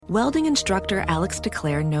Welding instructor Alex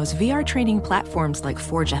DeClaire knows VR training platforms like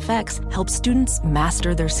Forge FX help students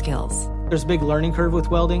master their skills. There's a big learning curve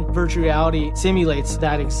with welding. Virtual reality simulates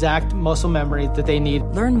that exact muscle memory that they need.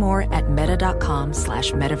 Learn more at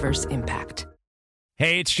meta.com/metaverseimpact.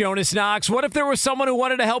 Hey, it's Jonas Knox. What if there was someone who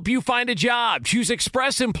wanted to help you find a job? Choose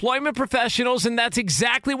Express Employment Professionals, and that's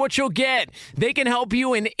exactly what you'll get. They can help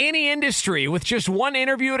you in any industry. With just one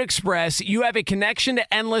interview at Express, you have a connection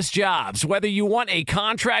to endless jobs. Whether you want a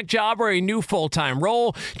contract job or a new full-time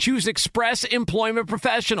role, choose Express Employment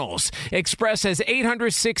Professionals. Express has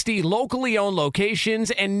 860 locally owned locations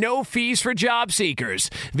and no fees for job seekers.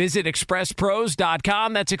 Visit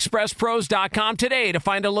expresspros.com. That's expresspros.com today to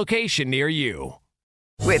find a location near you.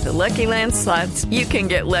 With the Lucky Land Slots, you can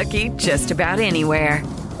get lucky just about anywhere.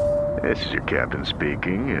 This is your captain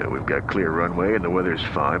speaking. We've got clear runway and the weather's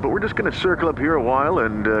fine, but we're just going to circle up here a while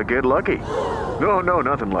and get lucky. No,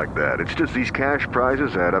 nothing like that. It's just these cash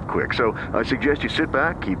prizes add up quick. So I suggest you sit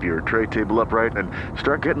back, keep your tray table upright, and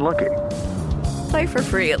start getting lucky. Play for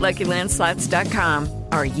free at LuckyLandSlots.com.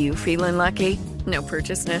 Are you feeling lucky? No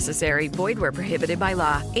purchase necessary. Void where prohibited by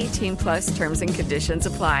law. 18 plus terms and conditions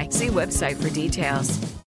apply. See website for details.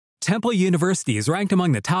 Temple University is ranked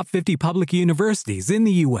among the top 50 public universities in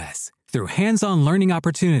the U.S. Through hands-on learning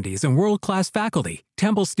opportunities and world-class faculty,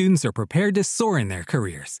 Temple students are prepared to soar in their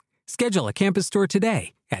careers. Schedule a campus tour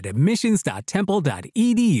today at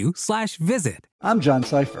admissions.temple.edu/visit. I'm John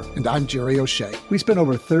Cipher. And I'm Jerry O'Shea. We spent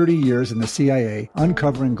over 30 years in the CIA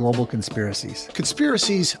uncovering global conspiracies.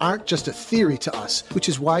 Conspiracies aren't just a theory to us, which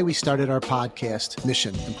is why we started our podcast,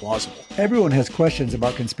 Mission Implausible. Everyone has questions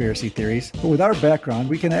about conspiracy theories, but with our background,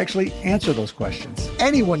 we can actually answer those questions.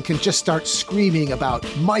 Anyone can just start screaming about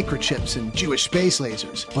microchips and Jewish space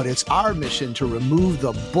lasers, but it's our mission to remove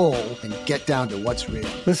the bull and get down to what's real.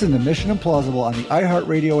 Listen to Mission Implausible on the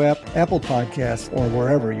iHeartRadio app, Apple Podcasts, or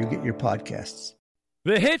wherever you get your podcasts.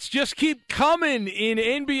 The hits just keep coming in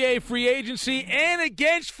NBA free agency and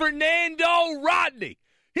against Fernando Rodney.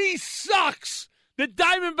 He sucks. The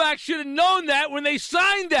Diamondbacks should have known that when they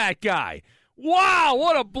signed that guy. Wow,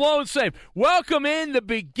 what a blown save. Welcome in the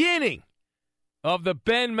beginning of the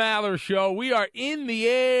Ben Maller Show. We are in the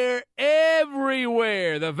air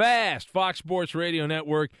everywhere. The vast Fox Sports Radio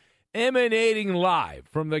Network emanating live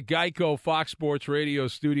from the Geico Fox Sports Radio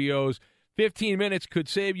studios. 15 minutes could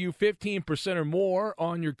save you 15% or more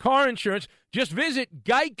on your car insurance. Just visit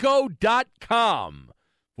geico.com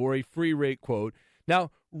for a free rate quote.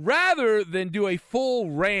 Now, rather than do a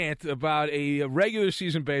full rant about a regular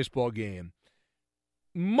season baseball game,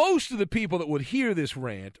 most of the people that would hear this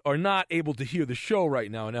rant are not able to hear the show right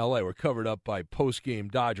now in L.A. We're covered up by post-game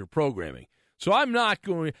Dodger programming. So I'm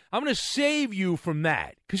going to save you from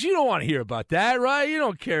that because you don't want to hear about that, right? You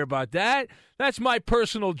don't care about that. That's my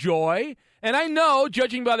personal joy. And I know,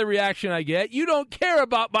 judging by the reaction I get, you don't care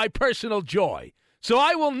about my personal joy. So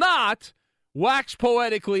I will not wax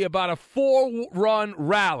poetically about a 4-run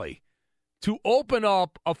rally to open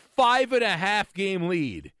up a 5.5-game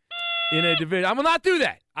lead in a division. I will not do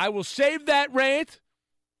that. I will save that rant.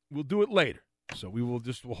 We'll do it later. So we'll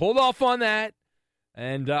hold off on that.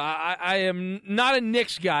 And I am not a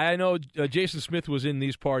Knicks guy. I know Jason Smith was in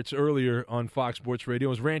these parts earlier on Fox Sports Radio,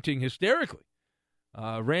 was ranting hysterically,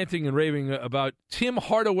 ranting and raving about Tim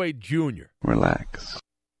Hardaway Jr. Relax.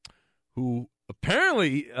 Who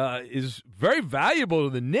apparently is very valuable to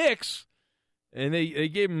the Knicks, and they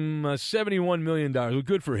gave him $71 million. Well,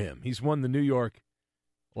 good for him. He's won the New York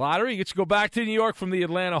lottery. He gets to go back to New York from the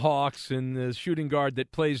Atlanta Hawks, and the shooting guard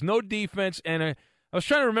that plays no defense. And I was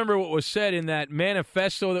trying to remember what was said in that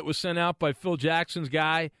manifesto that was sent out by Phil Jackson's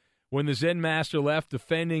guy when the Zen Master left,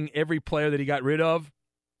 defending every player that he got rid of.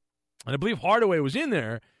 And I believe Hardaway was in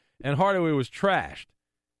there, and Hardaway was trashed.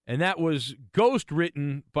 And that was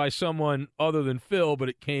ghost-written by someone other than Phil, but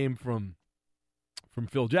it came from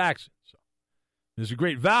Phil Jackson. So there's a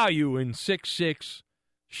great value in 6'6"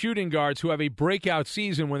 shooting guards who have a breakout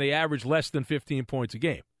season when they average less than 15 points a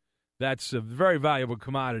game. That's a very valuable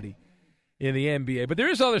commodity in the NBA. But there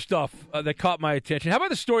is other stuff that caught my attention. How about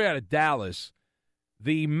the story out of Dallas?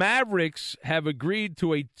 The Mavericks have agreed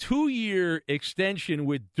to a 2-year extension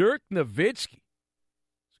with Dirk Nowitzki.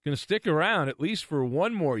 He's going to stick around at least for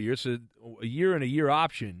one more year. It's a year and a year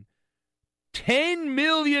option. $10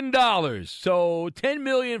 million. So $10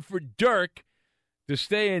 million for Dirk to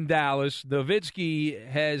stay in Dallas. Nowitzki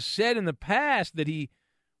has said in the past that he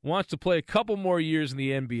wants to play a couple more years in the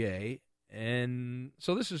NBA. And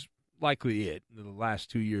so this is likely it, the last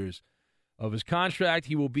 2 years of his contract.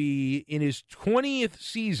 He will be in his 20th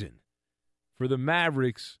season for the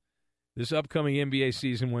Mavericks this upcoming NBA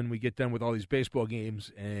season when we get done with all these baseball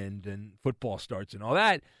games and football starts and all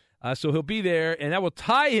that. So he'll be there, and that will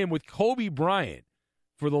tie him with Kobe Bryant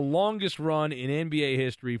for the longest run in NBA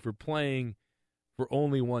history for playing for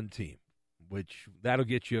only one team, which that'll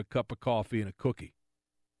get you a cup of coffee and a cookie,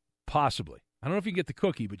 possibly. I don't know if you can get the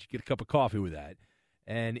cookie, but you get a cup of coffee with that.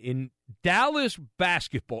 And in Dallas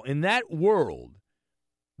basketball, in that world,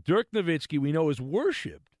 Dirk Nowitzki, we know, is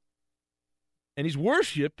worshipped. And he's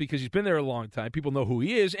worshipped because he's been there a long time. People know who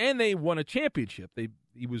he is, and they won a championship.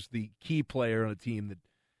 He was the key player on a team that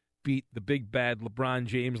beat the big bad LeBron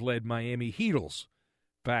James-led Miami Heatles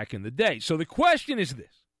back in the day. So the question is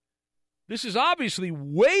this. This is obviously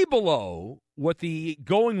way below what the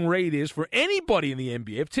going rate is for anybody in the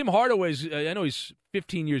NBA. If Tim Hardaway's, I know he's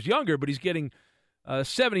 15 years younger, but he's getting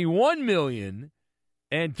 $71 million,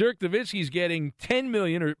 and Dirk Nowitzki's getting $10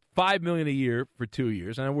 million or $5 million a year for 2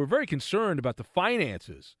 years. And we're very concerned about the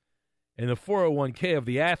finances and the 401k of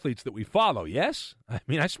the athletes that we follow, yes? I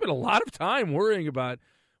mean, I spent a lot of time worrying about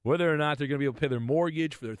whether or not they're going to be able to pay their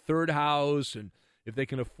mortgage for their third house and if they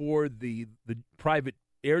can afford the private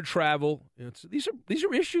air travel. These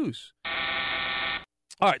are issues.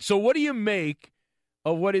 All right, so what do you make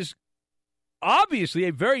of what is obviously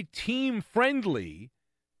a very team-friendly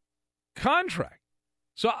contract?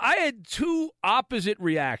 So I had two opposite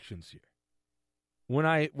reactions here when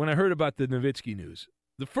I heard about the Nowitzki news.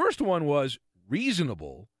 The first one was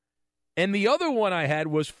reasonable, and the other one I had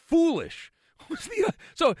was foolish.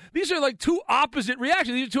 So these are like two opposite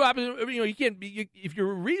reactions. These are two opposite. You can't be. If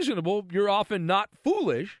you're reasonable, you're often not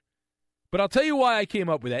foolish. But I'll tell you why I came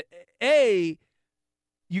up with that. A,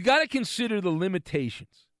 you got to consider the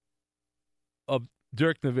limitations of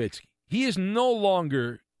Dirk Nowitzki. He is no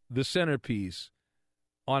longer the centerpiece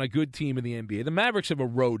on a good team in the NBA. The Mavericks have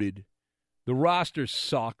eroded. The roster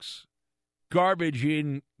sucks. Garbage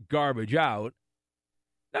in, garbage out.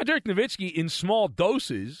 Now, Dirk Nowitzki, in small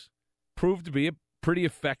doses, proved to be a pretty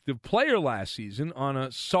effective player last season on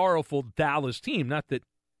a sorrowful Dallas team. Not that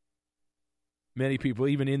many people,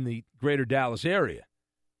 even in the greater Dallas area,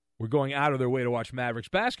 were going out of their way to watch Mavericks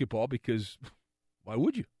basketball because why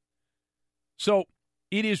would you? So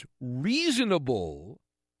it is reasonable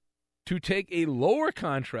to take a lower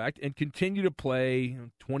contract and continue to play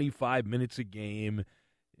 25 minutes a game,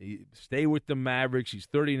 stay with the Mavericks. He's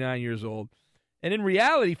 39 years old. And in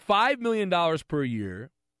reality, $5 million per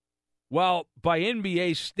year, while by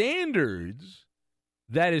NBA standards,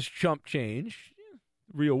 that is chump change.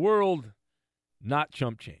 Real world, not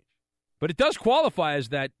chump change. But it does qualify as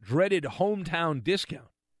that dreaded hometown discount.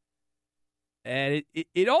 And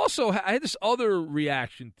it also, I had this other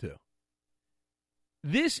reaction too.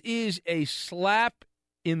 This is a slap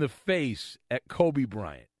in the face at Kobe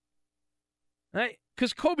Bryant. Right?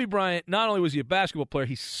 Because Kobe Bryant, not only was he a basketball player,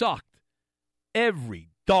 he sucked every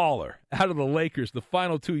dollar out of the Lakers the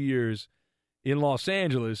final 2 years in Los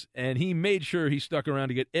Angeles, and he made sure he stuck around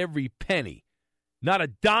to get every penny. Not a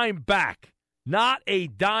dime back. Not a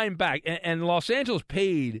dime back. And Los Angeles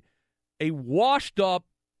paid a washed-up,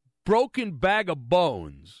 broken bag of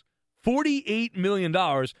bones, $48 million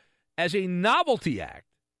as a novelty act,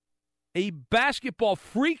 a basketball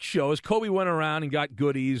freak show as Kobe went around and got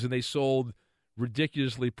goodies, and they sold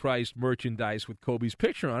ridiculously priced merchandise with Kobe's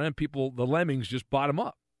picture on it, and people, the lemmings, just bought him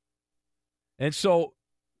up. And so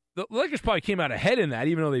the Lakers probably came out ahead in that,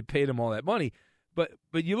 even though they paid him all that money. But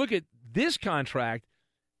you look at this contract,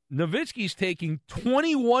 Nowitzki's taking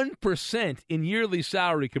 21% in yearly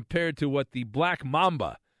salary compared to what the Black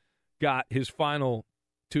Mamba got his final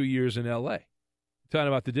 2 years in L.A. Talking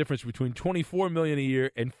about the difference between $24 million a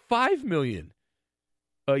year and $5 million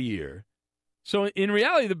a year. So in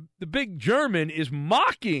reality, the big German is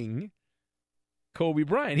mocking Kobe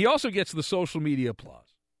Bryant. He also gets the social media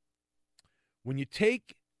applause. When you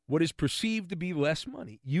take what is perceived to be less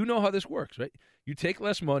money, you know how this works, right? You take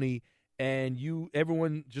less money and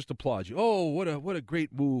everyone just applauds you. Oh, what a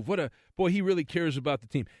great move. Boy, he really cares about the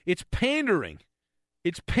team. It's pandering.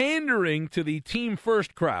 It's pandering to the team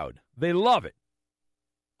first crowd. They love it.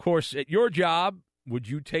 Of course, at your job, would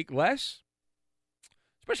you take less?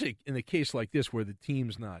 Especially in a case like this where the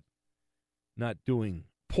team's not doing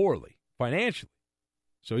poorly financially.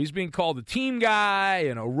 So he's being called a team guy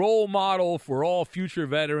and a role model for all future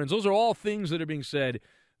veterans. Those are all things that are being said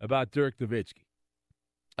about Dirk Nowitzki.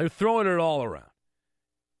 They're throwing it all around.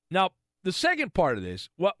 Now, the second part of this,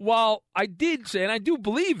 while I did say, and I do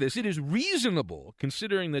believe this, it is reasonable,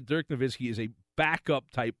 considering that Dirk Nowitzki is a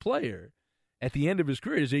backup-type player at the end of his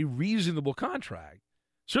career, it is a reasonable contract,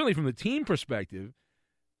 certainly from the team perspective.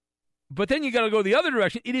 But then you got to go the other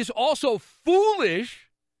direction. It is also foolish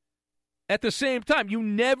at the same time, you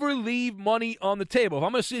never leave money on the table. If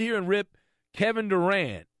I'm going to sit here and rip Kevin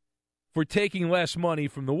Durant for taking less money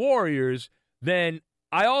from the Warriors, then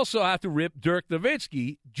I also have to rip Dirk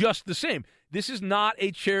Nowitzki just the same. This is not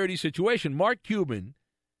a charity situation. Mark Cuban,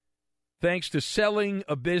 thanks to selling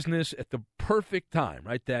a business at the perfect time,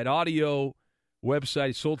 right? That audio website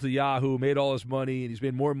he sold to Yahoo, made all his money, and he's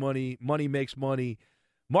made more money. Money makes money.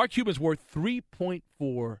 Mark Cuban's worth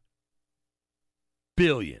 $3.4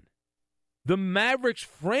 billion. The Mavericks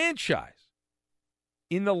franchise,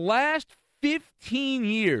 in the last 15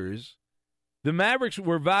 years, the Mavericks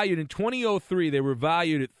were valued in 2003. They were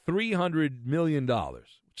valued at $300 million, which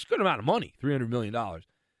is a good amount of money, $300 million.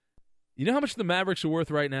 You know how much the Mavericks are worth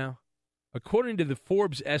right now? According to the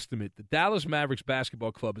Forbes estimate, the Dallas Mavericks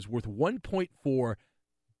basketball club is worth $1.4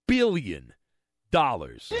 billion.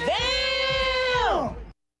 Damn!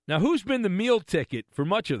 Now, who's been the meal ticket for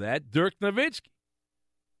much of that? Dirk Nowitzki.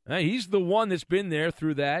 He's the one that's been there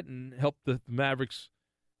through that and helped the Mavericks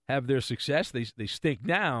have their success. They stink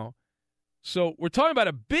now. So we're talking about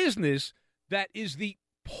a business that is the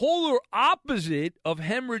polar opposite of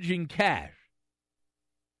hemorrhaging cash.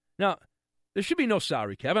 Now, there should be no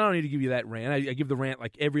salary cap. I don't need to give you that rant. I give the rant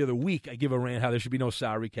like every other week. I give a rant how there should be no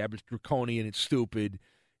salary cap. It's draconian. It's stupid.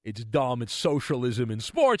 It's dumb. It's socialism in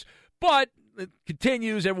sports. But it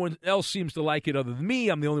continues. Everyone else seems to like it other than me.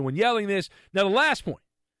 I'm the only one yelling this. Now, the last point.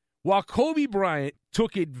 While Kobe Bryant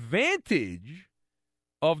took advantage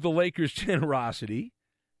of the Lakers' generosity,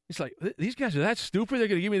 it's like, these guys are that stupid, they're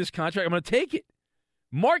going to give me this contract, I'm going to take it.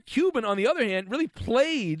 Mark Cuban, on the other hand, really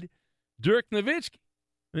played Dirk Nowitzki,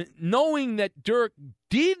 knowing that Dirk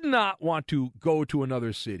did not want to go to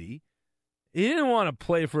another city. He didn't want to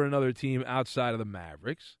play for another team outside of the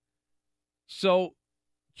Mavericks. So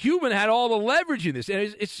Cuban had all the leverage in this.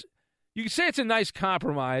 And it's you can say it's a nice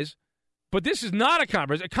compromise, but this is not a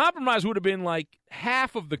compromise. A compromise would have been like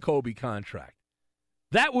half of the Kobe contract.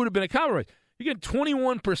 That would have been a compromise. You get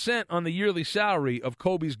 21% on the yearly salary of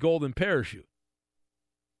Kobe's golden parachute.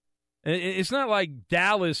 And it's not like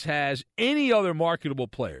Dallas has any other marketable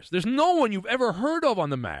players. There's no one you've ever heard of on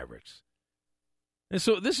the Mavericks. And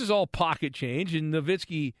so this is all pocket change, and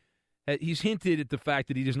Nowitzki, he's hinted at the fact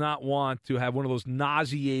that he does not want to have one of those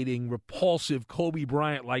nauseating, repulsive Kobe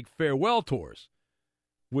Bryant-like farewell tours,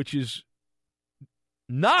 which is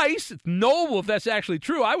nice. It's noble if that's actually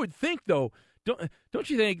true. I would think, though, don't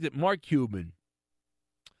you think that Mark Cuban,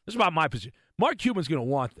 this is about my position, Mark Cuban's going to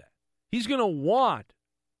want that. He's going to want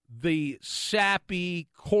the sappy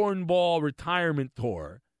cornball retirement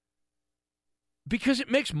tour because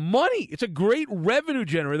it makes money. It's a great revenue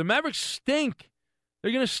generator. The Mavericks stink.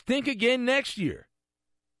 They're going to stink again next year.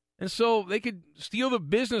 And so they could steal the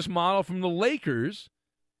business model from the Lakers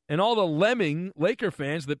and all the lemming Laker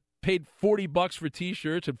fans that paid $40 for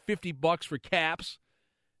T-shirts and $50 for caps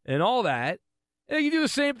and all that. And they can do the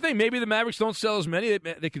same thing. Maybe the Mavericks don't sell as many.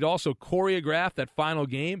 They could also choreograph that final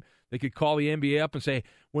game. They could call the NBA up and say,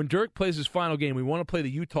 when Dirk plays his final game, we want to play the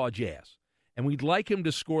Utah Jazz. And we'd like him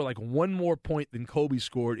to score like one more point than Kobe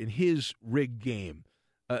scored in his rigged game,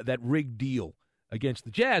 that rigged deal against the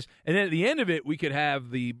Jazz. And then at the end of it, we could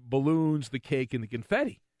have the balloons, the cake, and the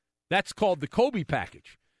confetti. That's called the Kobe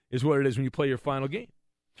package, is what it is when you play your final game.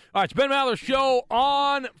 All right, it's Ben Maller Show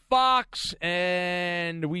on Fox,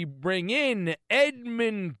 and we bring in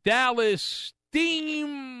Edmund Dallas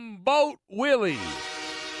Steamboat Willie.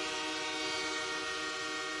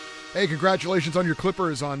 Hey, congratulations on your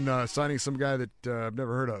Clippers on signing some guy that I've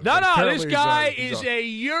never heard of. No, this guy is a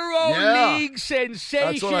EuroLeague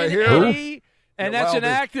sensation. That's what I hear. Eddie, and that's an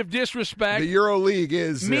act of disrespect. The EuroLeague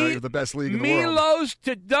is the best league in the world. Milos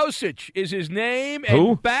Teodosic is his name,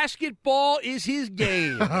 and basketball is his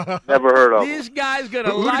game. Never heard of him. This guy's going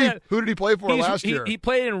to lie. Who did he play for last year? He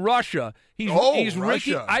played in Russia. He's Russia.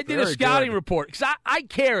 Ricky. I did a scouting report because I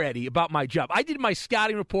care, Eddie, about my job. I did my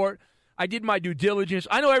scouting report. I did my due diligence.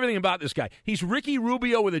 I know everything about this guy. He's Ricky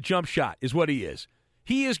Rubio with a jump shot is what he is.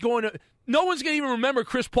 He is going to – no one's going to even remember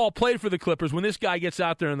Chris Paul played for the Clippers when this guy gets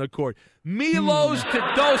out there on the court. Milos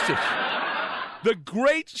Teodosic, the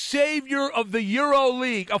great savior of the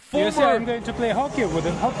EuroLeague, a former – You say I'm going to play hockey with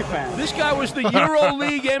a hockey fan. This guy was the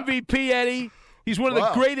EuroLeague MVP, Eddie. He's one of the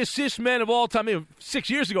great assist men of all time. I mean, 6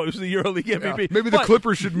 years ago, he was the EuroLeague MVP. Yeah, maybe the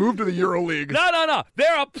Clippers should move to the EuroLeague. No.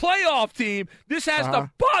 They're a playoff team. This has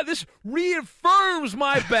this reaffirms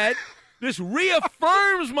my bet. This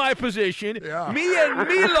reaffirms my position. Yeah. Me and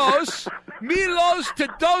Milos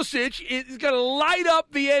Teodosic is going to light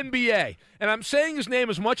up the NBA. And I'm saying his name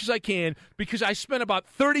as much as I can because I spent about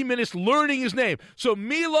 30 minutes learning his name. So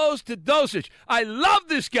Milos Teodosic. I love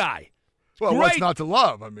this guy. Well, what's not to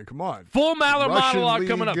love? I mean, come on. Full Maller Russian monologue League,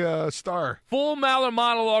 coming up. Star. Full Maller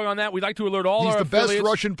monologue on that. We'd like to alert all He's our the best affiliates.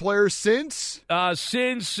 Russian player since?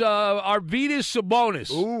 Since Arvydas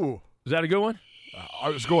Sabonis. Ooh. Is that a good one? I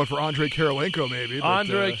was going for Andrei Karolinko, maybe. But,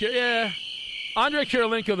 Andrei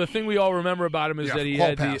Karolinko, the thing we all remember about him is that he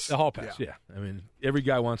had the hall pass. Yeah. I mean, every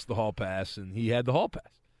guy wants the hall pass, and he had the hall pass.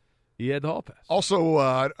 Also,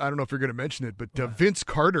 I don't know if you're going to mention it, but Vince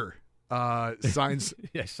Carter signs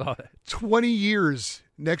I saw that. 20 years.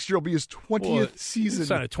 Next year will be his 20th season. He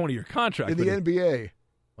signed a 20-year contract. In the NBA.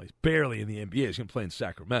 Well, he's barely in the NBA. He's going to play in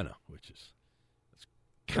Sacramento, which is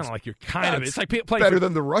kind of like you're kind of. It's like playing better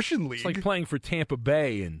than the Russian league. It's like playing for Tampa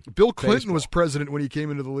Bay. And Bill Clinton baseball. was president when he came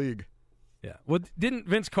into the league. Yeah. Well, didn't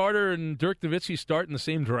Vince Carter and Dirk Nowitzki start in the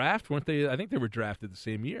same draft? Weren't they? I think they were drafted the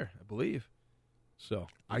same year, I believe. So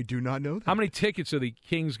I do not know that. How many tickets are the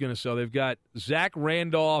Kings going to sell? They've got Zach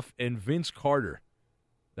Randolph and Vince Carter.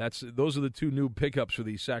 Those are the two new pickups for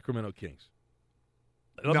the Sacramento Kings.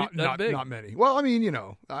 Not many. Well, I mean,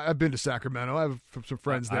 I've been to Sacramento. I have some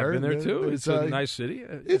friends there. I've been there too. It's a nice city.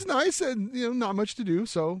 It's nice, and not much to do.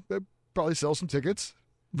 So they probably sell some tickets,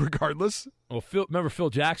 regardless. Well, remember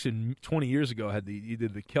Phil Jackson 20 years ago he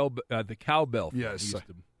did the cowbell. Yes.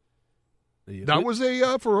 That was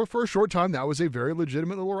for a short time. That was a very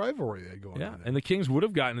legitimate little rivalry they had going on. Yeah, and the Kings would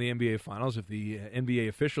have gotten to the NBA Finals if the NBA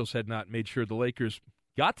officials had not made sure the Lakers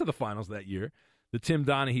got to the finals that year. The Tim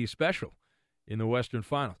Donaghy special in the Western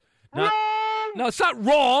Finals. No, it's not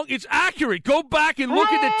wrong. It's accurate. Go back and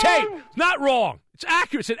look at the tape. It's not wrong. It's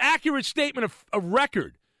accurate. It's an accurate statement of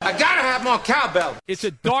record. I gotta have more cowbell. It's a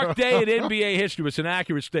dark day in NBA history. It's an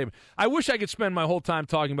accurate statement. I wish I could spend my whole time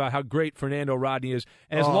talking about how great Fernando Rodney is.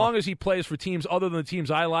 And as long as he plays for teams other than the teams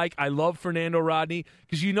I like, I love Fernando Rodney.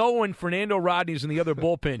 Because when Fernando Rodney's in the other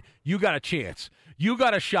bullpen, you got a chance. You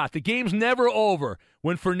got a shot. The game's never over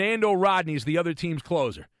when Fernando Rodney's the other team's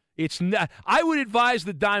closer. It's not. I would advise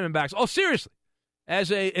the Diamondbacks. Oh, seriously.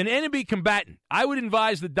 As an enemy combatant, I would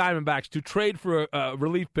advise the Diamondbacks to trade for a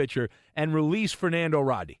relief pitcher and release Fernando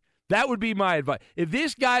Rodney. That would be my advice. If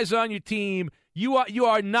this guy's on your team, you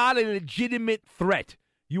are not a legitimate threat.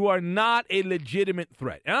 You are not a legitimate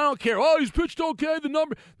threat. And I don't care. Oh, he's pitched okay.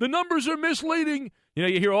 The numbers are misleading. You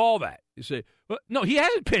hear all that. You say, well, no, he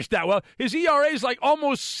hasn't pitched that well. His ERA is like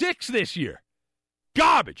almost 6 this year.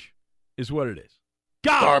 Garbage is what it is.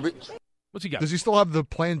 Garbage. What's he got? Does he still have the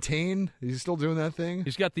plantain? Is he still doing that thing?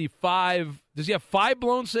 He's got the 5. Does he have 5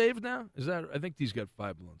 blown saves now? I think he's got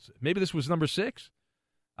 5 blown saves. Maybe this was number 6.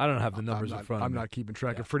 I don't have the numbers in front of me. I'm not keeping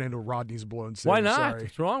track of Fernando Rodney's blown saves. Why not? Sorry.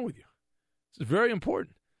 What's wrong with you? This is very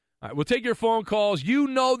important. All right, we'll take your phone calls. You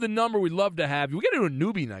know the number we'd love to have you. We're going to do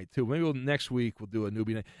a newbie night, too. Maybe next week we'll do a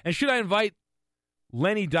newbie night. And should I invite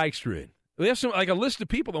Lenny Dykstra in? We have a list of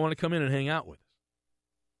people that want to come in and hang out with us.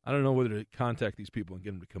 I don't know whether to contact these people and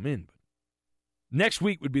get them to come in, but next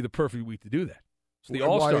week would be the perfect week to do that. It's the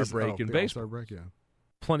All-Star break in baseball. All-Star break, yeah.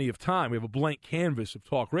 Plenty of time. We have a blank canvas of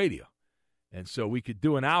talk radio. And so we could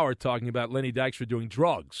do an hour talking about Lenny Dykstra doing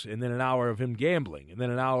drugs, and then an hour of him gambling, and then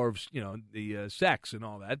an hour of the sex and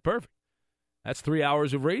all that. Perfect. That's 3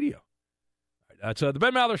 hours of radio. That's the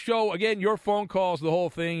Ben Maller Show. Again, your phone calls, the whole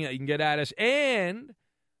thing. You can get at us. And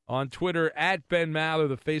on Twitter, at Ben Maller,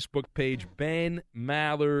 the Facebook page, Ben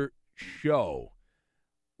Maller Show.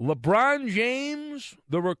 LeBron James,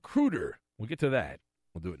 the recruiter. We'll get to that.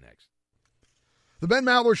 We'll do it next. The Ben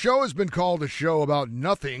Maller Show has been called a show about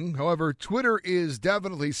nothing. However, Twitter is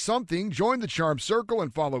definitely something. Join the Charm Circle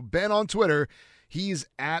and follow Ben on Twitter. He's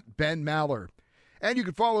at Ben Maller. And you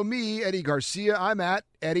can follow me, Eddie Garcia. I'm at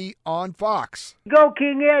Eddie on Fox. Go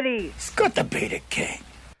King Eddie. It's good to be the king.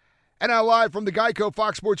 And now live from the Geico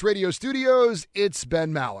Fox Sports Radio studios, it's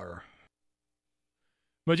Ben Maller.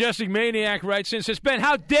 Majestic Maniac writes in, says, Ben,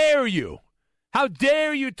 how dare you? How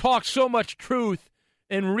dare you talk so much truth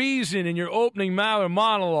and reason in your opening Maller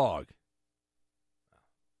monologue?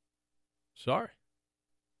 Sorry.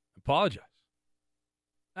 Apologize.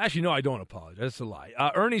 Actually, no, I don't apologize. That's a lie.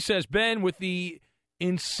 Ernie says, Ben, with the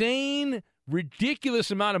insane, ridiculous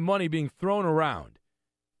amount of money being thrown around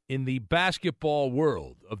in the basketball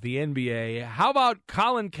world of the NBA, how about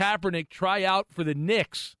Colin Kaepernick try out for the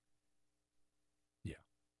Knicks? Yeah.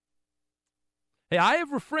 Hey, I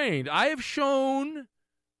have refrained. I have shown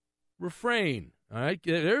refrain. All right,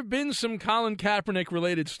 there have been some Colin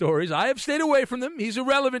Kaepernick-related stories. I have stayed away from them. He's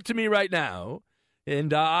irrelevant to me right now.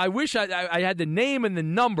 And I wish I had the name and the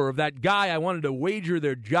number of that guy I wanted to wager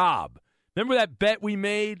their job. Remember that bet we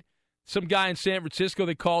made? Some guy in San Francisco,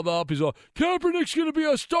 they called up. He's all, Kaepernick's going to be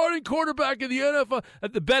a starting quarterback in the NFL.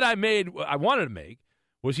 The bet I wanted to make,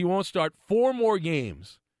 was he won't start 4 more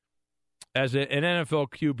games as an NFL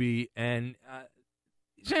QB, and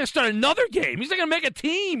he's going to start another game. He's not going to make a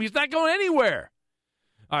team. He's not going anywhere.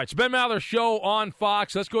 All right, it's Ben Maller Show on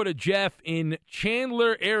Fox. Let's go to Jeff in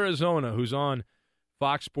Chandler, Arizona, who's on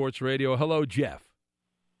Fox Sports Radio. Hello, Jeff.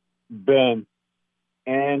 Ben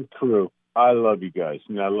and crew, I love you guys.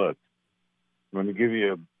 Now, look, I'm going to give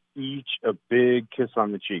you each a big kiss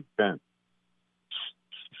on the cheek. Ben,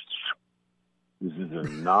 this is a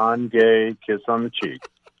non-gay kiss on the cheek.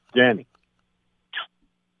 Danny.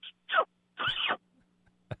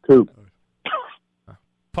 Coop.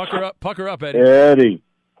 Pucker up, Eddie. Eddie.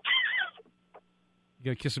 You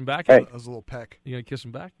going to kiss him back? Hey. That was a little peck. You going to kiss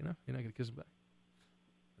him back? You're not going to kiss him back?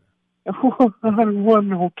 I don't want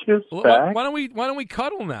no kiss back. Why don't we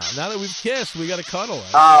cuddle now? Now that we've kissed, we got to cuddle.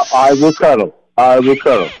 I will cuddle.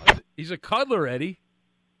 He's a cuddler, Eddie.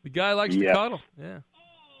 The guy likes to cuddle. Yeah.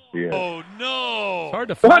 Oh, no. It's hard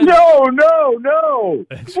to find. No.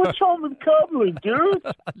 What's wrong with cuddling, dude?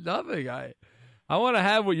 Nothing. I want to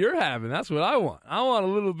have what you're having. That's what I want. I want a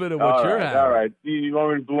little bit of what you're having. All right. You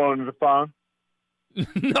want me to blow into the phone?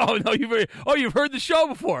 No. You've heard the show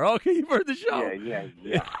before. Okay, you've heard the show.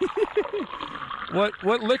 Yeah.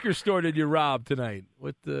 What liquor store did you rob tonight?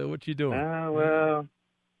 What you doing? Well,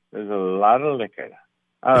 there's a lot of liquor.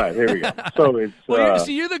 All right, here we go. So it's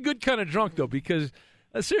you're the good kind of drunk though, because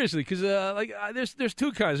seriously, because there's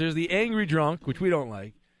two kinds. There's the angry drunk, which we don't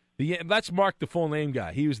like. That's Mark, the full name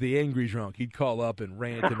guy. He was the angry drunk. He'd call up and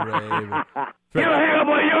rant and rave. Get a hang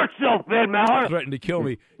about yourself, Ben Maller. Threatened to kill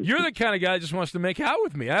me. You're the kind of guy that just wants to make out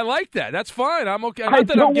with me. I like that. That's fine. I'm okay. I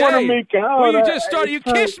don't want to make out. Well, you just started. You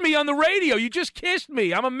kissed me on the radio. You just kissed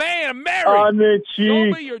me. I'm a man. I'm married. On the cheek.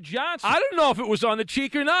 Show me your Johnson. I don't know if it was on the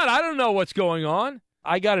cheek or not. I don't know what's going on.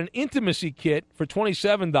 I got an intimacy kit for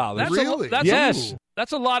 $27. Really? Yes.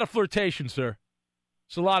 That's a lot of flirtation, sir.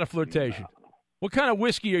 It's a lot of flirtation. What kind of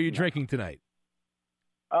whiskey are you drinking tonight?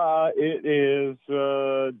 It is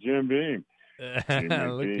Jim Beam. Look at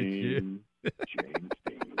you. James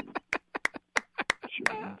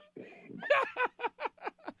Beam.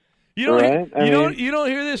 You don't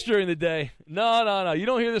hear this during the day. No. You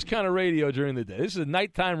don't hear this kind of radio during the day. This is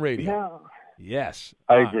nighttime radio. No. Yes.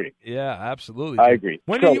 I agree. Yeah, absolutely. I agree.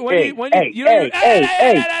 I'm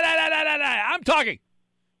talking.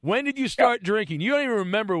 When did you start drinking? You don't even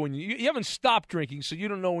remember when you haven't stopped drinking, so you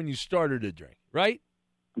don't know when you started to drink, right?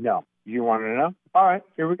 No. You want to know? All right,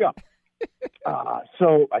 here we go.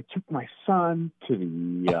 So I took my son to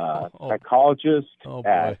the psychologist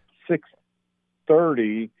at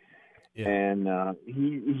 6:30, and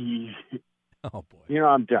he oh boy,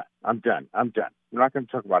 I'm done. We're not going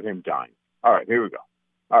to talk about him dying. All right, here we go.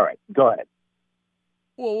 All right, go ahead.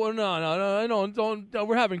 Well, no, don't.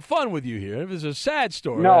 We're having fun with you here. It was a sad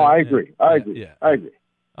story. No, I agree. I agree. Yeah. I agree.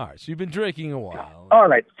 All right, so you've been drinking a while. All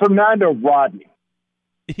right, Fernando Rodney.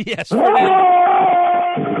 Yes. Oh!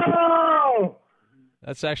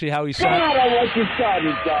 That's actually how he sounded. God, I want your son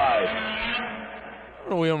to die. I don't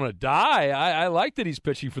know when I'm going to die. I like that he's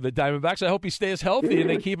pitching for the Diamondbacks. I hope he stays healthy and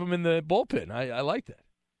they keep him in the bullpen. I like that.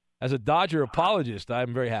 As a Dodger apologist,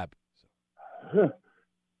 I'm very happy. He's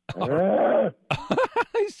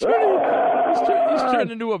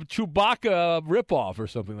turned into a Chewbacca ripoff or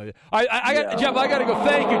something like that. Jeff, I got to go.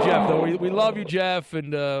 Thank you, Jeff, though. We love you, Jeff,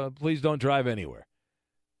 and please don't drive anywhere.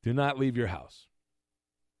 Do not leave your house.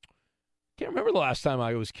 Can't remember the last time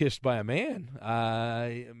I was kissed by a man.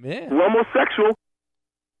 Man. Homosexual.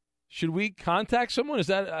 Should we contact someone? Is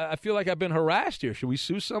that? I feel like I've been harassed here. Should we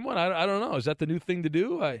sue someone? I don't know. Is that the new thing to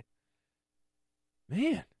do?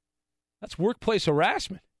 Man, that's workplace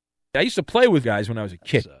harassment. I used to play with guys when I was a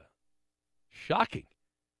kid. Shocking.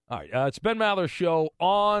 All right, it's Ben Maller Show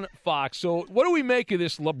on Fox. So what do we make of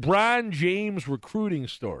this LeBron James recruiting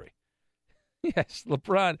story? Yes,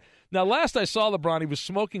 LeBron. Now, last I saw LeBron, he was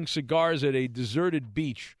smoking cigars at a deserted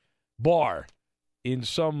beach bar in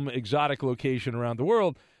some exotic location around the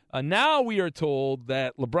world. Now we are told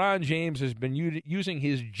that LeBron James has been using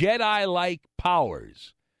his Jedi-like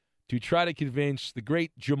powers to try to convince the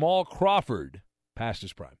great Jamal Crawford, past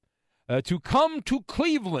his prime, to come to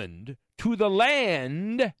Cleveland, to the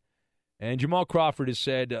land. And Jamal Crawford is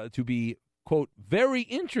said to be, quote, very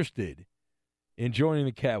interested in joining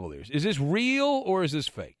the Cavaliers. Is this real or is this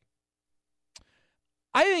fake?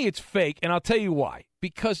 I think it's fake, and I'll tell you why.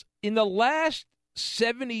 Because in the last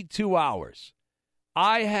 72 hours,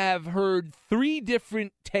 I have heard 3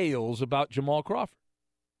 different tales about Jamal Crawford.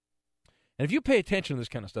 And if you pay attention to this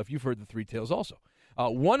kind of stuff, you've heard the 3 tales also.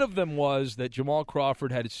 One of them was that Jamal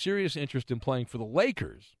Crawford had a serious interest in playing for the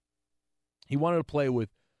Lakers. He wanted to play with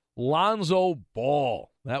Lonzo Ball.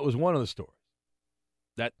 That was one of the stories.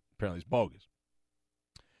 That apparently is bogus.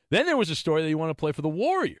 Then there was a story that you want to play for the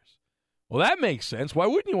Warriors. Well, that makes sense. Why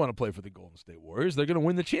wouldn't you want to play for the Golden State Warriors? They're going to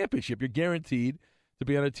win the championship. You're guaranteed to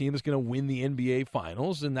be on a team that's going to win the NBA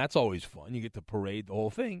Finals, and that's always fun. You get to parade the whole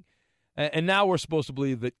thing. And now we're supposed to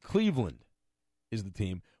believe that Cleveland is the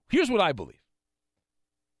team. Here's what I believe.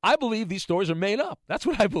 I believe these stories are made up. That's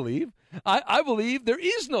what I believe. I believe there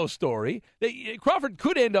is no story. Crawford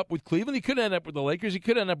could end up with Cleveland. He could end up with the Lakers. He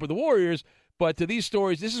could end up with the Warriors. But to these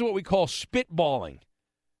stories, this is what we call spitballing.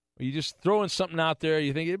 You just throwing something out there.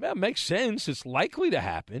 You think, it makes sense. It's likely to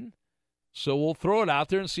happen. So we'll throw it out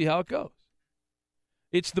there and see how it goes.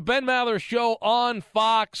 It's the Ben Maller Show on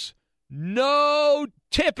Fox. No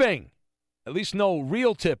tipping. At least no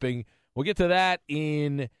real tipping. We'll get to that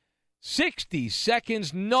in 60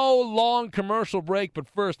 seconds. No long commercial break. But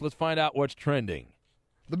first, let's find out what's trending.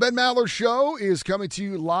 The Ben Maller Show is coming to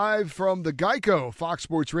you live from the Geico Fox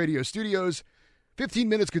Sports Radio studios. 15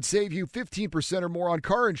 minutes could save you 15% or more on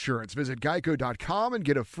car insurance. Visit geico.com and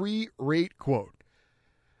get a free rate quote.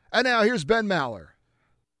 And now here's Ben Maller.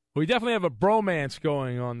 We definitely have a bromance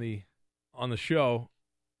going on the show.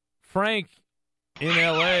 Frank in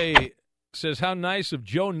L.A. says, how nice of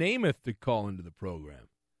Joe Namath to call into the program.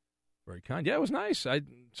 Very kind. Yeah, it was nice. I'm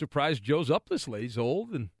surprised Joe's up this late. He's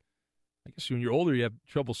old, and I guess when you're older you have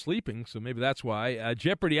trouble sleeping, so maybe that's why.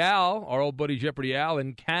 Jeopardy Al, our old buddy Jeopardy Al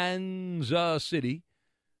in Kansas City,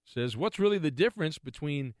 says, what's really the difference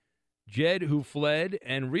between Jed who fled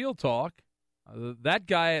and Real Talk? That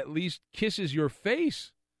guy at least kisses your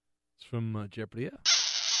face. It's from Jeopardy Al.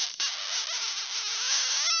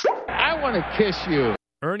 I want to kiss you.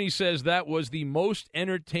 Ernie says that was the most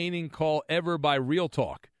entertaining call ever by Real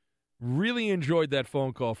Talk. Really enjoyed that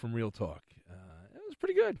phone call from Real Talk. It was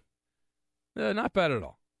pretty good. Not bad at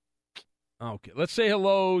all. Okay, let's say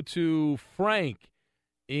hello to Frank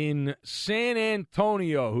in San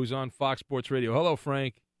Antonio, who's on Fox Sports Radio. Hello,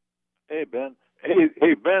 Frank. Hey, Ben.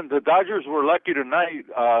 Hey, Ben, the Dodgers were lucky tonight.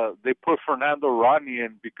 They put Fernando Rodney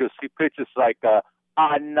in because he pitches like a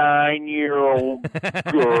 9-year-old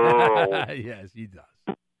girl. Yes, he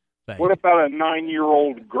does. What about a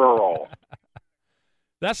 9-year-old girl?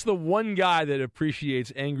 That's the one guy that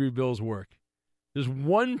appreciates Angry Bill's work. There's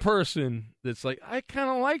one person that's like, I kind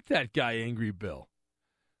of like that guy, Angry Bill.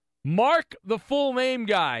 Mark, the full name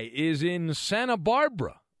guy, is in Santa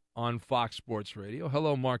Barbara on Fox Sports Radio.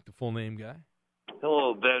 Hello, Mark, the full name guy.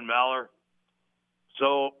 Hello, Ben Maller.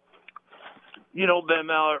 So, Ben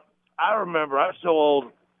Maller, I'm so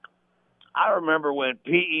old. I remember when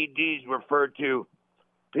PEDs referred to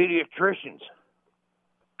pediatricians.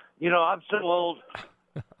 I'm so old.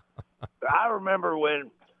 I remember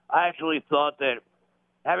when I actually thought that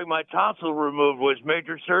having my tonsil removed was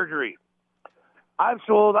major surgery. I'm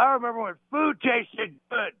so old. I remember when food tasted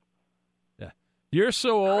good. Yeah. You're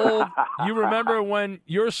so old. You remember when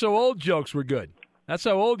you're so old jokes were good. That's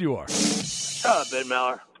how old you are. Shut up, Ben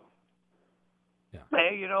Maller. Yeah.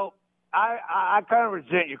 Hey, I kind of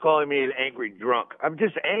resent you calling me an angry drunk. I'm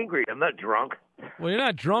just angry. I'm not drunk. Well, you're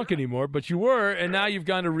not drunk anymore, but you were, and now you've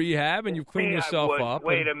gone to rehab and you've cleaned yourself up.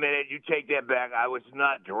 Wait a minute. You take that back. I was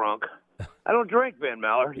not drunk. I don't drink, Ben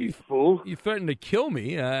Maller. You fool. You threatened to kill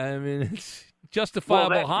me. I mean, it's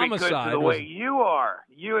justifiable homicide. Because of the way you are.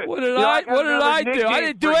 What did I do? I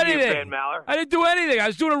didn't do anything. Ben Maller. I didn't do anything. I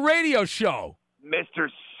was doing a radio show. Mr.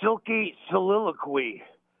 Silky Soliloquy.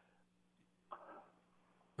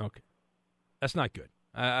 Okay. That's not good.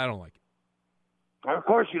 I don't like it. Of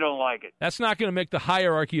course you don't like it. That's not going to make the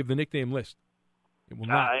hierarchy of the nickname list. It will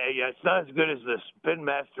not. It's not as good as the Spin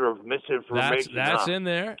Master of Misinformation. That's in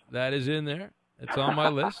there. That is in there. It's on my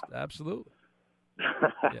list. Absolutely.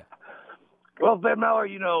 Yeah. Well, Ben Maller,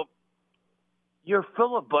 your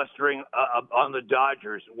filibustering on the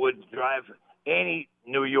Dodgers would drive any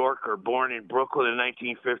New Yorker born in Brooklyn in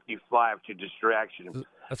 1955 to distraction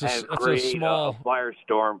that's create a small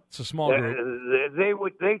firestorm. It's a small group.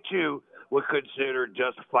 They too would consider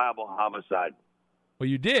justifiable homicide. Well,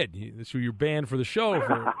 you did. So you're banned for the show,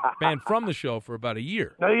 banned from the show for about a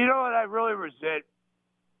year. Now, you know what I really resent?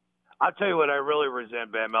 I'll tell you what I really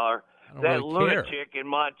resent, Ben Miller. That lunatic in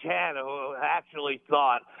Montana who actually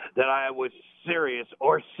thought that I was serious,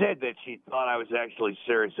 or said that she thought I was actually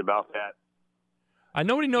serious about that.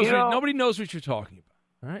 Nobody knows. Nobody knows what you're talking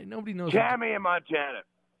about. All right, nobody knows. Tammy in Montana.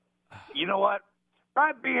 You know what?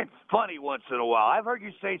 Try being funny once in a while. I've heard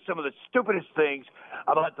you say some of the stupidest things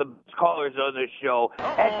about the callers on this show.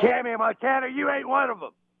 And Tammy in Montana, you ain't one of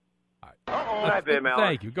them. All right,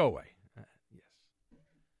 thank you. Go away. Yes.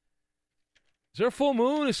 Is there a full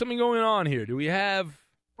moon? Is something going on here? Do we have?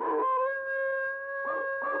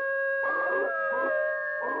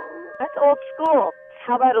 That's old school.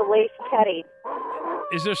 How about a lace teddy?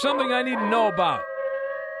 Is there something I need to know about?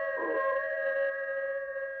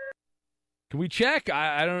 Can we check?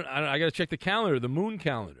 I got to check the calendar, the moon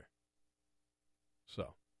calendar. So,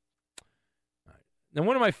 all right. Now,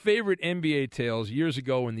 one of my favorite NBA tales years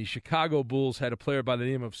ago when the Chicago Bulls had a player by the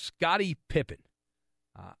name of Scottie Pippen.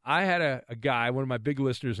 I had a guy, one of my big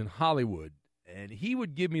listeners in Hollywood, and he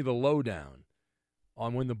would give me the lowdown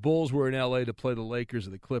on when the Bulls were in L.A. to play the Lakers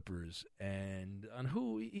or the Clippers, and on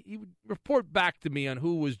who he would report back to me on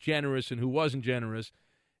who was generous and who wasn't generous.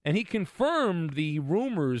 And he confirmed the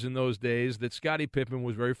rumors in those days that Scottie Pippen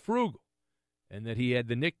was very frugal and that he had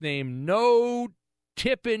the nickname No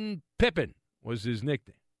Tippin' Pippen was his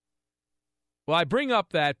nickname. Well, I bring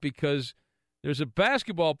up that because there's a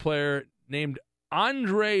basketball player named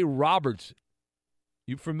Andre Robertson.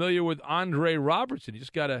 You familiar with Andre Robertson? He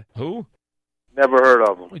just got a... Who? Never heard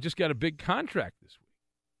of him. He just got a big contract this week.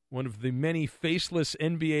 One of the many faceless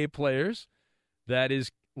NBA players that is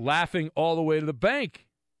laughing all the way to the bank.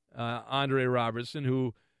 Andre Robertson,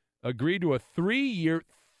 who agreed to a 3-year,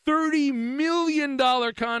 $30 million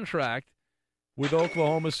contract with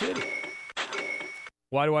Oklahoma City.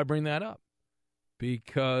 Why do I bring that up?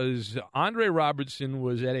 Because Andre Robertson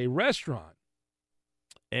was at a restaurant,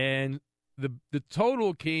 and the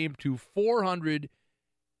total came to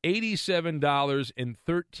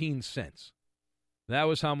 $487.13. That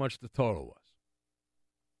was how much the total was.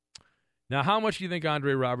 Now, how much do you think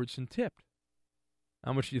Andre Robertson tipped?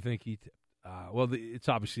 How much do you think he tipped? Well, it's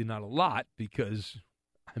obviously not a lot because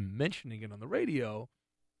I'm mentioning it on the radio.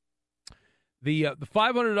 The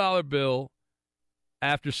 $500 bill,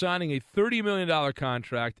 after signing a $30 million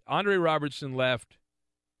contract, Andre Robertson left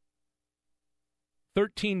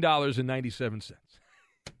 $13.97.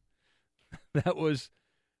 That was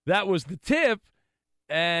the tip,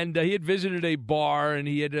 and he had visited a bar, and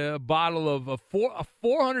he had a bottle of a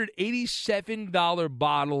 $487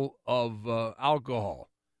 bottle of alcohol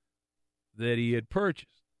that he had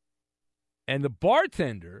purchased. And the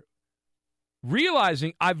bartender,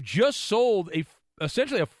 realizing I've just sold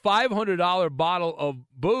essentially a $500 bottle of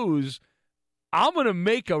booze, I'm going to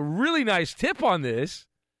make a really nice tip on this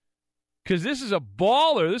because this is a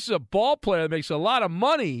baller. This is a ball player that makes a lot of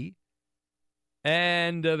money.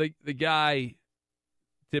 And the guy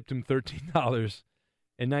tipped him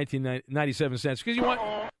 $13.97 because you want.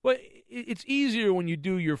 Well, it's easier when you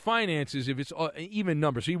do your finances if it's an even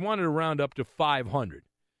number. So he wanted to round up to 500,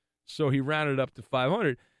 so he rounded up to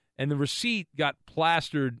 500, and the receipt got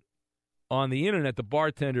plastered on the internet. The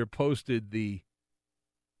bartender posted the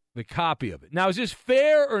copy of it. Now, is this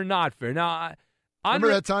fair or not fair? Now, remember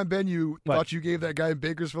that time, Ben? You thought you gave that guy in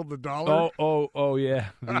Bakersfield the $1? Oh,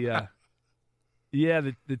 yeah,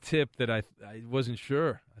 the tip that I wasn't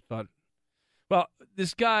sure. I thought, well,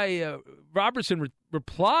 this guy, Robertson,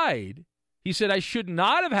 replied. He said, I should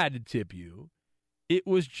not have had to tip you. It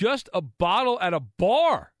was just a bottle at a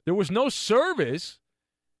bar. There was no service.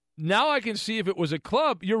 Now I can see if it was a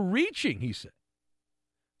club. You're reaching, he said.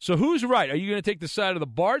 So who's right? Are you going to take the side of the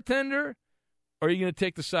bartender or are you going to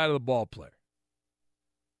take the side of the ball player?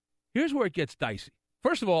 Here's where it gets dicey.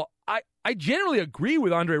 First of all, I generally agree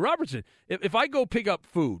with Andre Robertson. If I go pick up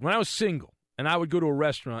food, when I was single, and I would go to a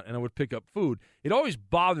restaurant and I would pick up food, it always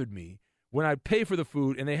bothered me when I'd pay for the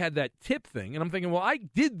food and they had that tip thing. And I'm thinking, well, I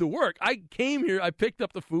did the work. I came here, I picked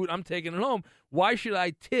up the food, I'm taking it home. Why should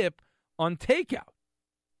I tip on takeout?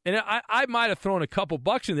 And I might have thrown a couple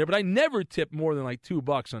bucks in there, but I never tipped more than like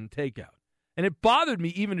 $2 on takeout. And it bothered me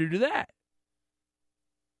even to do that.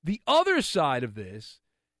 The other side of this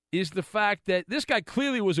is the fact that this guy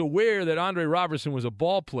clearly was aware that Andre Robertson was a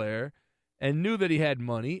ball player and knew that he had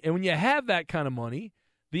money. And when you have that kind of money,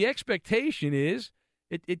 the expectation is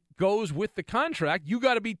it goes with the contract. You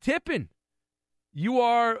got to be tipping. You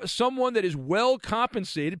are someone that is well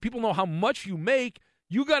compensated. People know how much you make.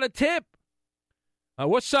 You got to tip.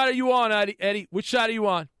 What side are you on, Eddie? Which side are you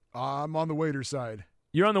on? I'm on the waiter side.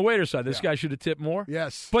 You're on the waiter side. This guy should have tipped more?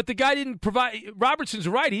 Yes. But the guy didn't provide – Robertson's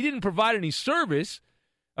right. He didn't provide any service.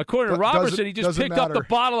 According to Robertson, he just picked up the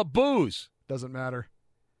bottle of booze. Doesn't matter.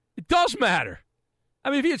 It does matter. I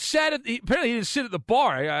mean, if he had sat apparently he didn't sit at the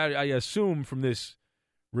bar. I assume from this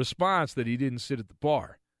response that he didn't sit at the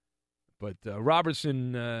bar. But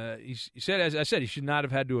Robertson, he said, as I said, he should not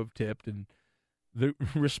have had to have tipped. And the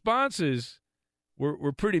responses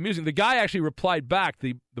were pretty amusing. The guy actually replied back.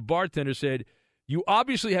 The bartender said, "You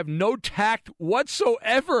obviously have no tact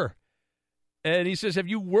whatsoever." And he says, have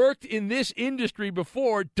you worked in this industry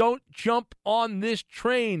before? Don't jump on this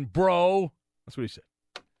train, bro. That's what he said.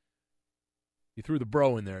 He threw the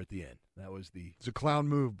bro in there at the end. That was It's a clown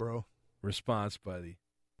move, bro. Response by the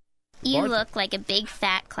You look like a big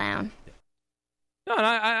fat clown. Yeah. No, and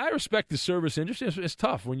I respect the service industry. It's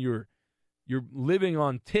tough when you're living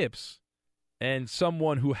on tips and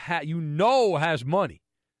someone who has money.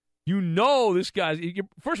 You know this guy's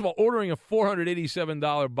 – first of all, ordering a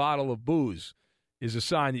 $487 bottle of booze is a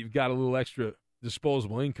sign that you've got a little extra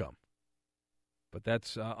disposable income. But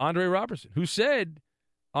that's Andre Robertson, who said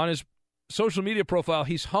on his social media profile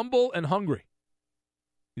he's humble and hungry.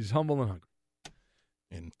 He's humble and hungry.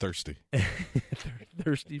 And thirsty.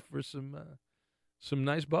 Thirsty for some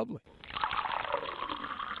nice bubbly.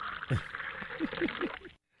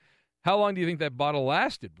 How long do you think that bottle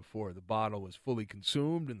lasted before the bottle was fully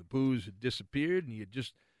consumed and the booze had disappeared and you had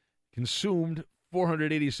just consumed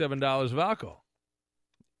 $487 of alcohol?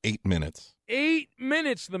 8 minutes. 8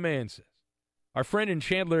 minutes, the man says. Our friend in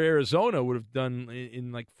Chandler, Arizona would have done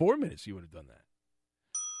in like 4 minutes. He would have done that.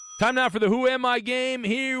 Time now for the Who Am I game.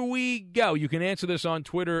 Here we go. You can answer this on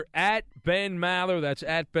Twitter at Ben Maller. That's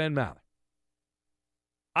at Ben Maller.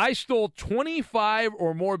 I stole 25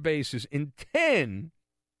 or more bases in 10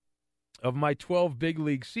 of my 12 big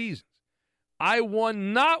league seasons. I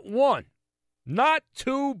won not one, not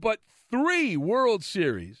two, but 3 World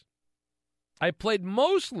Series. I played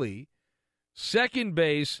mostly second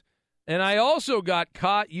base, and I also got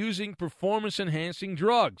caught using performance-enhancing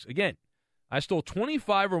drugs. Again, I stole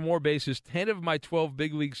 25 or more bases 10 of my 12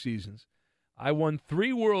 big league seasons. I won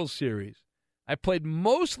 3 World Series. I played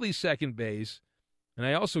mostly second base, and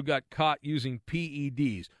I also got caught using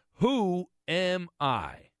PEDs. Who am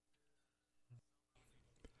I?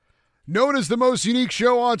 Known as the most unique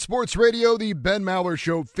show on sports radio, the Ben Maller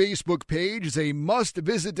Show Facebook page is a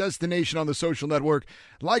must-visit destination on the social network.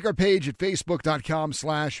 Like our page at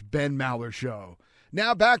facebook.com/Ben Maller Show.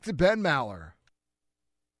 Now back to Ben Maller.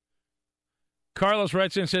 Carlos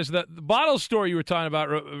writes in and says that the bottle story you were talking about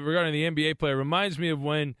regarding the NBA player reminds me of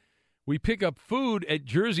when we pick up food at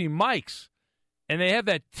Jersey Mike's, and they have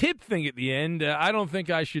that tip thing at the end. I don't think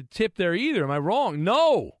I should tip there either. Am I wrong?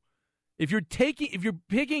 No. If you're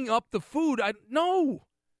picking up the food, I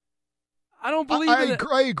don't believe it.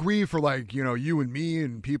 I agree for you and me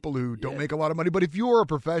and people who don't make a lot of money. But if you're a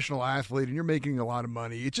professional athlete and you're making a lot of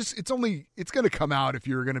money, it's going to come out if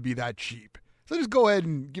you're going to be that cheap. So just go ahead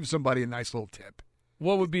and give somebody a nice little tip.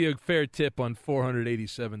 What would be a fair tip on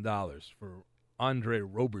 $487 for Andre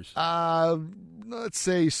Roberson? Let's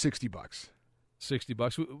say $60.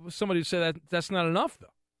 $60. Somebody said that's not enough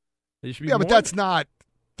though. It should be but that's not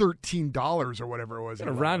 $13 or whatever it was. Got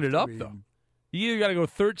to round it up though. You either got to go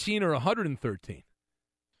 13 or 113.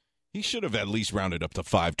 He should have at least rounded up to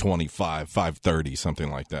 525, 530, something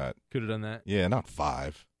like that. Could have done that. Yeah, not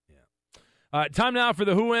 5. Yeah. Time now for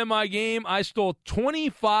the Who Am I game. I stole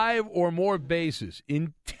 25 or more bases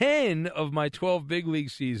in 10 of my 12 big league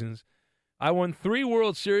seasons. I won 3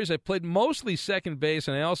 World Series. I played mostly second base,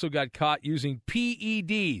 and I also got caught using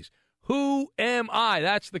PEDs. Who am I?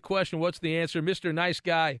 That's the question. What's the answer? Mr. Nice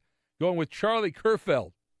Guy going with Charlie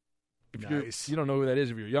Kerfeld. Nice. You don't know who that is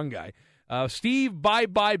if you're a young guy. Steve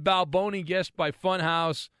Bye-Bye Balboni, guest by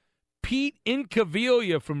Funhouse. Pete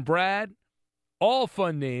Incaviglia from Brad. All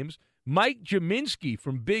fun names. Mike Jaminski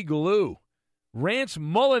from Big Lou. Rance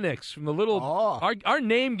Mullenix from the little our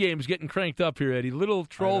name game's getting cranked up here, Eddie. Little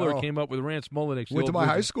Troller came up with Rance Mullenix. Went to my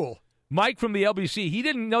high school. Mike from the LBC. He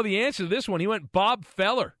didn't know the answer to this one. He went Bob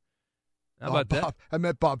Feller. How about that? I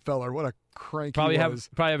met Bob Feller. What a crank probably he was.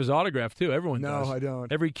 Probably have his autograph, too. Everyone does. No, I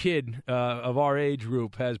don't. Every kid of our age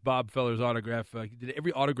group has Bob Feller's autograph. He did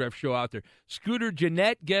every autograph show out there. Scooter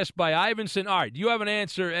Jeanette, guest by Iverson. All right, do you have an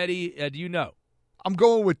answer, Eddie? Do you know? I'm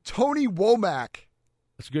going with Tony Womack.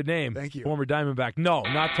 That's a good name. Thank you. Former Diamondback. No,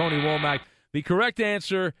 not Tony Womack. The correct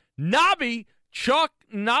answer, Nobby Chuck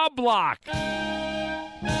Knobloch.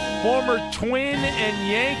 Former Twin and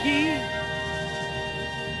Yankee.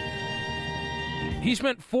 He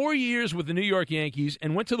spent 4 years with the New York Yankees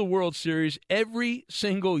and went to the World Series every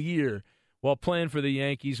single year while playing for the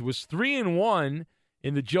Yankees. Was 3-1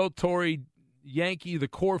 in the Joe Torre the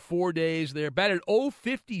core 4 days there. Batted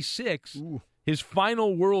 .056. Ooh. His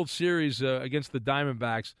final World Series against the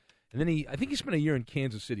Diamondbacks. And then I think he spent a year in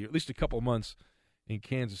Kansas City, or at least a couple of months in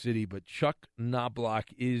Kansas City. But Chuck Knobloch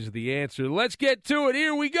is the answer. Let's get to it.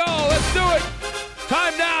 Here we go. Let's do it.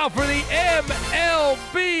 Time now for the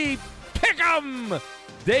MLB Pick'em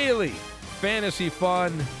Daily Fantasy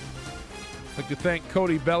Fun. I'd like to thank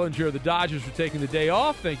Cody Bellinger of the Dodgers for taking the day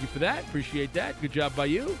off. Thank you for that. Appreciate that. Good job by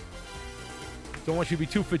you. Don't want you to be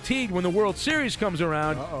too fatigued when the World Series comes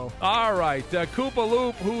around. Uh-oh. All right, Koopa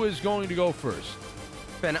Loop, who is going to go first?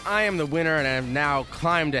 Ben, I am the winner, and I have now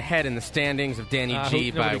climbed ahead in the standings of Danny G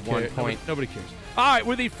by 1 point. Nobody cares. All right,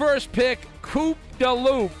 with the first pick, Coop de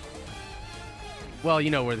Loop. Well, you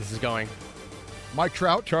know where this is going. Mike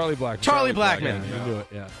Trout. Charlie Blackmon. Charlie Blackmon. Yeah, you knew it,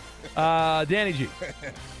 yeah. Danny G.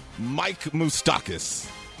 Mike Moustakas.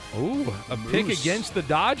 Ooh, a pick against the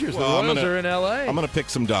Dodgers. Well, the Royals are in L.A. I'm going to pick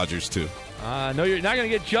some Dodgers, too. No, you're not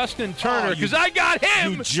going to get Justin Turner because I got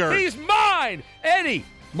him. You jerk. He's mine. Eddie.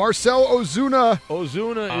 Marcel Ozuna.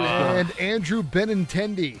 Ozuna is gone. And Andrew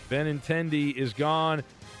Benintendi. Benintendi is gone.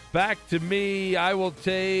 Back to me. I will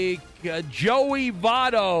take Joey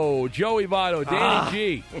Votto. Joey Votto. Danny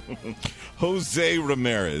G. Jose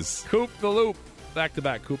Ramirez. Coop the Loop.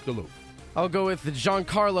 Back-to-back. Coop the Loop. I'll go with the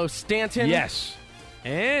Giancarlo Stanton. Yes.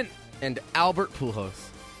 And Albert Pujols.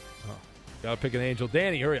 Oh, got to pick an angel.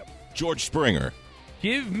 Danny, hurry up. George Springer.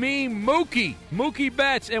 Give me Mookie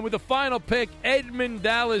Betts, and with the final pick, Edmund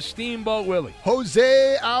Dallas Steamboat Willie.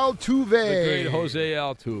 Jose Altuve. The great Jose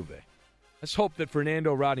Altuve. Let's hope that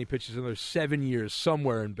Fernando Rodney pitches another 7 years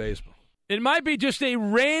somewhere in baseball. It might be just a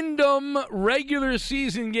random regular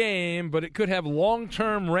season game, but it could have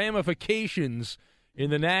long-term ramifications in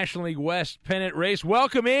the National League West pennant race.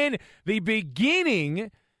 Welcome in the beginning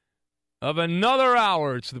of another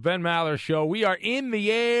hour. It's the Ben Maller Show. We are in the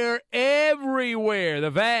air everywhere.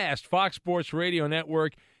 The vast Fox Sports Radio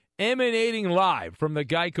network emanating live from the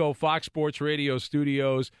Geico Fox Sports Radio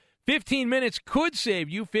studios. 15 minutes could save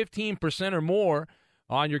you 15% or more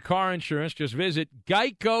on your car insurance. Just visit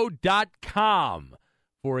geico.com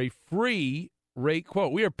for a free rate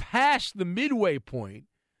quote. We are past the midway point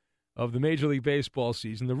of the Major League Baseball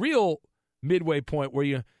season, the real midway point where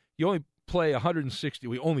you only play 160.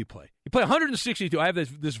 You play 162. I have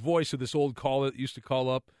this voice of this old caller that used to call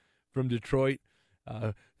up from Detroit.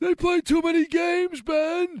 They play too many games,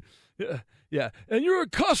 Ben. Yeah, and you're a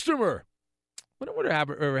customer. What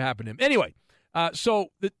ever happened to him? Anyway, so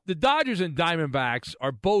the Dodgers and Diamondbacks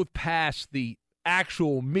are both past the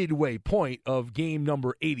actual midway point of game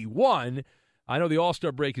number 81. I know the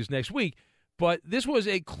All-Star break is next week, but this was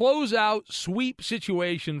a closeout sweep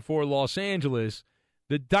situation for Los Angeles.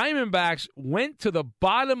 The Diamondbacks went to the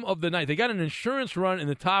bottom of the ninth. They got an insurance run in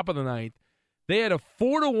the top of the ninth. They had a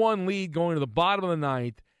 4-1 lead going to the bottom of the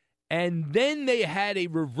ninth, and then they had a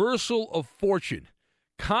reversal of fortune.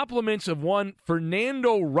 Compliments of one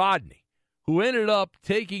Fernando Rodney, who ended up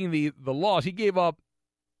taking the loss. He gave up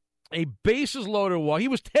a bases-loaded walk. He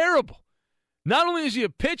was terrible. Not only is he a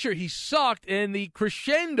pitcher, he sucked, and the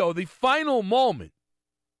crescendo, the final moment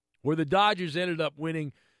where the Dodgers ended up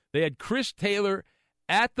winning, they had Chris Taylor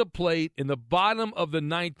at the plate in the bottom of the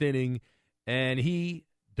ninth inning, and he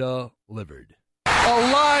delivered. A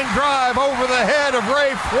line drive over the head of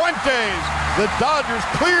Ray Fuentes. The Dodgers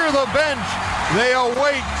clear the bench. They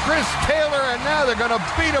await Chris Taylor, and now they're going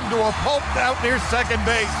to beat him to a pulp out near second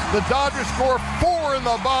base. The Dodgers score 4 in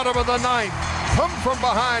the bottom of the ninth. Come from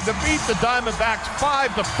behind to beat the Diamondbacks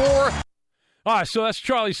 5-4. All right, so that's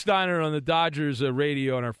Charlie Steiner on the Dodgers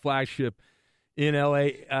radio on our flagship in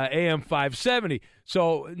L.A., AM 570.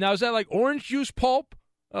 So now is that like orange juice pulp?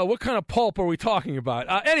 What kind of pulp are we talking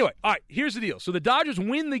about? Anyway, all right, here's the deal. So the Dodgers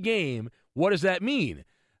win the game. What does that mean?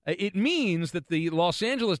 It means that the Los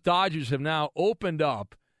Angeles Dodgers have now opened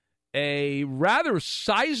up a rather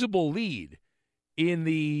sizable lead in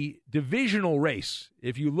the divisional race.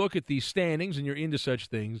 If you look at the standings and you're into such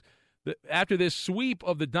things, after this sweep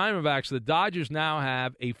of the Diamondbacks, the Dodgers now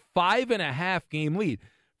have a 5.5-game lead.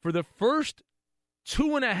 For the first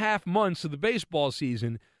 2.5 months of the baseball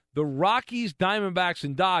season, the Rockies, Diamondbacks,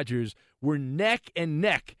 and Dodgers were neck and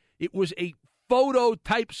neck. It was a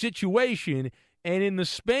photo-type situation, and in the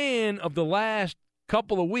span of the last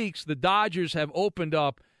couple of weeks, the Dodgers have opened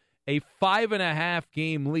up a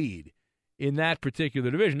 5.5-game lead in that particular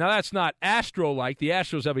division. Now, that's not Astro-like. The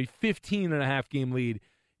Astros have a 15.5-game lead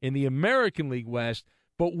in the American League West.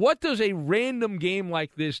 But what does a random game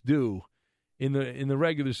like this do in the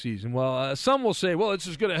regular season? Well, some will say, well, this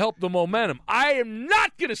is going to help the momentum. I am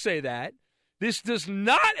not going to say that. This does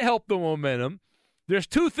not help the momentum. There's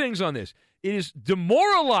two things on this. It is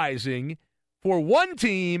demoralizing for one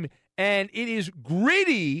team, and it is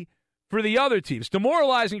gritty for the other team. It's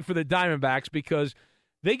demoralizing for the Diamondbacks because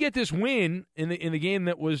they get this win in the game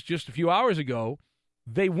that was just a few hours ago.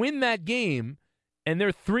 They win that game, and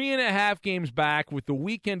they're 3.5 games back with the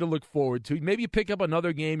weekend to look forward to. Maybe you pick up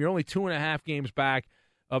another game. You're only 2.5 games back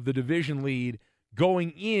of the division lead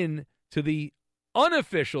going in to the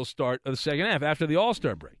unofficial start of the second half after the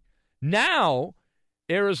All-Star break. Now,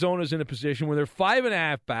 Arizona's in a position where they're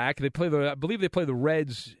 5.5 back. I believe they play the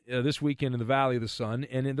Reds this weekend in the Valley of the Sun,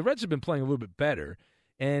 and the Reds have been playing a little bit better.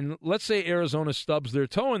 And let's say Arizona stubs their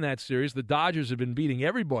toe in that series. The Dodgers have been beating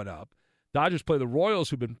everyone up. Dodgers play the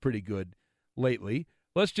Royals, who've been pretty good lately.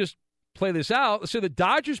 Let's just play this out. Let's say the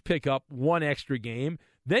Dodgers pick up one extra game.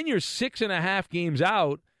 Then you're 6.5 games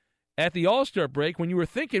out at the All-Star break when you were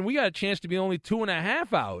thinking we got a chance to be only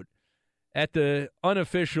 2.5 out at the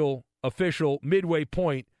official midway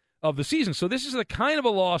point of the season. So this is the kind of a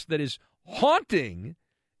loss that is haunting,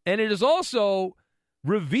 and it is also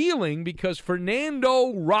revealing because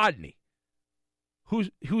Fernando Rodney,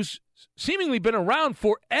 who's seemingly been around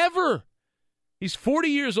forever, he's 40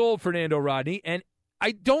 years old, Fernando Rodney, and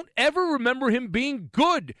I don't ever remember him being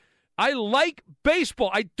good. I like baseball.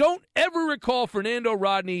 I don't ever recall Fernando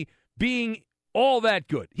Rodney being all that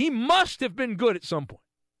good. He must have been good at some point.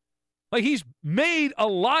 Like, he's made a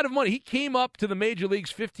lot of money. He came up to the major leagues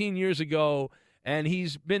 15 years ago, and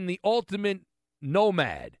he's been the ultimate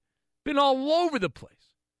nomad. Been all over the place.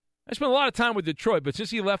 I spent a lot of time with Detroit, but since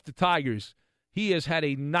he left the Tigers, he has had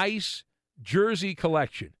a nice jersey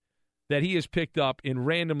collection that he has picked up in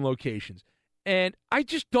random locations. And I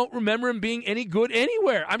just don't remember him being any good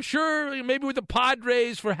anywhere. I'm sure maybe with the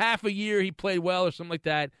Padres for half a year he played well or something like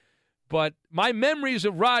that. But my memories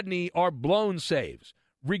of Rodney are blown saves,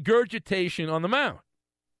 regurgitation on the mound.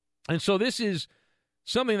 And so this is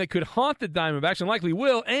something that could haunt the Diamondbacks and likely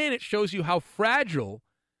will, and it shows you how fragile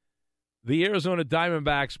the Arizona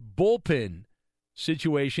Diamondbacks bullpen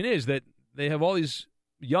situation is, that they have all these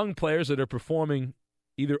young players that are performing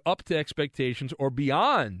either up to expectations or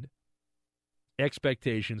beyond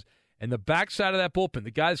expectations, and the backside of that bullpen,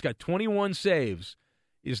 the guy that's got 21 saves,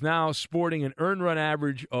 is now sporting an earned run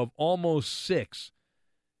average of almost 6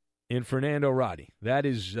 in Fernando Rodney. That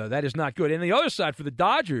is not good. And the other side for the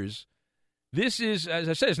Dodgers, this is, as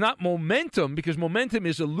I said, it's not momentum because momentum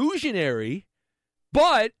is illusionary,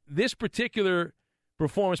 but this particular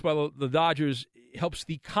performance by the Dodgers helps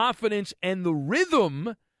the confidence and the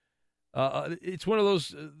rhythm. It's one of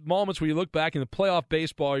those moments where you look back in the playoff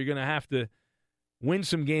baseball, you're going to have to win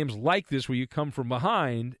some games like this where you come from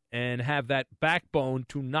behind and have that backbone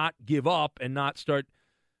to not give up and not start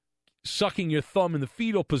sucking your thumb in the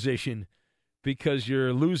fetal position because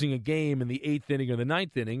you're losing a game in the 8th inning or the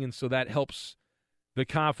 9th inning, and so that helps the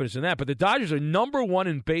confidence in that. But the Dodgers are number 1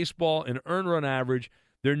 in baseball in earned run average.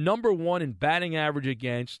 They're number 1 in batting average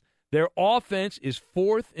against. Their offense is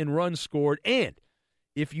 4th in runs scored. And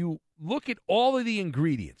if you look at all of the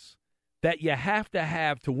ingredients that you have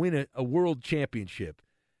to win a world championship,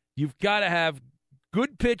 you've got to have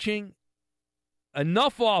good pitching,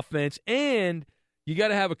 enough offense, and you got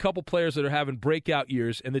to have a couple players that are having breakout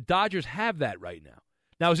years, and the Dodgers have that right now.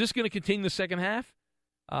 Now, is this going to continue the second half?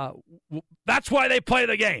 That's why they play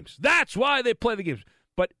the games. That's why they play the games.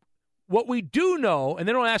 But what we do know, and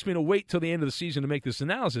they don't ask me to wait till the end of the season to make this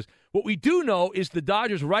analysis, what we do know is the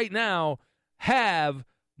Dodgers right now have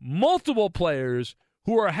multiple players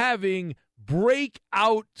who are having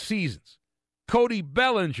breakout seasons. Cody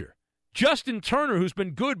Bellinger, Justin Turner, who's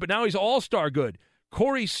been good, but now he's all-star good,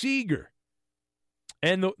 Corey Seager,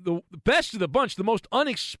 and the best of the bunch, the most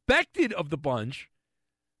unexpected of the bunch,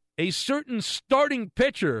 a certain starting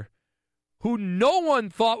pitcher who no one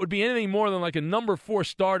thought would be anything more than like a number 4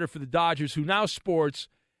 starter for the Dodgers, who now sports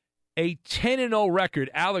a 10-0 record,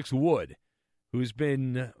 Alex Wood, who's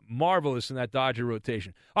been marvelous in that Dodger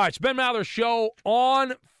rotation. All right, it's Ben Maller's show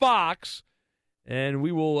on Fox, and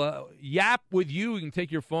we will yap with you. You can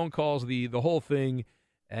take your phone calls, the whole thing,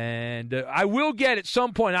 and I will get at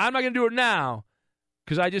some point. I'm not going to do it now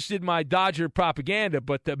because I just did my Dodger propaganda,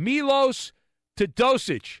 but Milos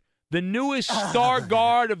Teodosic, the newest star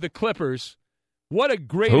guard of the Clippers, what a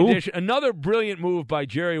great addition. Another brilliant move by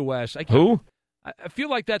Jerry West. Who? I feel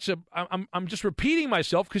like that's I'm just repeating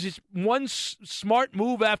myself because it's one smart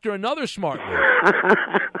move after another smart move.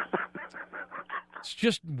 It's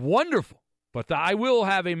just wonderful. But I will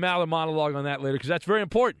have a Maller monologue on that later because that's very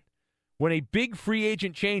important when a big free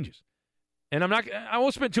agent changes. And I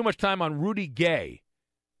won't spend too much time on Rudy Gay.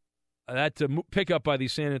 That's a pickup by the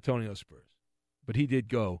San Antonio Spurs. But he did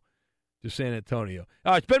go to San Antonio.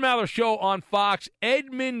 All right, it's Ben Maller's show on Fox.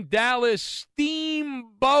 Edmund Dallas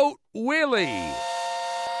Steamboat Willie.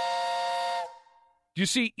 Do you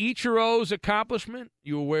see Ichiro's accomplishment?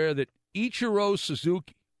 You aware that Ichiro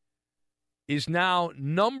Suzuki is now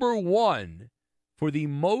number 1 for the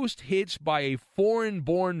most hits by a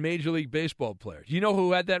foreign-born Major League Baseball player? Do you know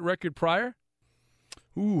who had that record prior?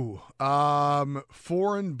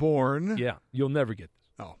 Foreign-born. Yeah, you'll never get this.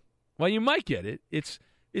 Oh. Well, you might get it. It's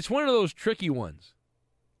one of those tricky ones.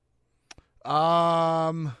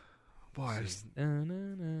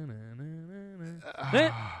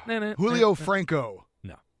 Julio Franco.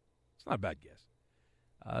 No, it's not a bad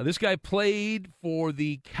guess. This guy played for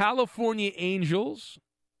the California Angels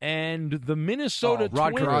and the Minnesota Twins.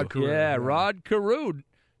 Rod Carew. Yeah, Rod Carew.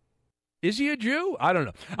 Is he a Jew? I don't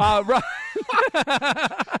know.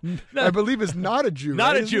 I believe is not a Jew.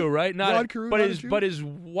 Not right? a Jew, right? Rod Carew, but his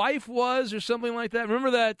wife was, or something like that.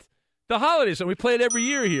 Remember that the holiday song we play it every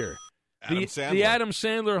year here. The Adam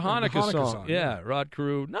Sandler Hanukkah song. Yeah, Rod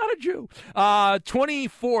Carew, not a Jew.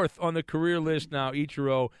 24th on the career list now.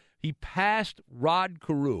 Ichiro, he passed Rod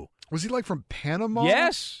Carew. Was he like from Panama?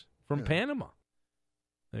 Yes, from Panama.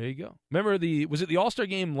 There you go. Remember was it the All-Star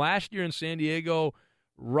game last year in San Diego?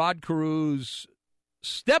 Rod Carew's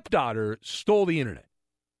stepdaughter stole the internet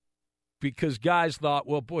because guys thought,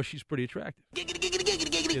 well, boy, she's pretty attractive.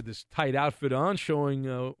 She had this tight outfit on showing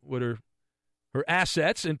what her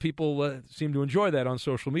assets, and people seem to enjoy that on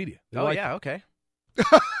social media. Okay. Did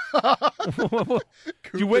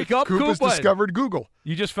you wake up, Coop has discovered Google.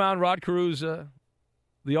 You just found Rod Carew's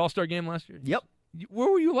the All-Star game last year? Yep.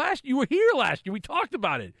 Where were you last? You were here last year. We talked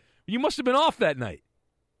about it. You must have been off that night.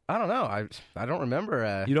 I don't know. I don't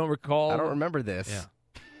remember. You don't recall? I don't remember this. Yeah.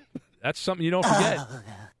 That's something you don't forget.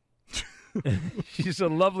 She's a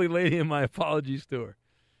lovely lady, and my apologies to her.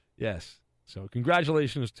 Yes. So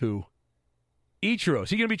congratulations to Ichiro. Is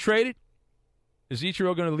he going to be traded? Is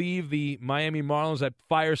Ichiro going to leave the Miami Marlins, that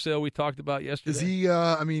fire sale we talked about yesterday? Is he?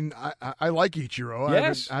 I like Ichiro.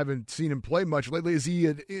 Yes. I haven't seen him play much lately. Is he?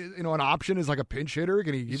 An option as like a pinch hitter?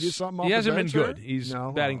 Can he give you something? He off hasn't the been bench good. He's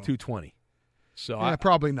batting .220. So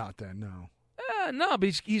probably not then. No. No,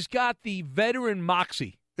 but he's got the veteran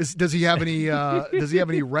moxie. Does he have any? Does he have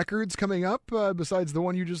any records coming up besides the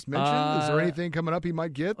one you just mentioned? Is there anything coming up he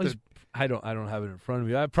might get? I don't have it in front of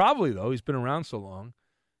me. Probably though. He's been around so long.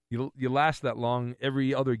 You last that long.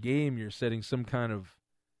 Every other game, you're setting some kind of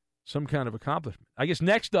accomplishment. I guess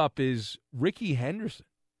next up is Ricky Henderson.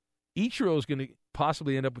 Ichiro is going to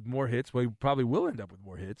possibly end up with more hits. Well, he probably will end up with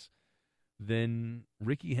more hits than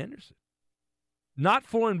Ricky Henderson. Not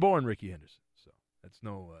foreign-born Ricky Henderson. So that's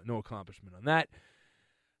no accomplishment on that.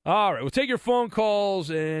 All right, we'll take your phone calls,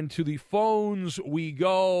 and to the phones we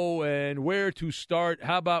go. And where to start?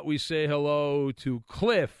 How about we say hello to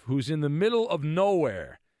Cliff, who's in the middle of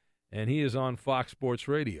nowhere, and he is on Fox Sports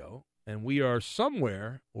Radio. And we are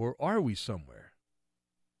somewhere, or are we somewhere?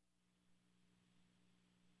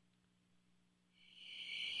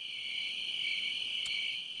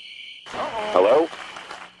 Hello?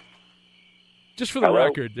 Just for the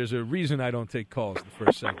record, there's a reason I don't take calls the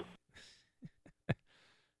first segment.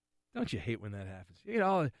 Don't you hate when that happens?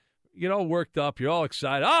 You get all worked up. You're all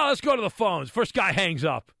excited. Oh, let's go to the phones. First guy hangs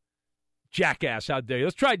up. Jackass, how dare you?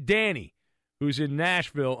 Let's try Danny, who's in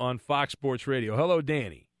Nashville on Fox Sports Radio. Hello,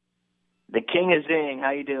 Danny. The King of Zing.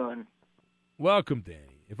 How you doing? Welcome,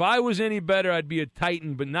 Danny. If I was any better, I'd be a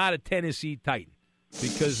Titan, but not a Tennessee Titan,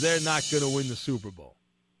 because they're not going to win the Super Bowl.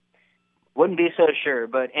 Wouldn't be so sure,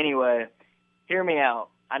 but anyway, hear me out.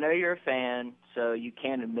 I know you're a fan, so you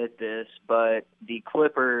can't admit this, but the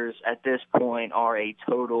Clippers at this point are a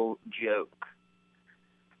total joke.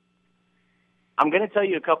 I'm going to tell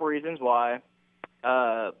you a couple reasons why.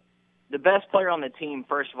 The best player on the team,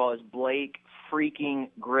 first of all, is Blake freaking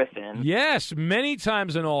Griffin. Yes, many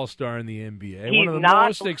times an all-star in the NBA. He's one of the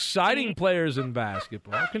most exciting players in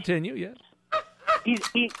basketball. Continue, yes.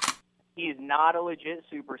 He's not a legit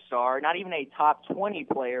superstar, not even a top 20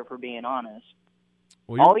 player, for being honest.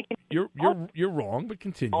 Well, you're wrong, but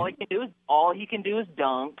continue. All he can do is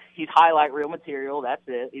dunk. He's highlight reel material. That's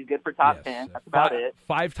it. He's good for top 10. That's about it.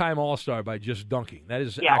 5-time All-Star by just dunking. That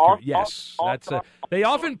is accurate. They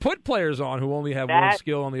often put players on who only have one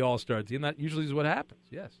skill on the All-Star team. That usually is what happens.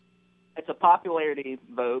 Yes. It's a popularity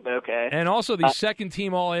vote, but okay. And also the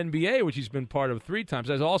second-team All-NBA, which he's been part of 3 times.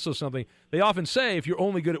 That's also something they often say, if you're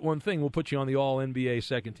only good at one thing, we'll put you on the All-NBA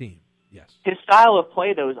second team. Yes. His style of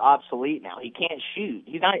play, though, is obsolete now. He can't shoot.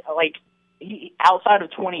 He's not, outside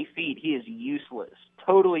of 20 feet, he is useless.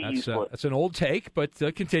 Totally useless. That's an old take, but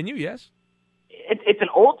continue, yes. It's an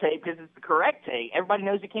old take because it's the correct take. Everybody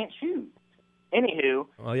knows he can't shoot. Anywho.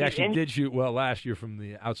 Well, he actually did shoot well last year from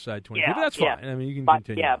the outside 20 feet, but that's fine. I mean, you can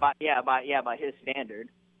continue. By his standard.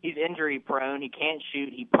 He's injury prone. He can't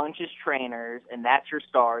shoot. He punches trainers, and that's your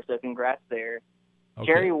star, so congrats there. Okay.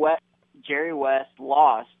 Jerry West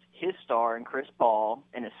lost his star in Chris Paul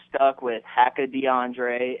and is stuck with Haka,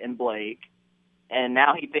 DeAndre, and Blake. And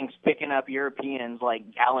now he thinks picking up Europeans like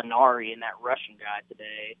Gallinari and that Russian guy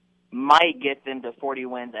today might get them to 40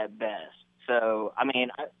 wins at best. So, I mean,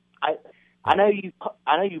 I know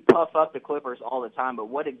you puff up the Clippers all the time, but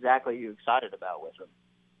what exactly are you excited about with them?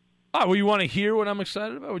 Oh, well, you want to hear what I'm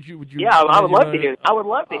excited about? Would you? Yeah, I would love to hear. I would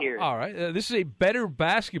love to hear. All right, this is a better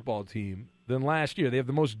basketball team than last year. They have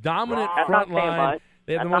the most dominant front line.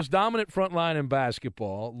 They have the most dominant front line in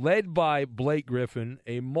basketball, led by Blake Griffin,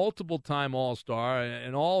 a multiple-time All-Star,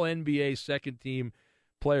 an All-NBA second-team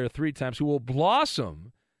player 3 times, who will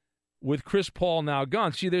blossom with Chris Paul now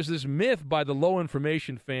gone. See, there's this myth by the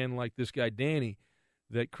low-information fan like this guy Danny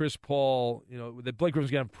that Chris Paul, that Blake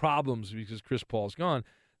Griffin's going to have problems because Chris Paul's gone.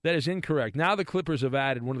 That is incorrect. Now the Clippers have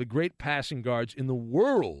added one of the great passing guards in the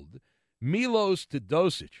world, Milos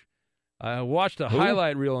Teodosic. I watched a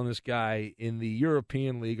highlight reel on this guy in the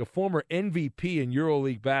European League, a former MVP in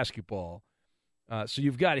EuroLeague basketball. So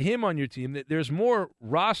you've got him on your team. There's more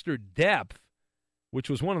roster depth, which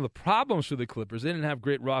was one of the problems for the Clippers. They didn't have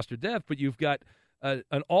great roster depth, but you've got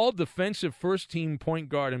an all-defensive first-team point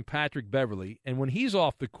guard in Patrick Beverley. And when he's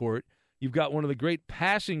off the court, you've got one of the great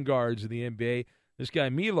passing guards of the NBA, this guy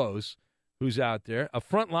Milos, who's out there. A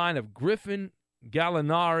front line of Griffin,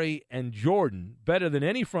 Gallinari, and Jordan, better than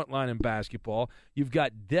any front line in basketball. You've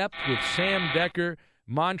got depth with Sam Decker,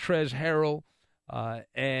 Montrezl Harrell,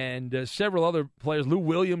 and several other players. Lou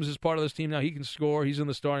Williams is part of this team now. He can score. He's in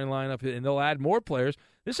the starting lineup, and they'll add more players.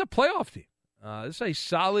 This is a playoff team. This is a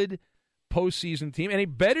solid postseason team and a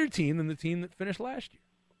better team than the team that finished last year.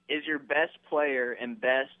 Is your best player and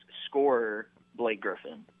best scorer Blake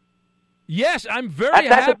Griffin? Yes, I'm very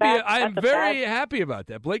happy. I'm very happy about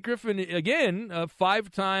that. Blake Griffin, again, a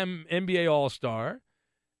 5-time NBA All-Star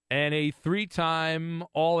and a 3-time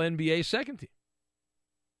All-NBA second team.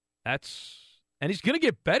 And he's going to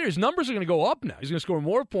get better. His numbers are going to go up now. He's going to score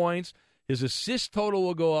more points. His assist total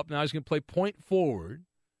will go up now. He's going to play point forward.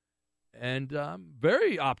 And I'm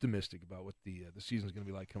very optimistic about what the season's going to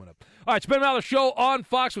be like coming up. All right, it's Ben Maller Show on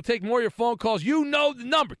Fox. We'll take more of your phone calls. You know the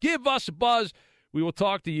number. Give us a buzz. We will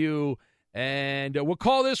talk to you. And we'll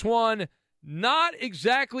call this one not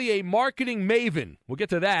exactly a marketing maven. We'll get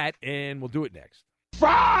to that, and we'll do it next.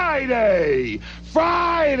 Friday!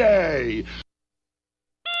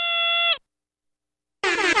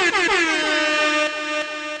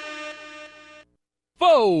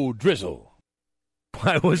 Faux drizzle.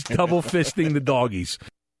 I was double fisting the doggies.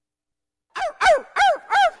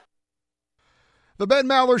 The Ben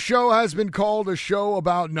Maller Show has been called a show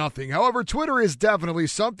about nothing. However, Twitter is definitely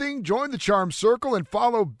something. Join the Charm Circle and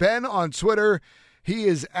follow Ben on Twitter. He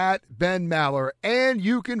is at Ben Maller. And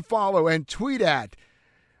you can follow and tweet at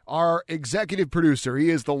our executive producer.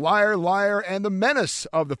 He is the liar, and the menace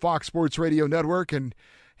of the Fox Sports Radio Network. And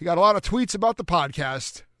he got a lot of tweets about the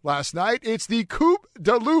podcast last night. It's the Coop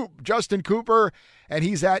de Loop, Justin Cooper, and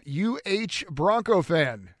he's at UH Bronco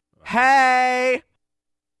Fan. Hey!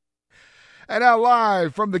 And now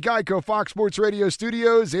live from the Geico Fox Sports Radio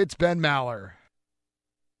studios, it's Ben Maller.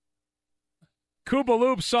 Koopa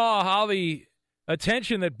Loop saw how the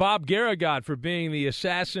attention that Bob Guerra got for being the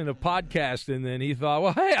assassin of podcasts, and then he thought,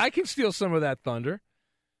 well, hey, I can steal some of that thunder.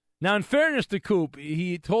 Now, in fairness to Coop,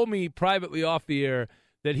 he told me privately off the air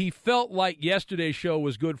that he felt like yesterday's show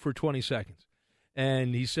was good for 20 seconds.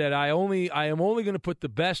 And he said, I am only going to put the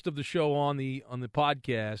best of the show on the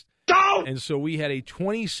podcast. And so we had a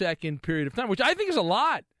 20-second period of time, which I think is a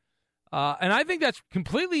lot. And I think that's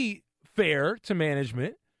completely fair to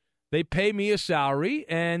management. They pay me a salary,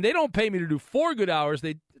 and they don't pay me to do 4 good hours.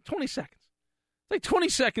 20 seconds. It's like 20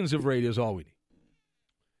 seconds of radio is all we need.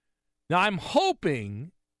 Now, I'm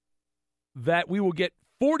hoping that we will get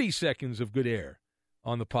 40 seconds of good air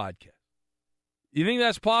on the podcast. You think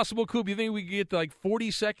that's possible, Coop? You think we could get like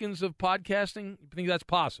 40 seconds of podcasting? You think that's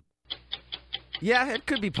possible? Yeah, it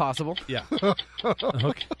could be possible. Yeah.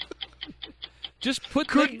 Okay. Just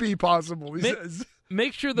be possible, he says.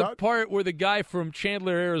 Make sure the part where the guy from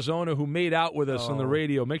Chandler, Arizona, who made out with us on the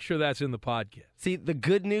radio, make sure that's in the podcast. See, the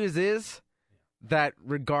good news is that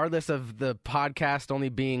regardless of the podcast only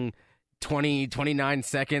being 20, 29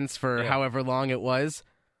 seconds for however long it was,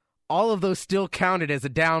 all of those still counted as a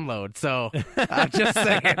download. So I'm just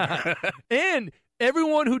saying. And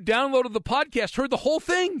everyone who downloaded the podcast heard the whole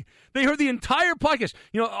thing. They heard the entire podcast.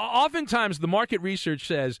 You know, oftentimes the market research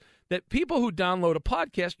says that people who download a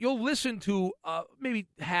podcast, you'll listen to maybe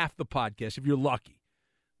half the podcast if you're lucky.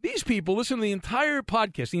 These people listen to the entire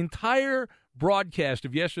podcast, the entire broadcast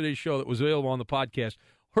of yesterday's show that was available on the podcast,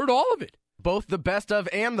 heard all of it. Both the best of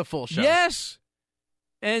and the full show. Yes.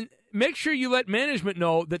 And make sure you let management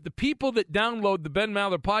know that the people that download the Ben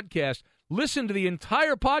Maller podcast listen to the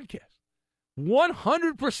entire podcast.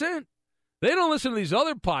 100%. They don't listen to these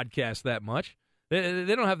other podcasts that much. They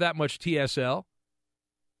don't have that much TSL.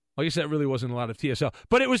 I guess that really wasn't a lot of TSL,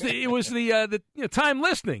 but it was the time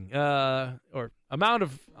listening or amount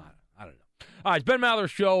of I don't know. All right, it's Ben Maller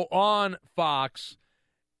Show on Fox,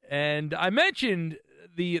 and I mentioned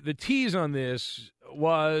the tease on this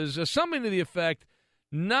was something to the effect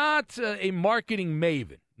not a marketing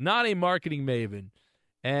maven. Not a marketing maven.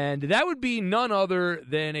 And that would be none other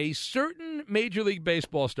than a certain Major League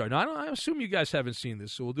Baseball star. Now, I assume you guys haven't seen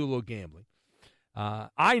this, so we'll do a little gambling.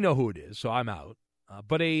 I know who it is, so I'm out.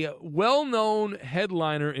 But a well-known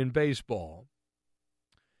headliner in baseball,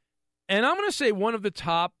 and I'm going to say one of the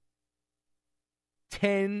top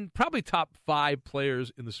 10, probably top 5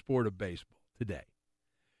 players in the sport of baseball today,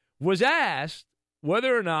 was asked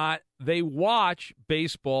whether or not they watch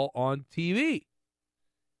baseball on TV.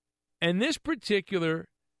 And this particular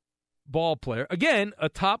ball player, again, a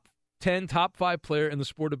top 10, top 5 player in the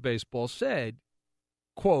sport of baseball, said,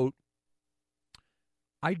 quote,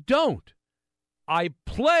 "I don't. I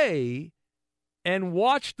play and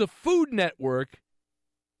watch the Food Network.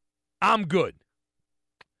 I'm good."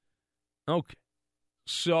 Okay.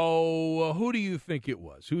 So who do you think it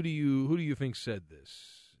was? Who do you think said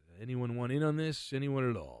this? Anyone want in on this? Anyone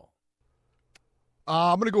at all?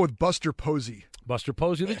 I'm going to go with Buster Posey. Buster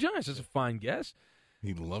Posey of the Giants. That's a fine guess.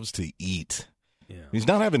 He loves to eat. Yeah. He's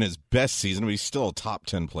not having his best season, but he's still a top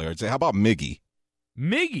 10 player. I'd say, how about Miggy?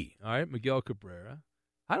 Miggy. All right, Miguel Cabrera.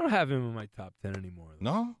 I don't have him in my top 10 anymore.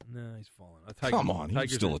 No? No, he's fallen. Come on, he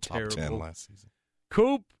was still a top 10 last season.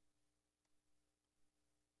 Coop.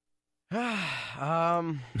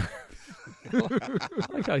 I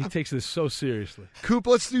like how he takes this so seriously. Coop,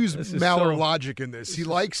 let's use Maller so, logic in this. He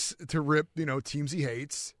likes to rip, teams he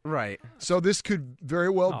hates. Right. So this could very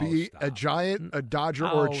well be a Giant, a Dodger,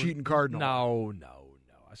 or a cheating Cardinal. No.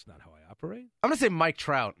 That's not how I operate. I'm going to say Mike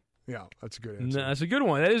Trout. Yeah, that's a good answer. No, that's a good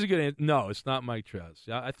one. That is a good answer. No, it's not Mike Trout.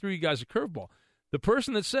 I threw you guys a curveball. The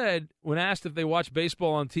person that said, when asked if they watch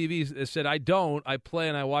baseball on TV, they said, "I don't. I play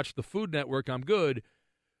and I watch the Food Network. I'm good,"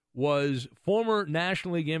 was former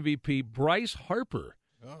National League MVP Bryce Harper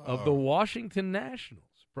of the Washington Nationals.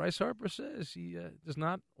 Bryce Harper says he does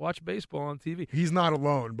not watch baseball on TV. He's not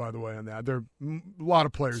alone, by the way, on that. A lot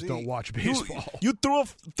of players don't watch baseball. You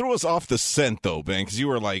threw us off the scent, though, Ben, because you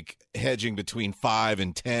were like hedging between 5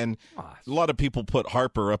 and 10. A lot of people put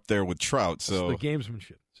Harper up there with Trout. So that's the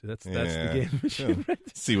gamesmanship. See, that's the gamesmanship. Yeah.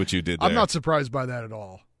 See what you did there. I'm not surprised by that at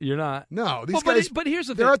all. You're not? No, these guys. But here's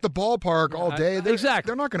the they're thing. at the ballpark all day. Exactly.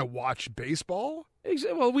 They're not going to watch baseball.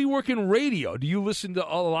 Exactly. Well, we work in radio. Do you listen to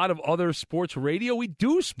a lot of other sports radio? We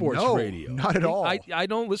do sports radio. Not at all. I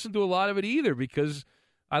don't listen to a lot of it either because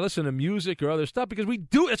I listen to music or other stuff because we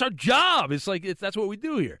do. It's our job. It's like that's what we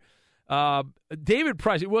do here. David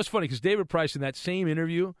Price. It was funny because David Price in that same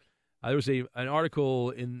interview, there was an article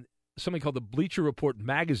in something called the Bleacher Report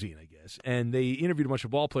magazine, I guess, and they interviewed a bunch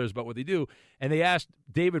of ball players about what they do, and they asked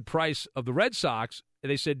David Price of the Red Sox,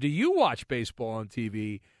 and they said, "Do you watch baseball on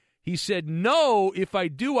TV?" He said, "No, if I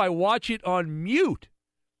do, I watch it on mute."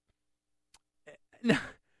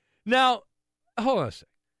 Now hold on a second.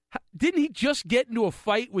 Didn't he just get into a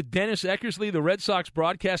fight with Dennis Eckersley, the Red Sox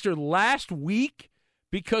broadcaster, last week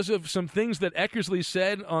because of some things that Eckersley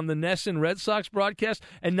said on the NESN Red Sox broadcast?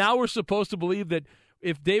 And now we're supposed to believe that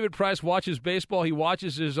if David Price watches baseball, he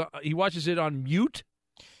watches it on mute?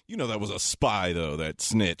 You know that was a spy, though, that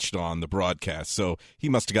snitched on the broadcast, so he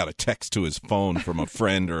must have got a text to his phone from a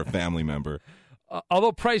friend or a family member.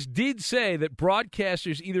 Although Price did say that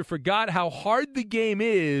broadcasters either forgot how hard the game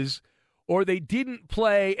is or they didn't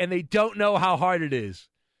play and they don't know how hard it is.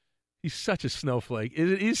 He's such a snowflake.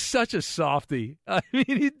 He's such a softy. I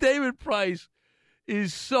mean, David Price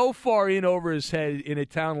is so far in over his head in a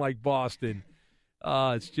town like Boston.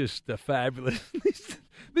 It's just fabulous.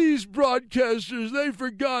 These broadcasters, they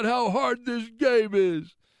forgot how hard this game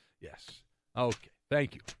is. Yes. Okay.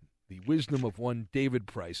 Thank you. The wisdom of one David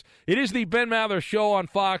Price. It is the Ben Maller Show on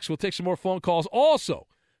Fox. We'll take some more phone calls. Also,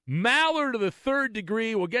 Maller to the third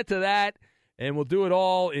degree. We'll get to that, and we'll do it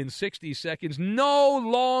all in 60 seconds. No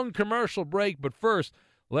long commercial break, but first,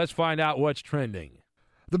 let's find out what's trending.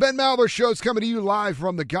 The Ben Maller Show is coming to you live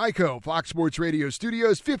from the Geico Fox Sports Radio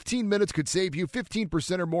studios. 15 minutes could save you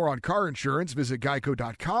 15% or more on car insurance. Visit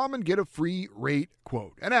geico.com and get a free rate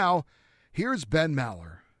quote. And now, here's Ben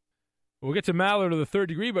Maller. We'll get to Maller to the third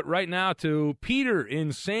degree, but right now to Peter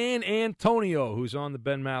in San Antonio, who's on the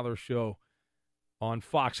Ben Maller Show on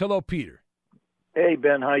Fox. Hello, Peter. Hey,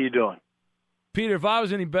 Ben. How you doing? Peter, if I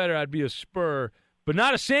was any better, I'd be a Spur, but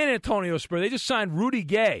not a San Antonio Spur. They just signed Rudy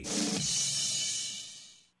Gay.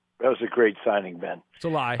 That was a great signing, Ben. It's a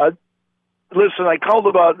lie. Listen, I called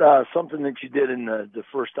about something that you did in the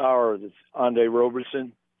first hour of this Andre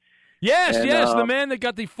Roberson. Yes, the man that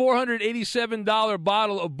got the $487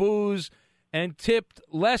 bottle of booze and tipped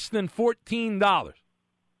less than $14.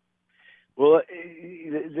 Well,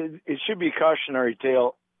 it should be a cautionary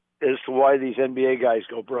tale as to why these NBA guys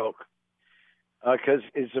go broke. because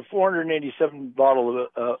it's a 487 bottle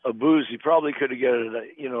of booze. You probably could have got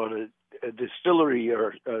it at a distillery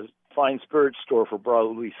or a fine spirits store for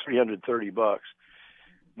probably $330.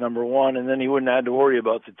 Number one, and then he wouldn't have to worry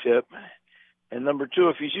about the tip. And number two,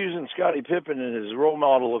 if he's using Scottie Pippen as his role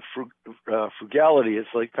model of frugality, it's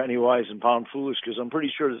like penny wise and pound foolish, because I'm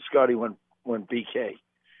pretty sure that Scottie went BK.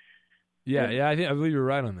 Yeah, I believe you're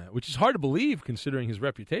right on that, which is hard to believe considering his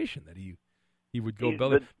reputation that he would go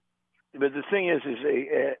belly. But the thing is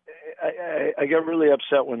I got really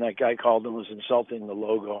upset when that guy called him was insulting the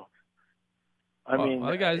logo. I mean,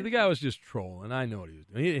 the guy was just trolling. I know what he was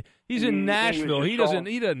doing. He's in Nashville. He doesn't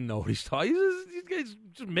know what he's talking. He's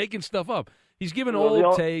just making stuff up. He's giving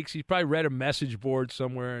old takes. He's probably read a message board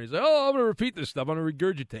somewhere, and he's like, "Oh, I'm going to repeat this stuff. I'm going to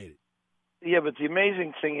regurgitate it." Yeah, but the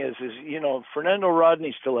amazing thing is Fernando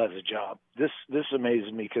Rodney still has a job. This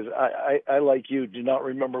amazes me because I like you, do not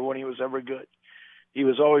remember when he was ever good. He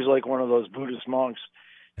was always like one of those Buddhist monks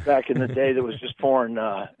back in the day that was just pouring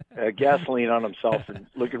gasoline on himself and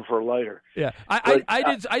looking for a lighter. Yeah,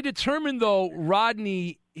 I determined though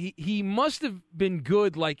Rodney he must have been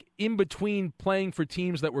good like in between playing for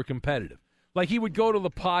teams that were competitive. Like he would go to the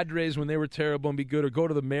Padres when they were terrible and be good, or go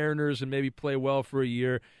to the Mariners and maybe play well for a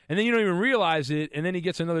year, and then you don't even realize it, and then he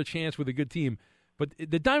gets another chance with a good team. But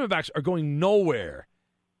the Diamondbacks are going nowhere.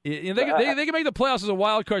 They can make the playoffs as a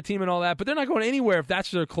wild card team and all that, but they're not going anywhere if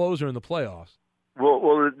that's their closer in the playoffs.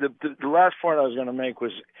 Well, the last point I was going to make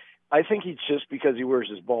was, I think he's just because he wears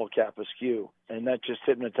his ball cap askew, and that just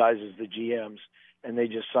hypnotizes the GMs, and they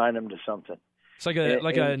just sign him to something. It's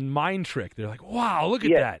like a mind trick. They're like, wow, look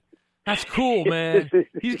at that. That's cool, man.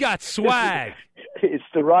 He's got swag. It's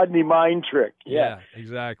the Rodney mind trick. Yeah,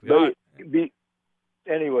 exactly.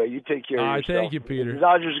 Anyway, you take care of yourself. Thank you, Peter. The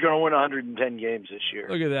Dodgers are going to win 110 games this year.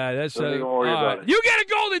 Look at that. That's don't even worry about it. You get a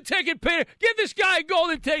golden ticket, Peter. Give this guy a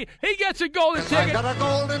golden ticket. He gets a golden ticket. I got a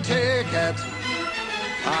golden ticket.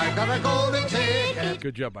 I got a golden ticket.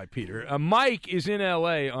 Good job by Peter. Mike is in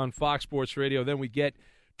L.A. on Fox Sports Radio. Then we get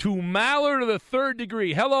to Maller to the third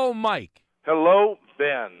degree. Hello, Mike. Hello,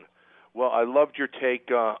 Ben. Well, I loved your take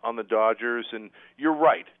on the Dodgers, and you're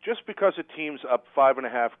right. Just because a team's up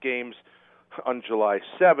 5.5 games on July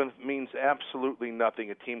 7th means absolutely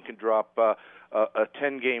nothing. A team can drop a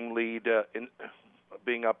 10-game lead in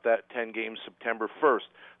being up that 10 games September 1st.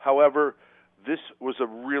 However, this was a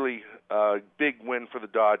really big win for the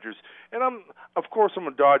Dodgers. And of course, I'm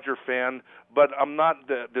a Dodger fan, but I'm not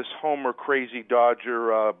this Homer crazy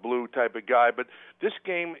Dodger blue type of guy. But this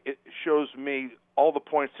game, it shows me all the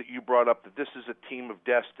points that you brought up, that this is a team of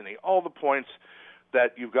destiny. All the points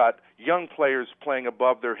that you've got young players playing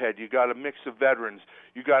above their head. You got a mix of veterans.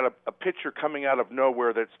 You got a pitcher coming out of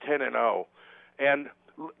nowhere that's 10-0. And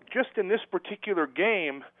just in this particular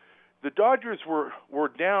game, the Dodgers were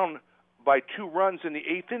down by 2 runs in the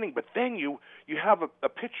 8th inning, but then you have a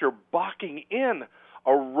pitcher balking in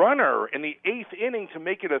a runner in the 8th inning to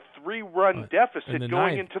make it a 3-run deficit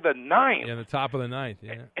going into the 9th. Yeah, the top of the 9th,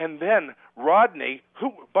 yeah. And then Rodney,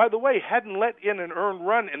 who, by the way, hadn't let in an earned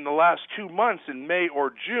run in the last 2 months in May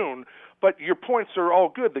or June, but your points are all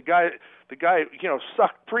good. The guy,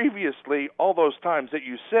 sucked previously all those times that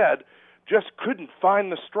you said, just couldn't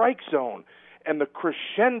find the strike zone. And the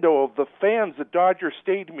crescendo of the fans at Dodger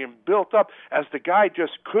Stadium built up as the guy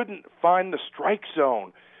just couldn't find the strike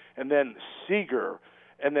zone. And then Seager,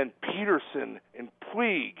 and then Peterson and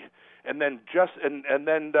Puig, and then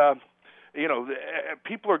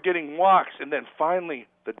people are getting walks, and then finally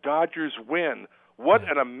the Dodgers win. What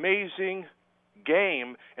an amazing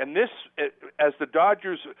game! And this, as the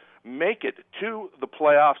Dodgers make it to the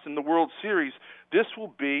playoffs in the World Series, this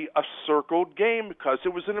will be a circled game because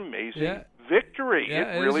it was an amazing victory.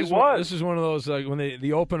 Yeah, it really was. This is one of those when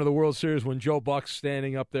the open of the World Series when Joe Buck's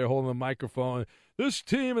standing up there holding the microphone. This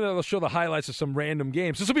team, and they'll show the highlights of some random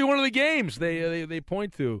games. This will be one of the games they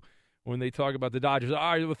point to when they talk about the Dodgers. All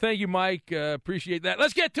right, well, thank you, Mike. Appreciate that.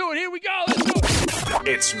 Let's get to it. Here we go. Let's do it.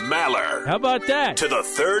 It's Maller. How about that? To the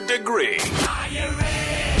third degree.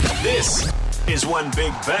 This is when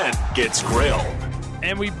Big Ben gets grilled.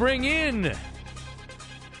 And we bring in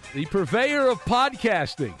the purveyor of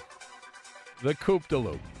podcasting, the Coop de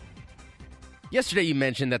Loop. Yesterday you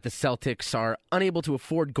mentioned that the Celtics are unable to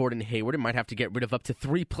afford Gordon Hayward and might have to get rid of up to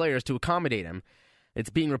 3 players to accommodate him. It's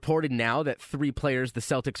being reported now that 3 players the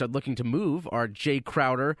Celtics are looking to move are Jay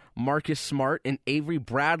Crowder, Marcus Smart, and Avery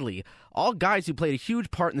Bradley, all guys who played a huge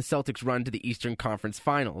part in the Celtics' run to the Eastern Conference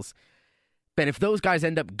Finals. Ben, if those guys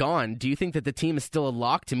end up gone, do you think that the team is still a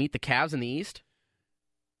lock to meet the Cavs in the East?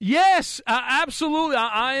 Yes, absolutely.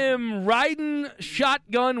 I am riding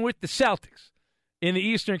shotgun with the Celtics in the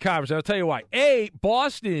Eastern Conference. I'll tell you why.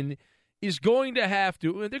 Boston is going to have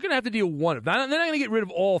to – they're going to have to deal one of them. They're not going to get rid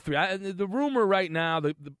of all three. The rumor right now,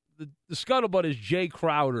 the scuttlebutt is Jay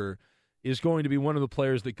Crowder is going to be one of the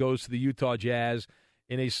players that goes to the Utah Jazz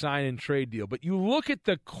in a sign-and-trade deal. But you look at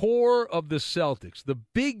the core of the Celtics, the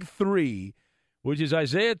big three, which is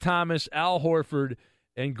Isaiah Thomas, Al Horford,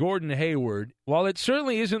 and Gordon Hayward. While it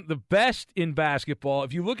certainly isn't the best in basketball,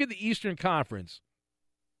 if you look at the Eastern Conference,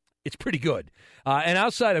 it's pretty good. And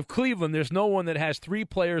outside of Cleveland, there's no one that has three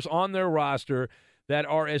players on their roster that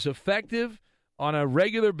are as effective on a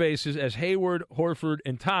regular basis as Hayward, Horford,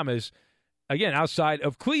 and Thomas, again, outside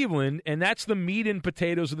of Cleveland, and that's the meat and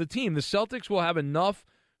potatoes of the team. The Celtics will have enough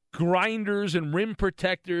grinders and rim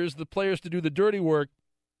protectors, the players to do the dirty work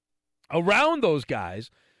around those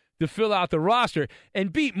guys to fill out the roster.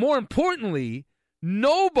 And more importantly,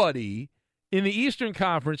 nobody in the Eastern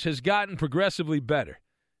Conference has gotten progressively better.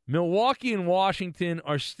 Milwaukee and Washington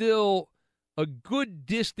are still a good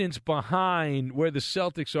distance behind where the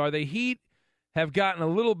Celtics are. The Heat have gotten a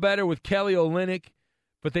little better with Kelly Olynyk,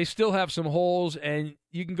 but they still have some holes, and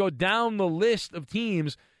you can go down the list of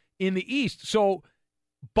teams in the East. So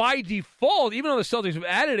by default, even though the Celtics have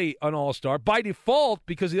added an all-star, by default,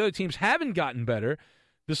 because the other teams haven't gotten better,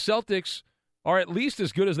 the Celtics are at least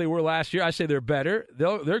as good as they were last year. I say they're better.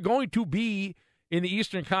 They're going to be in the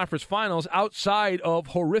Eastern Conference Finals outside of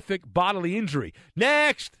horrific bodily injury.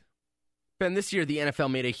 Next! Ben, this year the NFL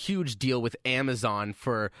made a huge deal with Amazon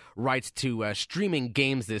for rights to streaming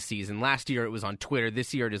games this season. Last year it was on Twitter.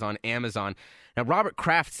 This year it is on Amazon. Now, Robert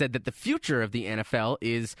Kraft said that the future of the NFL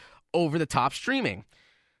is over-the-top streaming.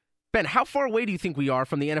 Ben, how far away do you think we are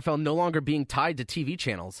from the NFL no longer being tied to TV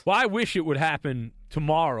channels? Well, I wish it would happen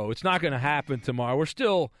tomorrow. It's not going to happen tomorrow. We're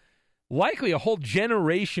still likely a whole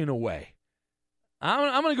generation away.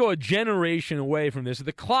 I'm going to go a generation away from this.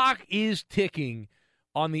 The clock is ticking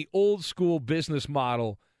on the old-school business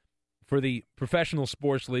model for the professional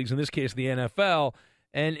sports leagues, in this case the NFL.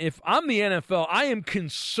 And if I'm the NFL, I am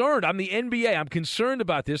concerned. I'm the NBA. I'm concerned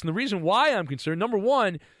about this. And the reason why I'm concerned, number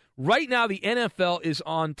one, right now the NFL is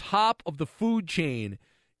on top of the food chain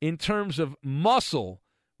in terms of muscle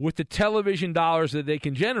with the television dollars that they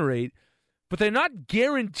can generate, but they're not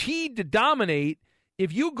guaranteed to dominate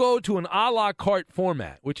if you go to an a la carte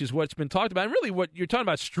format, which is what's been talked about. And really what you're talking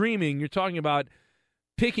about streaming, you're talking about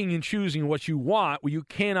picking and choosing what you want. Well, you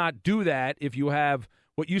cannot do that if you have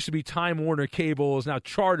what used to be Time Warner Cable is now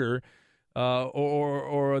Charter,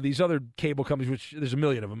 or these other cable companies, which there's a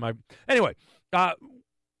million of them. Anyway,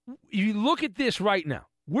 you look at this right now.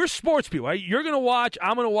 We're sports people. Right? You're going to watch.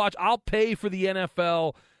 I'm going to watch. I'll pay for the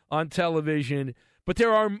NFL on television. But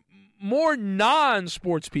there are more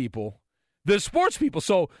non-sports people than sports people.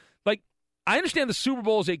 So, I understand the Super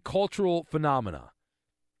Bowl is a cultural phenomenon.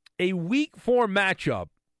 A Week 4 matchup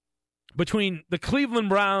between the Cleveland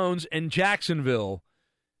Browns and Jacksonville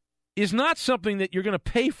is not something that you're going to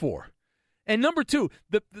pay for. And number two,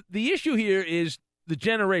 the issue here is the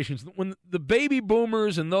generations. When the baby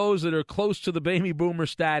boomers and those that are close to the baby boomer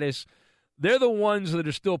status, they're the ones that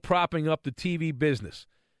are still propping up the TV business.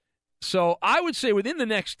 So I would say within the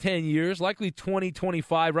next 10 years, likely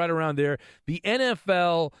 2025, right around there, the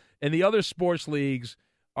NFL and the other sports leagues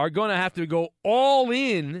are going to have to go all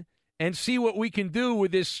in and see what we can do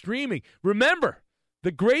with this streaming. Remember,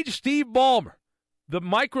 the great Steve Ballmer, the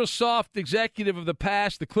Microsoft executive of the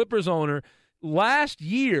past, the Clippers owner, last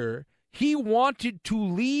year he wanted to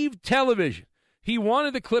leave television. He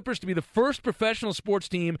wanted the Clippers to be the first professional sports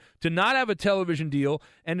team to not have a television deal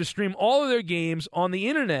and to stream all of their games on the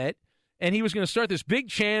internet. And he was going to start this big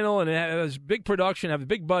channel and have this big production, have a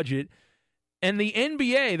big budget. And the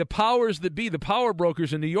NBA, the powers that be, the power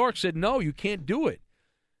brokers in New York said, no, you can't do it.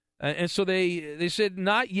 And so they said,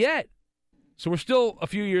 not yet. So we're still a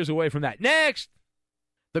few years away from that. Next!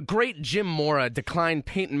 The great Jim Mora declined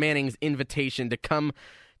Peyton Manning's invitation to come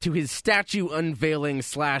to his statue unveiling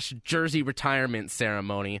 / jersey retirement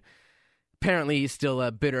ceremony. Apparently, he's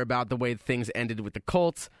still bitter about the way things ended with the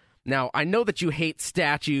Colts. Now, I know that you hate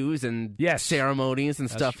statues and ceremonies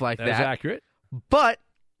and stuff like that. That's accurate. But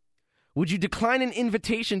would you decline an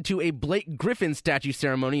invitation to a Blake Griffin statue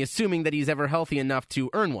ceremony, assuming that he's ever healthy enough to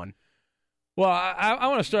earn one? Well, I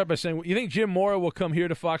want to start by saying, you think Jim Mora will come here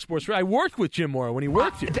to Fox Sports? I worked with Jim Mora when he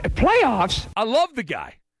worked here. Playoffs? I love the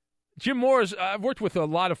guy. Jim Mora's, I've worked with a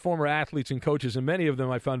lot of former athletes and coaches, and many of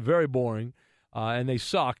them I found very boring, and they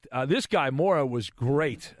sucked. This guy, Mora, was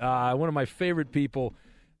great. One of my favorite people.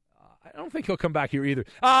 I don't think he'll come back here either.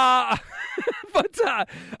 But I'm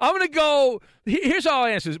going to go. Here's how I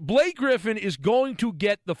answer this. Blake Griffin is going to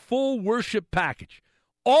get the full worship package.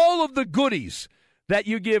 All of the goodies that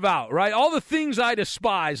you give out, right? All the things I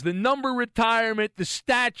despise, the number retirement, the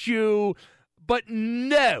statue. But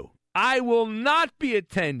no, I will not be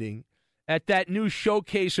attending at that new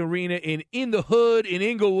Showcase Arena in the Hood in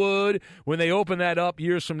Inglewood when they open that up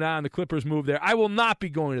years from now and the Clippers move there. I will not be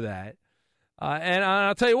going to that. And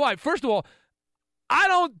I'll tell you why. First of all, I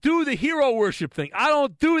don't do the hero worship thing. I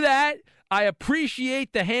don't do that. I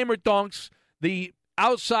appreciate the hammer dunks, the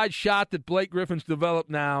outside shot that Blake Griffin's developed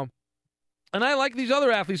now. And I like these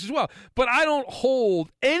other athletes as well. But I don't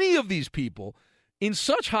hold any of these people in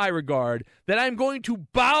such high regard that I'm going to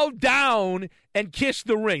bow down and kiss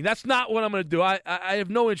the ring. That's not what I'm going to do. I have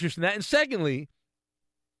no interest in that. And secondly,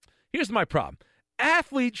 here's my problem.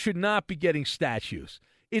 Athletes should not be getting statues.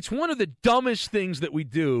 It's one of the dumbest things that we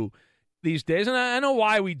do these days. And I know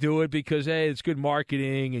why we do it, because, hey, it's good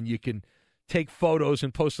marketing and you can take photos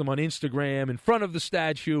and post them on Instagram in front of the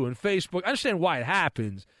statue and Facebook. I understand why it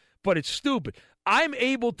happens, but it's stupid. I'm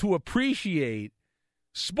able to appreciate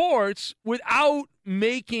sports without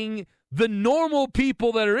making the normal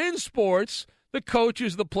people that are in sports, the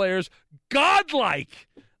coaches, the players, godlike.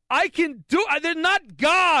 I can do. They're not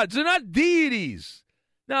gods. They're not deities.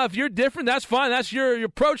 Now, if you're different, that's fine. That's your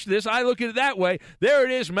approach to this. I look at it that way. There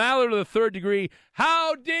it is, Maller to the third degree.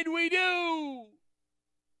 How did we do?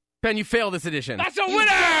 Ben, you failed this edition. That's a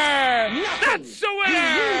winner! That's a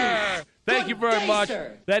winner! Thank you very much.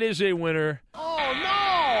 That is a winner. Oh,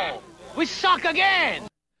 no! We suck again!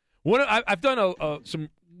 I've done some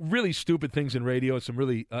really stupid things in radio and some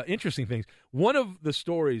really interesting things. One of the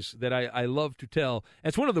stories that I love to tell, and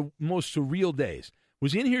it's one of the most surreal days,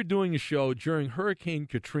 was in here doing a show during Hurricane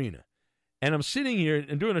Katrina. And I'm sitting here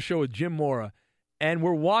and doing a show with Jim Mora, and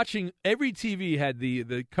we're watching, every TV had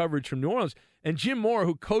the coverage from New Orleans. And Jim Mora,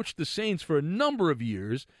 who coached the Saints for a number of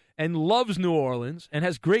years and loves New Orleans and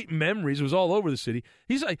has great memories, was all over the city.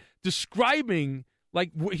 He's like describing,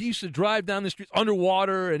 like, he used to drive down the streets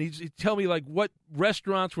underwater, and he'd tell me, like, what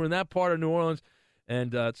restaurants were in that part of New Orleans.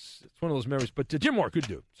 And it's one of those memories. But Jim Mora, good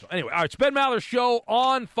dude. So anyway, all right, it's Ben Maller Show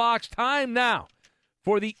on Fox. Time now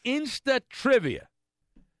for the Insta Trivia.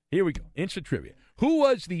 Here we go, Insta Trivia. Who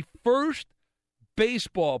was the first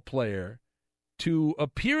baseball player to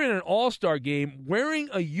appear in an All-Star game wearing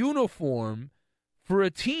a uniform for a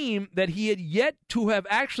team that he had yet to have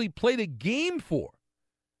actually played a game for?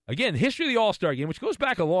 Again, history of the All-Star game, which goes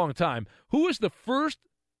back a long time. Who was the first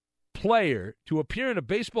player to appear in a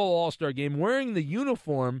baseball All-Star game wearing the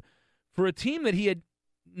uniform for a team that he had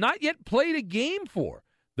not yet played a game for?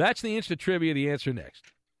 That's the Insta Trivia. The answer next.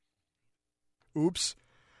 Oops.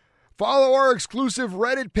 Follow our exclusive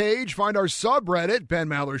Reddit page, find our subreddit, Ben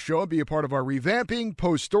Maller Show, and be a part of our revamping,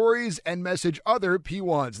 post stories, and message other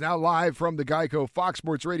P1s. Now live from the Geico Fox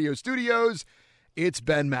Sports Radio studios, it's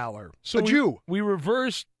Ben Maller. So we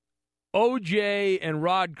reversed OJ and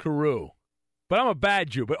Rod Carew. But I'm a bad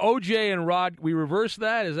Jew. But OJ and Rod, we reversed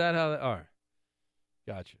that? Is that how that? All right.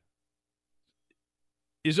 Gotcha.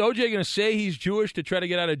 Is OJ going to say he's Jewish to try to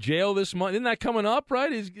get out of jail this month? Isn't that coming up,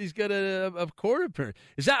 right? He's got a court appearance.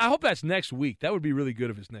 I hope that's next week. That would be really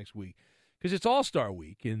good if it's next week, because it's All-Star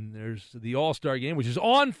Week, and there's the All-Star game, which is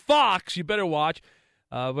on Fox. You better watch.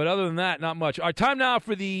 But other than that, not much. All right, time now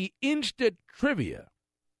for the Insta Trivia.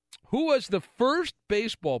 Who was the first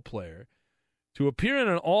baseball player to appear in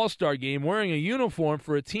an All-Star game wearing a uniform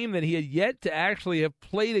for a team that he had yet to actually have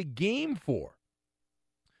played a game for?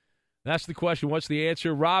 That's the question. What's the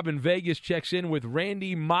answer? Rob in Vegas checks in with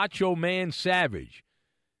Randy Macho Man Savage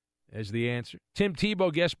as the answer. Tim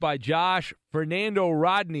Tebow guessed by Josh. Fernando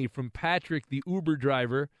Rodney from Patrick, the Uber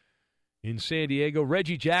driver in San Diego.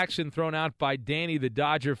 Reggie Jackson thrown out by Danny, the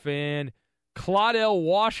Dodger fan. Claudel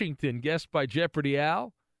Washington guessed by Jeopardy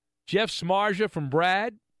Al. Jeff Smarja from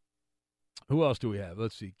Brad. Who else do we have?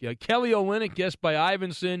 Let's see. Kelly Olynyk guessed by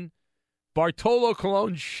Iverson. Bartolo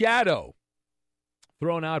Colon Shadow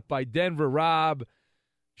thrown out by Denver Rob.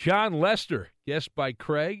 John Lester, guessed by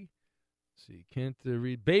Craig. Let's see, can't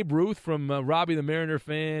read. Babe Ruth from Robbie the Mariner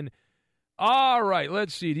fan. All right,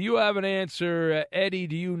 let's see. Do you have an answer? Eddie,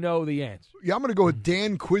 do you know the answer? Yeah, I'm going to go with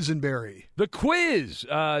Dan Quisenberry. The quiz.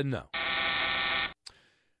 No.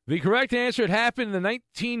 The correct answer, it happened in the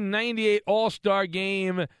 1998 All-Star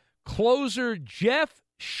Game. Closer Jeff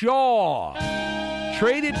Shaw,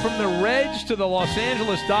 traded from the Reds to the Los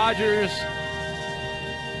Angeles Dodgers.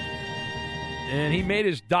 And he made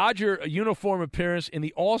his Dodger uniform appearance in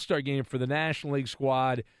the All-Star game for the National League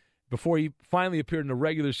squad before he finally appeared in a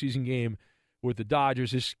regular season game with the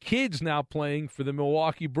Dodgers. His kid's now playing for the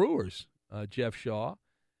Milwaukee Brewers, Jeff Shaw.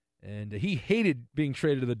 And he hated being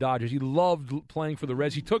traded to the Dodgers. He loved playing for the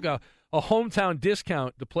Reds. He took a hometown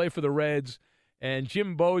discount to play for the Reds, And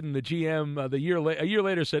Jim Bowden, the GM, a year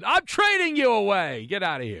later said, "I'm trading you away. Get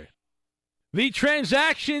out of here." The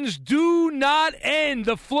transactions do not end.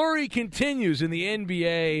 The flurry continues in the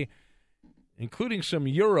NBA, including some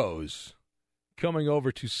Euros coming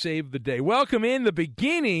over to save the day. Welcome in the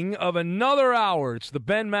beginning of another hour. It's the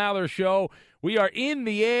Ben Maller Show. We are in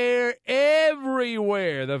the air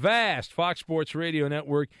everywhere. The vast Fox Sports Radio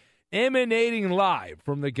Network emanating live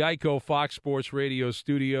from the Geico Fox Sports Radio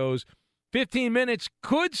studios. 15 minutes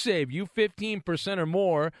could save you 15% or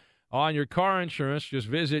more on your car insurance. Just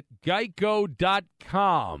visit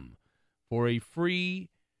geico.com for a free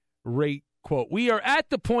rate quote. We are at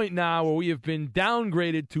the point now where we have been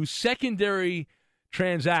downgraded to secondary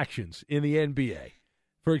transactions in the NBA.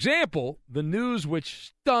 For example, the news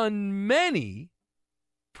which stunned many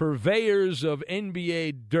purveyors of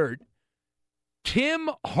NBA dirt, Tim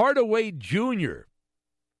Hardaway Jr.,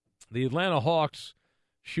 the Atlanta Hawks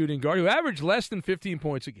shooting guard, who averaged less than 15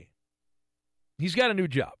 points a game. He's got a new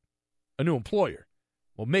job, a new employer.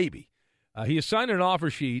 Well, maybe. He has signed an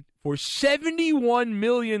offer sheet for $71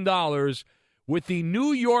 million with the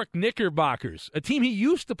New York Knickerbockers, a team he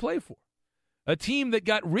used to play for, a team that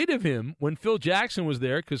got rid of him when Phil Jackson was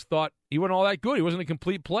there because thought he wasn't all that good. He wasn't a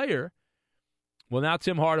complete player. Well, now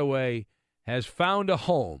Tim Hardaway has found a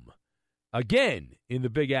home again in the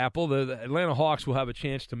Big Apple. The Atlanta Hawks will have a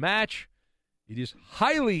chance to match. It is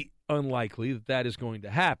highly unlikely that that is going to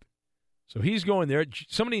happen. So he's going there.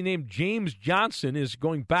 Somebody named James Johnson is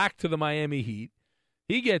going back to the Miami Heat.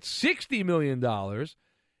 He gets $60 million.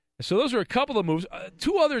 So those are a couple of moves.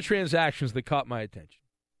 Two other transactions that caught my attention.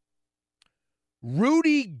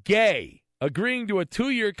 Rudy Gay agreeing to a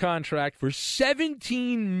 2-year contract for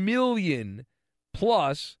 $17 million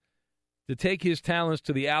plus to take his talents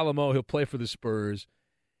to the Alamo. He'll play for the Spurs.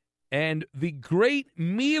 And the great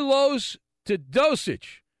Milos Teodosic,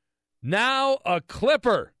 now a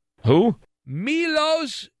Clipper. Who?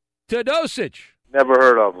 Milos Teodosic. Never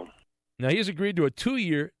heard of him. Now, he's agreed to a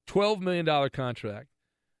 2-year, $12 million contract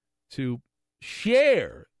to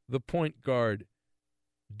share the point guard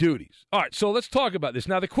duties. All right, so let's talk about this.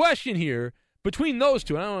 Now, the question here, between those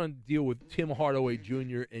two, and I don't want to deal with Tim Hardaway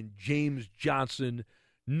Jr. and James Johnson,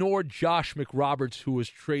 nor Josh McRoberts, who was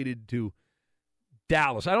traded to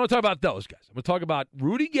Dallas. I don't want to talk about those guys. I'm going to talk about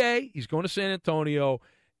Rudy Gay, he's going to San Antonio,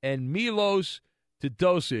 and Milos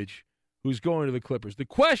Teodosic, who's going to the Clippers. The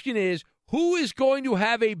question is, who is going to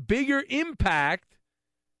have a bigger impact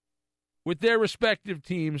with their respective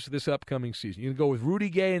teams this upcoming season? You going to go with Rudy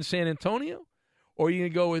Gay in San Antonio, or are you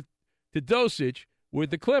going to go with Teodosic with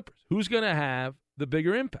the Clippers? Who's going to have the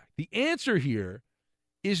bigger impact? The answer here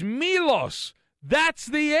is Milos. That's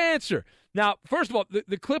the answer. Now, first of all,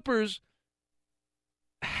 the Clippers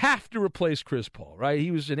have to replace Chris Paul, right?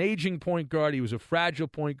 He was an aging point guard. He was a fragile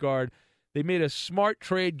point guard. They made a smart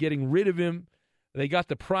trade getting rid of him. They got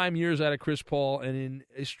the prime years out of Chris Paul, and in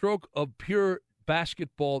a stroke of pure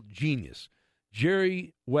basketball genius,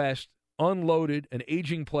 Jerry West unloaded an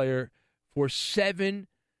aging player for 7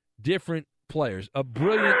 different players. A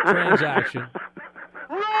brilliant transaction.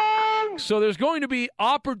 So there's going to be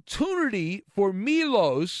opportunity for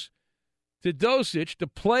Milos Teodosic to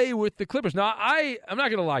play with the Clippers. Now, I'm not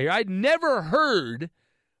going to lie here. I'd never heard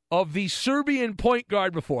of the Serbian point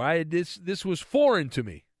guard before. This was foreign to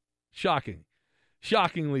me.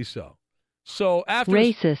 Shockingly so. So after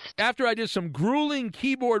I did some grueling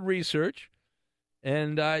keyboard research,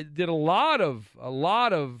 and I did a lot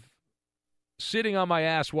of sitting on my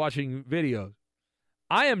ass watching videos,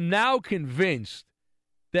 I am now convinced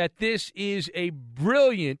that this is a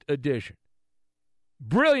brilliant addition.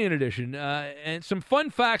 And some fun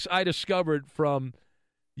facts I discovered from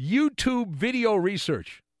YouTube video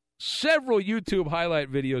research. Several YouTube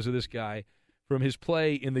highlight videos of this guy from his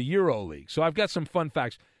play in the EuroLeague. So I've got some fun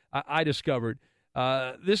facts I discovered.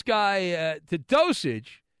 This guy, Teodosic,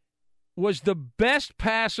 was the best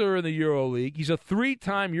passer in the EuroLeague. He's a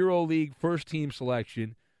 3-time EuroLeague first-team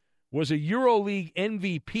selection, was a EuroLeague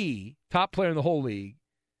MVP, top player in the whole league.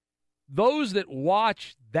 Those that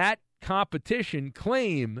watch that competition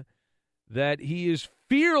claim that he is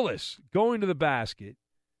fearless going to the basket.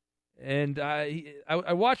 And I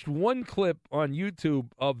watched one clip on YouTube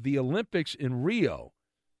of the Olympics in Rio,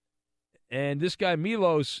 and this guy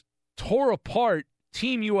Milos tore apart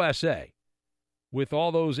Team USA with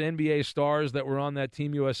all those NBA stars that were on that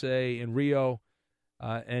Team USA in Rio,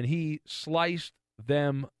 and he sliced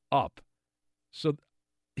them up. So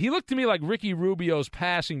he looked to me like Ricky Rubio's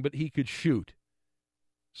passing, but he could shoot.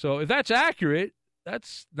 So if that's accurate,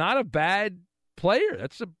 that's not a bad player.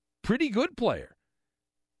 That's a pretty good player.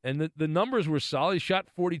 And the numbers were solid. He shot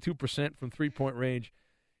 42% from three-point range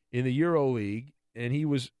in the EuroLeague, and he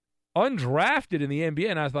was undrafted in the NBA.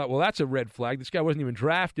 And I thought, well, that's a red flag. This guy wasn't even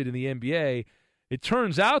drafted in the NBA. It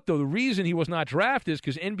turns out, though, the reason he was not drafted is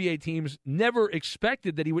because NBA teams never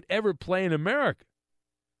expected that he would ever play in America.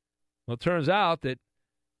 Well, it turns out that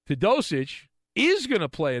Teodosic is going to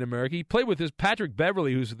play in America. He played with his Patrick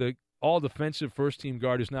Beverley, who's the all-defensive first-team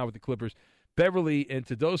guard who's now with the Clippers. Beverley and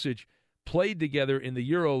Teodosic played together in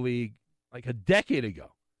the EuroLeague like a decade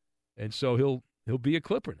ago. And so he'll be a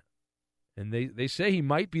Clipper now. And they say he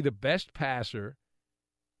might be the best passer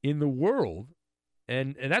in the world.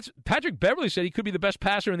 And that's Patrick Beverley said he could be the best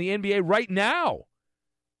passer in the NBA right now.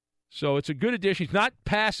 So it's a good addition. He's not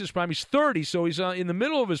past his prime. He's 30, so he's in the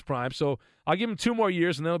middle of his prime. So I'll give him 2 more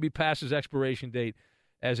years, and then he'll be past his expiration date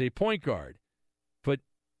as a point guard. But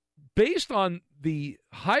based on the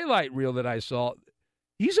highlight reel that I saw,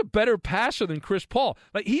 he's a better passer than Chris Paul.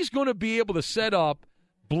 Like, he's going to be able to set up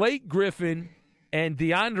Blake Griffin and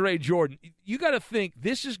DeAndre Jordan. You got to think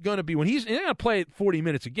this is going to be when he's going to play 40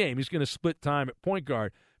 minutes a game. He's going to split time at point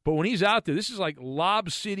guard. But when he's out there, this is like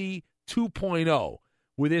Lob City 2.0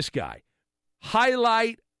 with this guy.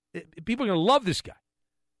 Highlight. People are going to love this guy.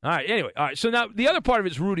 All right, anyway. All right, so now the other part of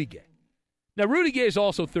it is Rudy Gay. Now, Rudy Gay is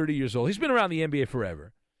also 30 years old. He's been around the NBA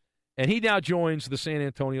forever, and he now joins the San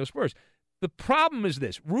Antonio Spurs. The problem is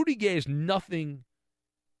this. Rudy Gay is nothing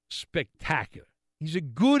spectacular. He's a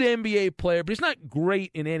good NBA player, but he's not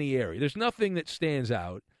great in any area. There's nothing that stands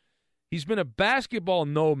out. He's been a basketball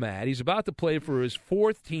nomad. He's about to play for his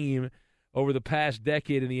 4th team over the past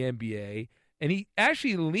decade in the NBA, and he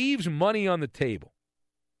actually leaves money on the table.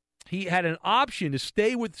 He had an option to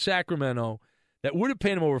stay with Sacramento that would have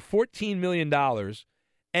paid him over $14 million,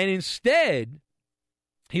 and instead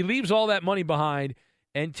he leaves all that money behind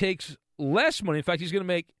and takes less money. In fact, he's going to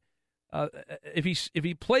make if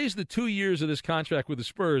he plays the 2 years of this contract with the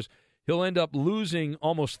Spurs, he'll end up losing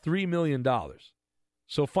almost $3 million.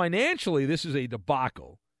 So financially, this is a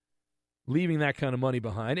debacle, leaving that kind of money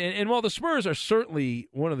behind. And while the Spurs are certainly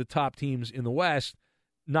one of the top teams in the West,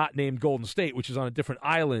 not named Golden State, which is on a different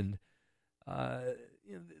island,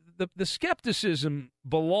 the skepticism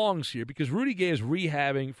belongs here because Rudy Gay is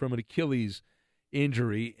rehabbing from an Achilles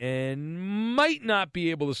injury and might not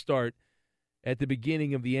be able to start at the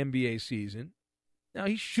beginning of the NBA season. Now,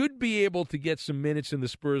 he should be able to get some minutes in the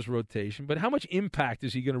Spurs rotation, but how much impact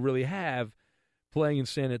is he going to really have playing in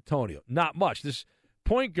San Antonio? Not much. This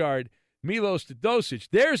point guard, Milos Teodosic,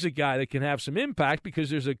 there's a guy that can have some impact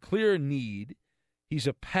because there's a clear need. He's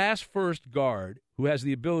a pass-first guard who has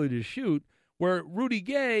the ability to shoot, where Rudy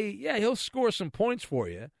Gay, yeah, he'll score some points for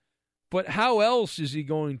you, but how else is he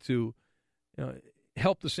going to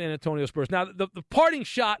help the San Antonio Spurs? Now, the parting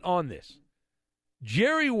shot on this,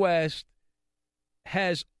 Jerry West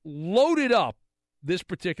has loaded up this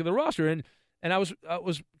particular roster, and I was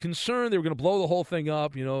concerned they were going to blow the whole thing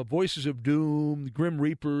up. Voices of doom, the Grim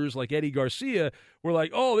Reapers like Eddie Garcia were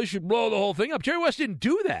like, oh, they should blow the whole thing up. Jerry West didn't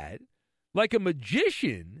do that. Like a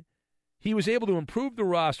magician, he was able to improve the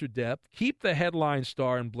roster depth, keep the headline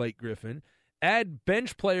star in Blake Griffin, add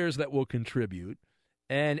bench players that will contribute,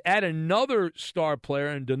 and add another star player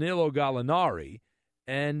in Danilo Gallinari.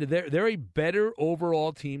 And they're a better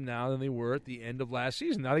overall team now than they were at the end of last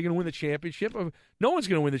season. Now they're going to win the championship. No one's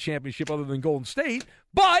going to win the championship other than Golden State,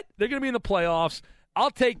 but they're going to be in the playoffs.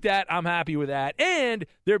 I'll take that. I'm happy with that. And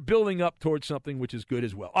they're building up towards something which is good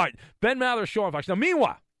as well. All right, Ben Maller, Show on Fox. Now,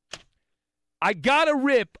 meanwhile, I got to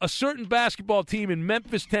rip a certain basketball team in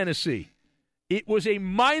Memphis, Tennessee. It was a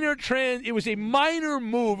minor It was a minor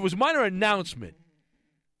move. It was a minor announcement.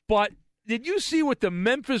 But did you see what the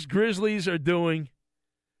Memphis Grizzlies are doing?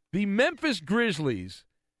 The Memphis Grizzlies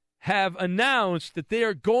have announced that they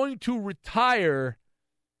are going to retire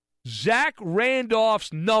Zach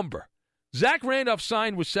Randolph's number. Zach Randolph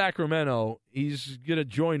signed with Sacramento. He's going to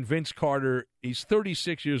join Vince Carter. He's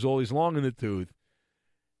 36 years old. He's long in the tooth.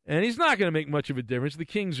 And he's not going to make much of a difference. The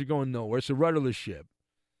Kings are going nowhere. It's a rudderless ship.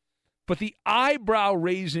 But the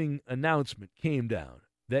eyebrow-raising announcement came down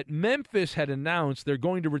that Memphis had announced they're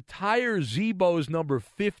going to retire Z-Bo's number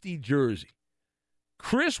 50 jersey.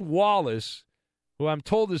 Chris Wallace, who I'm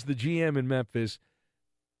told is the GM in Memphis,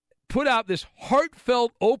 put out this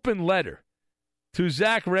heartfelt open letter to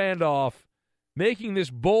Zach Randolph making this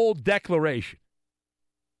bold declaration.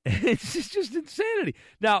 It's just insanity.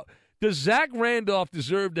 Now, does Zach Randolph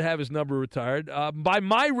deserve to have his number retired? By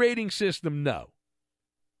my rating system, no.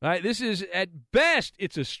 All right, this is, at best,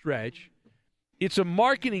 it's a stretch. It's a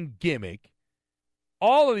marketing gimmick.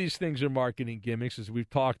 All of these things are marketing gimmicks, as we've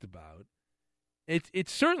talked about.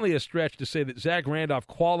 It's certainly a stretch to say that Zach Randolph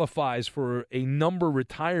qualifies for a number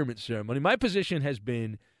retirement ceremony. My position has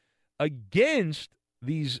been against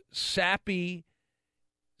these sappy,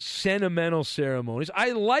 sentimental ceremonies.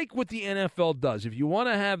 I like what the NFL does. If you want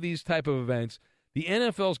to have these type of events, the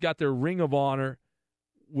NFL's got their Ring of Honor,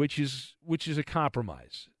 which is a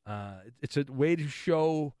compromise. It's a way to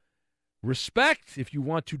show respect. If you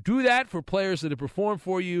want to do that for players that have performed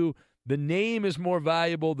for you, the name is more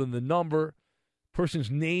valuable than the number. Person's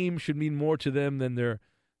name should mean more to them than their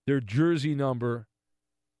jersey number.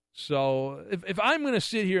 So if I'm going to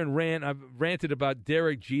sit here and rant, I've ranted about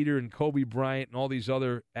Derek Jeter and Kobe Bryant and all these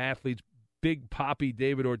other athletes, Big Papi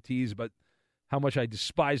David Ortiz, about how much I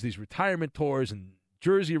despise these retirement tours and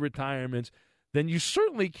jersey retirements, then you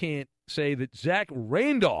certainly can't say that Zach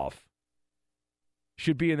Randolph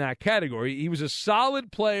should be in that category. He was a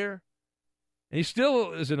solid player, and he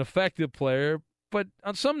still is an effective player, but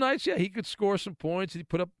on some nights, yeah, he could score some points. He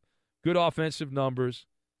put up good offensive numbers.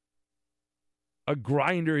 A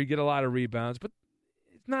grinder, he'd get a lot of rebounds, but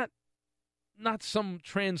it's not some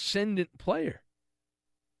transcendent player.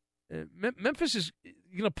 Memphis is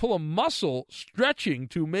going to pull a muscle stretching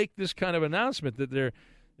to make this kind of announcement that they're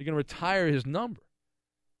going to retire his number.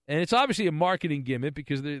 And it's obviously a marketing gimmick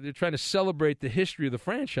because they're trying to celebrate the history of the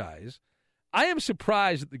franchise. I am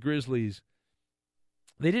surprised that the Grizzlies,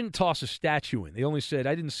 they didn't toss a statue in. They only said,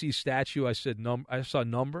 I didn't see statue, I saw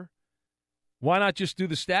number. Why not just do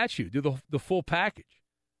the statue, do the full package,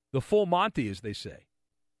 the full Monty, as they say?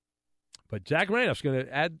 But Zach Randolph's going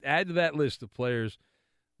to add to that list of players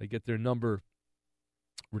that get their number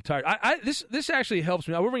retired. This actually helps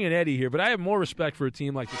me. We're bringing Eddie here, but I have more respect for a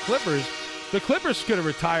team like the Clippers. The Clippers could have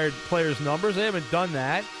retired players' numbers. They haven't done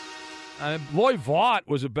that. Loy Vaught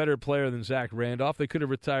was a better player than Zach Randolph. They could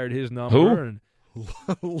have retired his number.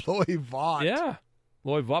 Loy Vaught. Yeah.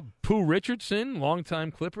 Loy Vaught. Pooh Richardson,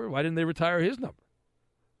 longtime Clipper. Why didn't they retire his number?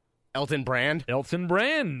 Elton Brand.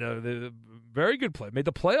 The very good player. Made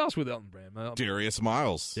the playoffs with Elton Brand. Darius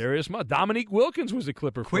Miles. Dominique Wilkins was a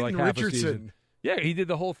Clipper for Quentin like half Richardson. a season. Yeah, he did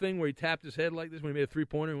the whole thing where he tapped his head like this when he made a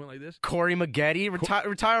three-pointer and went like this. Corey Maggette.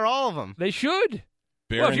 Retire all of them. They should.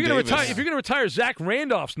 Baron if you're going to retire Zach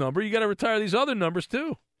Randolph's number, you got to retire these other numbers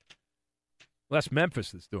too. Well, that's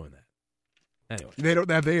Memphis that's doing that. Anyway,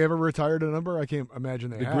 have they ever retired a number? I can't imagine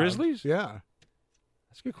they have. The Grizzlies? Yeah,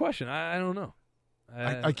 that's a good question. I don't know.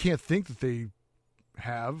 I can't think that they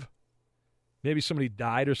have. Maybe somebody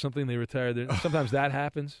died or something. They retired. Sometimes that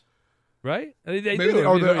happens, right? They Maybe do.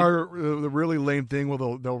 the really lame thing.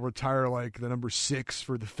 Well, they'll retire like the number 6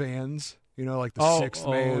 for the fans. You know, like the sixth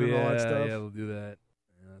man and all that stuff. Yeah, they'll do that.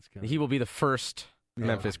 Yeah, that's kinda... He will be the first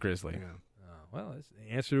Memphis Grizzly. Yeah. Well, that's the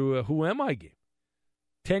answer to a Who Am I game.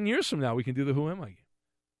 10 years from now, we can do the Who Am I game.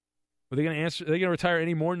 Are they going to answer? Are they going to retire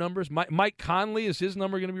any more numbers? Mike Conley, is his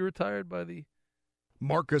number going to be retired by the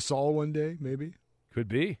Marc Gasol one day? Maybe could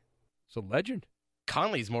be. It's a legend.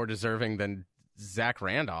 Conley's more deserving than Zach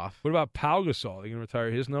Randolph. What about Pau Gasol? Are they going to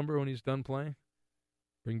retire his number when he's done playing?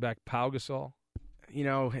 Bring back Pau Gasol. You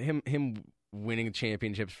know, him winning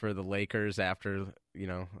championships for the Lakers after,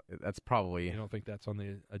 that's probably... You don't think that's on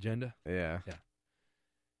the agenda? Yeah.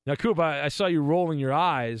 Now, Coop, I saw you rolling your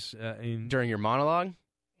eyes. During your monologue?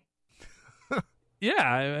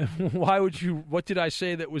 Yeah. Why would you... What did I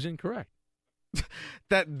say that was incorrect?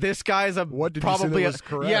 That this guy's what did probably you say that was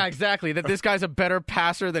correct? Yeah, exactly. That this guy's a better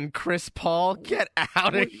passer than Chris Paul. Get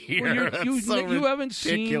out of here. You haven't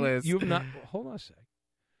ridiculous. seen... You have not... Hold on a sec.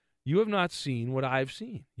 You have not seen what I've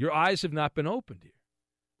seen. Your eyes have not been opened here.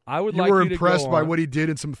 You were impressed by what he did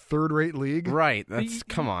in some third-rate league? Right.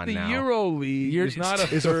 Come on the now. The Euro League is not a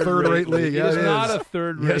third-rate league. It is not a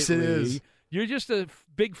third-rate league. Yes, it is. You're just a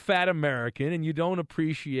big, fat American, and you don't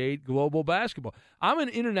appreciate global basketball. I'm an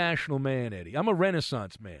international man, Eddie. I'm a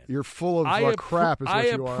Renaissance man. You're full of crap is what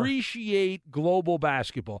you are. I appreciate global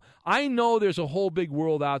basketball. I know there's a whole big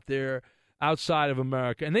world out there outside of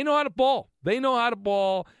America, and they know how to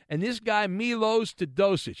ball. And this guy, Milos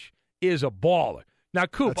Teodosic, is a baller. Now,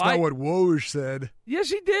 Coop, that's not what Woj said. Yes,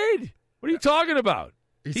 he did. What are you talking about?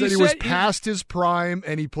 He said he was past his prime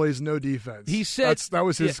and he plays no defense. He said that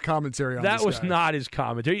was his commentary on that. This was guy. Not his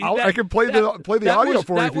commentary. I can play the audio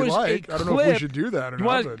for you if you like. I don't know if we should do that or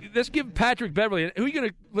not. Let's give Patrick Beverly. Who are you going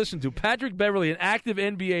to listen to? Patrick Beverly, an active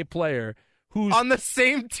NBA player who's on the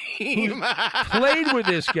same team, played with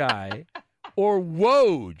this guy, or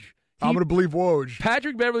Woj. I'm going to believe Woj.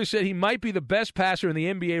 Patrick Beverly said he might be the best passer in the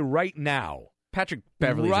NBA right now. Patrick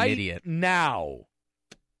Beverly's an idiot. Now.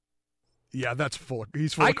 Yeah,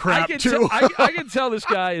 he's full of crap, too. I can tell this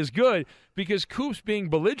guy is good because Coop's being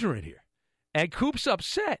belligerent here. And Coop's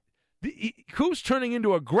upset. Coop's turning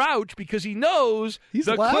into a grouch because he knows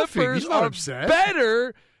the Clippers are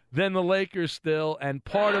better than the Lakers still. And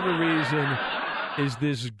part of the reason is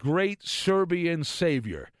this great Serbian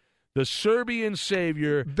savior. The Serbian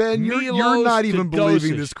savior, Ben, you're not even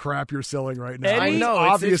believing this crap you're selling right now. Eddie, I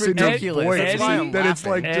know, it's ridiculous. It's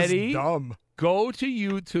like Eddie, just dumb. Go to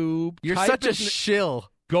YouTube. You're such a shill.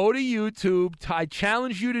 Go to YouTube. I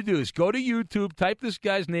challenge you to do this. Go to YouTube, type this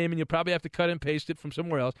guy's name, and you'll probably have to cut and paste it from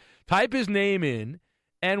somewhere else. Type his name in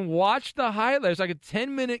and watch the highlights, like a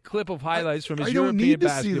 10-minute clip of highlights from his European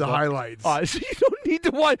basketball. I don't need to see the highlights. So you don't need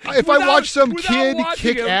to watch. If I watch some kid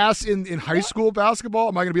kick him, ass in high school basketball,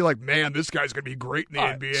 am I going to be like, man, this guy's going to be great in the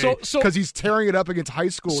NBA because he's tearing it up against high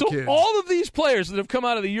school kids? So all of these players that have come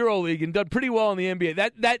out of the EuroLeague and done pretty well in the NBA,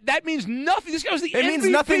 that means nothing. This guy was the MVP means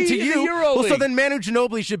nothing to you. Well, so then Manu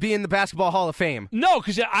Ginobili should be in the Basketball Hall of Fame. No,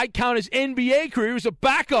 because I count his NBA career. He was a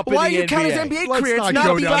backup in the NBA. Why do you count his NBA career? It's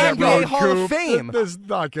not the NBA Hall of Fame. This is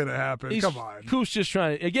not going to happen. Come on. Coop's just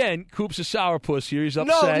trying to, again, Coop's a sourpuss here. He's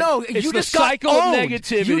upset. No, it's you the just got cycle owned. of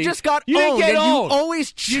negativity. You just got you owned. Didn't get and owned. You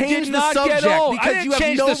always change you the subject because you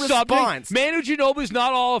have no response. Manu Ginobili's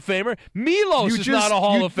not a Hall of Famer. Milos is not a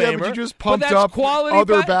Hall of Famer. But you just pumped up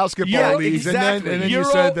other basketball leagues, exactly. and then you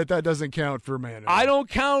said that doesn't count for Manu. I don't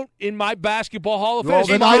count in my Basketball Hall of Fame. Well,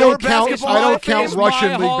 then I don't count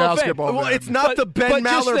Russian League basketball. Well, it's not the Ben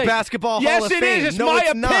Maller Basketball Hall of Fame. Yes, it is. It's my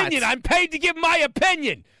opinion. I'm paid to give my opinion.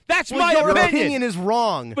 That's my your opinion. opinion is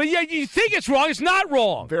wrong. But yeah, you think it's wrong. It's not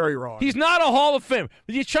wrong. Very wrong. He's not a Hall of Famer.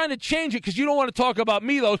 But you're trying to change it because you don't want to talk about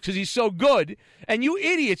Milos because he's so good. And you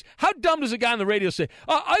idiots, how dumb does a guy on the radio say,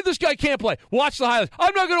 this guy can't play. Watch the highlights.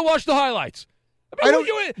 I'm not going to watch the highlights.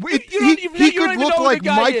 He could look like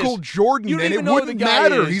Michael Jordan, and it wouldn't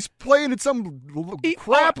matter. He's playing in some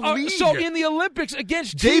crap league. So in the Olympics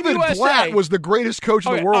against David USA, Blatt was the greatest coach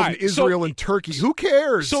in the world in Israel and Turkey. Who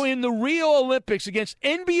cares? So in the Rio Olympics against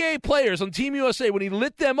NBA players on Team USA, when he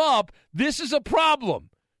lit them up, this is a problem.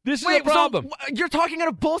 This is a problem. So you're talking out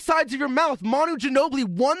of both sides of your mouth. Manu Ginobili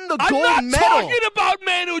won the gold medal. I'm not talking about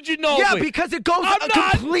Manu Ginobili. Yeah, because it goes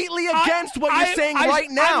completely against what you're saying right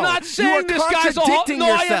now. I'm not saying this guy's a Hall. No,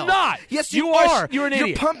 I am not. Yes, you are. You're an idiot.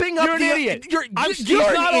 You're pumping up you're an idiot. You're not an idiot.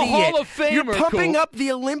 A Hall of Famer. You're pumping up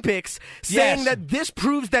the Olympics, saying that this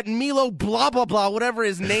proves that Milo blah blah blah, whatever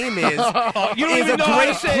his name is, is a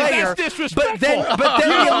great player. That's disrespectful. But then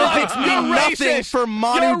the Olympics mean nothing for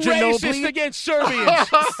Manu Ginobili. You're racist against Serbians.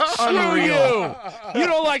 Screw you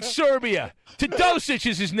don't like Serbia. Tadosic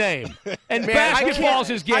is his name, and basketball's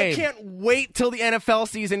his game. I can't wait till the NFL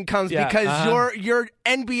season comes because your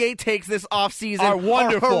NBA takes this offseason are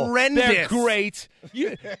wonderful. Are horrendous. They're great.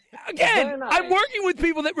 Again, I'm working with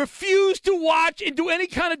people that refuse to watch and do any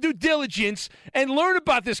kind of due diligence and learn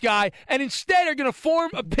about this guy, and instead are going to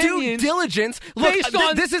form opinions. Due diligence? Look, based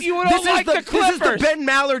on this is the This is the Ben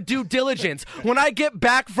Maller due diligence. When I get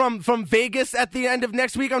back from Vegas at the end of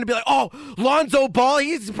next week, I'm going to be like, oh, Lonzo Ball,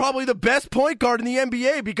 he's probably the best point guard in the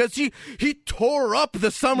NBA because he tore up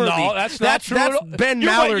the summer league. No, that's not true. That's Ben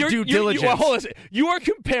Maller due diligence. Hold on. You are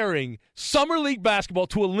comparing Summer League basketball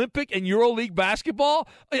to Olympic and EuroLeague basketball.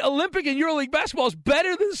 Olympic and EuroLeague basketball is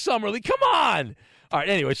better than Summer League. Come on. All right,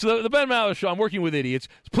 anyway, so the Ben Maller Show, I'm working with idiots.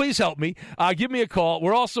 Please help me. Give me a call.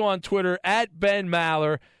 We're also on Twitter, @Ben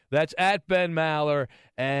Maller. That's @Ben Maller.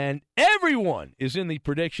 And everyone is in the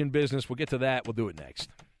prediction business. We'll get to that. We'll do it next.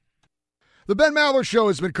 The Ben Maller Show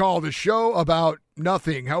has been called a show about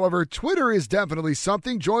nothing. However, Twitter is definitely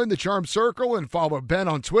something. Join the Charm Circle and follow Ben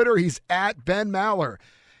on Twitter. He's @Ben Maller.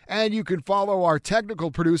 And you can follow our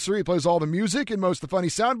technical producer. He plays all the music and most of the funny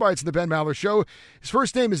sound bites in the Ben Maller Show. His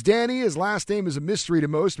first name is Danny. His last name is a mystery to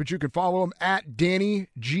most, but you can follow him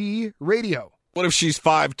 @DannyG Radio. What if she's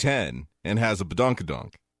 5'10" and has a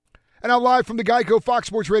badunkadunk? And now live from the Geico Fox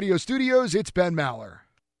Sports Radio studios, it's Ben Maller.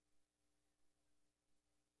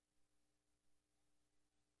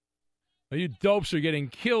 You dopes are getting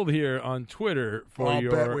killed here on Twitter for I'll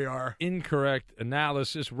your bet we are. Incorrect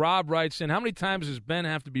analysis. Rob writes in, how many times does Ben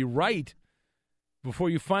have to be right before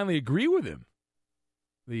you finally agree with him?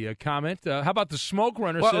 The comment. How about the Smoke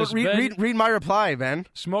Runner says, read my reply, Ben.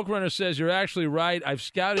 Smoke Runner says, you're actually right. I've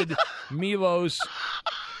scouted Milos.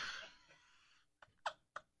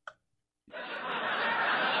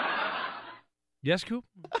 Yes, Coop?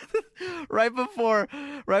 right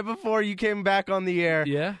before you came back on the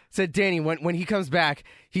air, said Danny, when he comes back,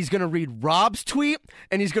 he's going to read Rob's tweet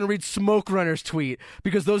and he's going to read Smoke Runner's tweet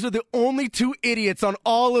because those are the only two idiots on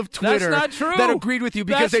all of Twitter that agreed with you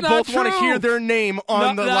because they both want to hear their name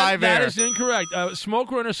on the live air. That is incorrect.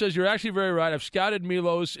 Smoke Runner says, you're actually very right. I've scouted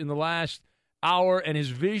Milos in the last hour and his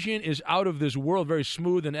vision is out of this world, very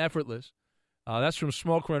smooth and effortless. That's from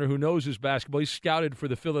Smoke Runner, who knows his basketball. He's scouted for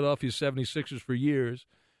the Philadelphia 76ers for years.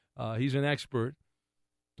 He's an expert.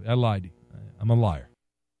 I lied. I'm a liar.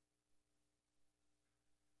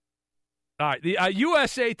 All right, the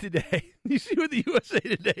USA Today. You see what the USA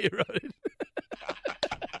Today wrote?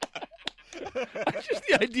 Just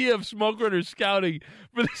the idea of Smoke Runner scouting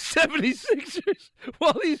for the 76ers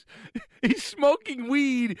while he's smoking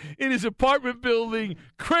weed in his apartment building,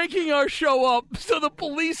 cranking our show up so the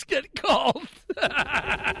police get called.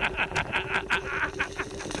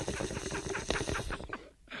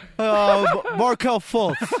 Markelle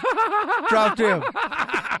Fultz. Dropped him.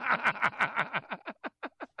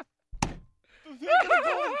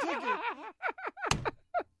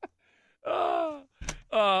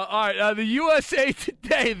 All right, the USA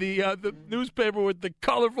Today, the newspaper with the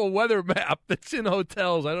colorful weather map that's in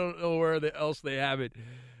hotels. I don't know where else they have it.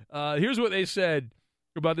 Here's what they said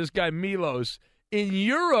about this guy Milos. In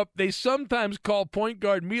Europe, they sometimes call point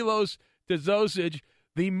guard Milos Teodosic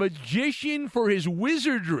the magician for his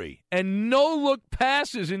wizardry and no-look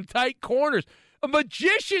passes in tight corners. A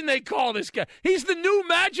magician, they call this guy. He's the new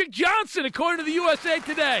Magic Johnson, according to the USA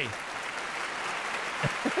Today.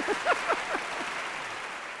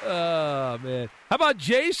 Oh, man. How about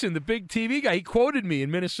Jason, the big TV guy? He quoted me in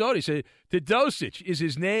Minnesota. He said, Teodosic is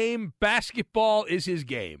his name. Basketball is his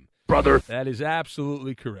game. Brother. That is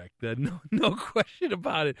absolutely correct. No question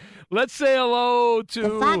about it. Let's say hello to...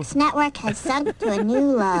 The Fox Network has sunk to a new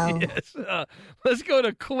low. Yes. Let's go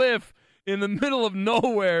to Cliff in the middle of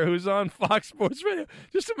nowhere who's on Fox Sports Radio.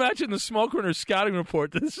 Just imagine the Smoke Runner scouting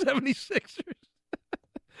report to the 76ers.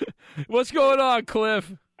 What's going on,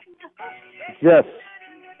 Cliff? Yes.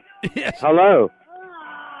 Yes. Hello.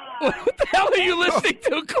 What the hell are you listening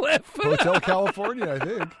to, Cliff? Hotel California, I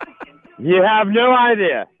think. You have no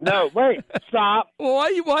idea. No, wait, stop. Well,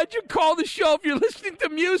 why'd you call the show if you're listening to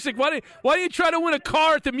music? Why don't you try to win a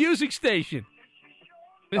car at the music station?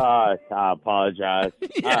 I apologize.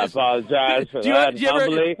 Yes. I apologize for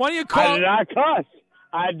that. Why don't you call? I did not cuss.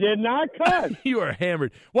 I did not cuss. You are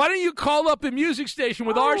hammered. Why don't you call up the music station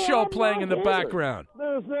with our show playing in the background?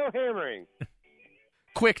 There's no hammering.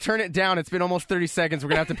 Quick, turn it down. It's been almost 30 seconds. We're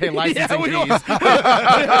going to have to pay licensing we fees. Don't want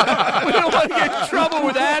to get in trouble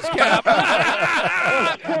with ASCAP.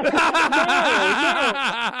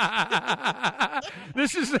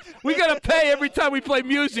 We got to pay every time we play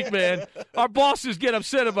music, man. Our bosses get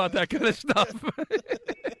upset about that kind of stuff.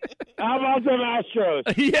 How about them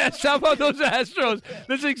Astros? Yes, how about those Astros?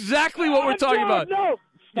 That's exactly what we're talking about. No,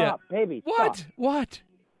 stop, baby. What? Stop.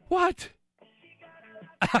 What?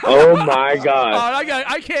 Oh my God!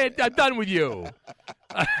 I can't. I'm done with you.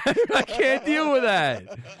 I can't deal with that.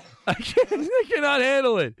 I cannot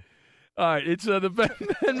handle it. All right, it's the Ben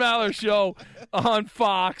Maller Show on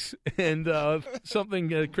Fox, and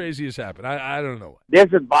something crazy has happened. I don't know what. This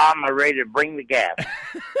is Bob. I'm ready to bring the gas.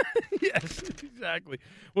 Yes, exactly.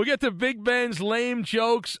 We'll get to Big Ben's lame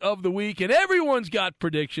jokes of the week, and everyone's got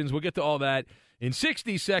predictions. We'll get to all that in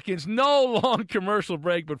 60 seconds. No long commercial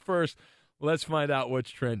break, but first, let's find out what's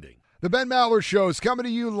trending. The Ben Maller Show is coming to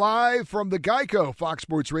you live from the Geico Fox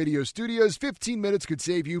Sports Radio studios. 15 minutes could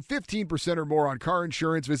save you 15% or more on car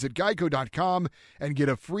insurance. Visit geico.com and get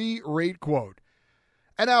a free rate quote.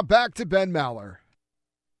 And now back to Ben Maller.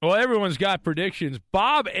 Well, everyone's got predictions.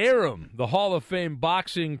 Bob Arum, the Hall of Fame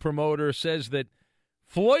boxing promoter, says that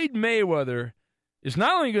Floyd Mayweather is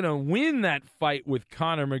not only going to win that fight with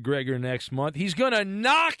Conor McGregor next month, he's going to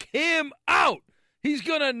knock him out. He's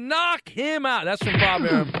going to knock him out. That's from Bob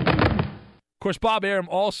Arum. Of course, Bob Arum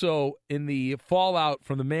also, in the fallout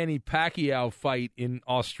from the Manny Pacquiao fight in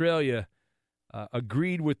Australia,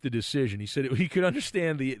 agreed with the decision. He said he could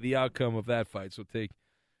understand the outcome of that fight, so take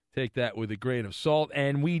that with a grain of salt.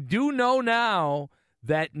 And we do know now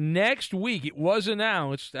that next week, it was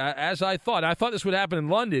announced, as I thought this would happen in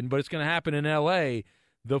London, but it's going to happen in L.A.,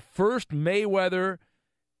 the first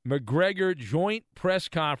Mayweather-McGregor joint press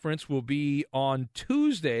conference will be on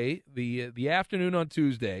Tuesday, the afternoon on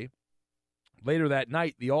Tuesday. Later that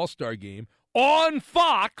night, the All-Star game on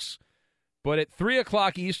Fox, but at 3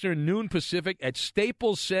 o'clock Eastern, noon Pacific, at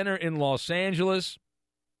Staples Center in Los Angeles.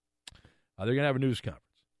 They're going to have a news conference.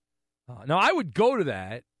 Now, I would go to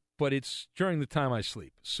that, but it's during the time I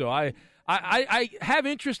sleep. So I have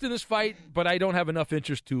interest in this fight, but I don't have enough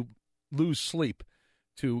interest to lose sleep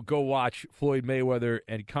to go watch Floyd Mayweather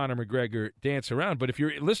and Conor McGregor dance around. But if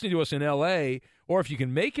you're listening to us in L.A., or if you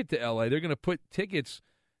can make it to L.A., they're going to put tickets.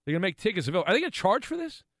 They're going to make tickets available. Are they going to charge for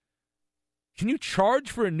this? Can you charge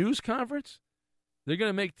for a news conference? They're going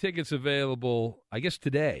to make tickets available, I guess,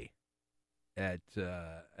 today at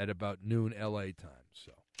about noon L.A. time.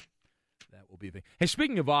 So that will be a thing. Hey,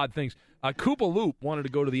 speaking of odd things, Koopa Loop wanted to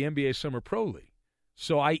go to the NBA Summer Pro League.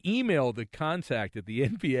 So I emailed the contact at the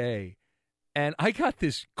NBA, and I got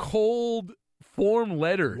this cold form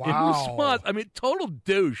letter in response. I mean, total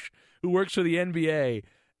douche. who works for the NBA.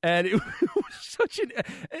 And it was such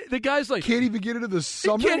the guy's like, can't even get into the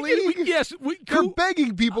summer league? Yes. They're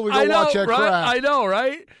begging people to go watch that crap. I know,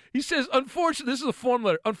 right? He says, unfortunately, this is a form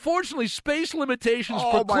letter. Unfortunately, space limitations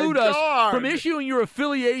preclude us from issuing your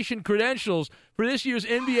affiliation credentials for this year's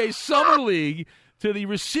NBA Summer League to the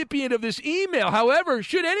recipient of this email. However,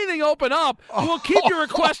 should anything open up, we'll keep your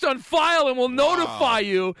request on file and we'll notify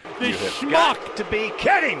you. This schmuck. To be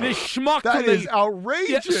kidding. This schmuck. That is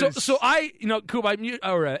outrageous. Yeah, so I, Coop,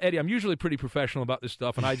 Eddie, I'm usually pretty professional about this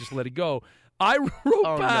stuff, and I just let it go. I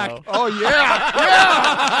wrote back. No. Oh, yeah.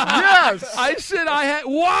 Yes. I said I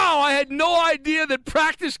had no idea that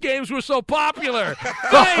practice games were so popular.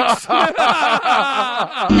 Thanks. Number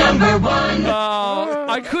one.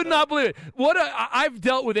 I could not believe it. I've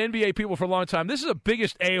dealt with NBA people for a long time. This is the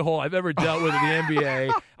biggest a-hole I've ever dealt with in the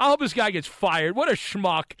NBA. I hope this guy gets fired. What a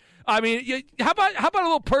schmuck. I mean, how about a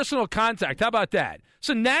little personal contact? How about that? It's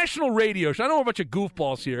a national radio show. I know we're a bunch of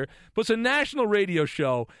goofballs here, but it's a national radio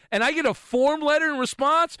show, and I get a form letter in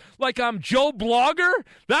response like I'm Joe Blogger?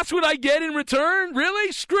 That's what I get in return?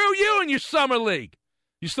 Really? Screw you and your summer league.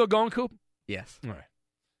 You still going, Coop? Yes. All right.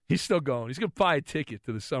 He's still going. He's going to buy a ticket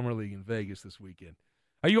to the summer league in Vegas this weekend.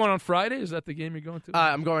 Are you going on Friday? Is that the game you're going to?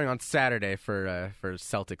 I'm going on Saturday for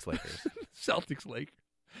Celtics-Lakers. Celtics-Lakers.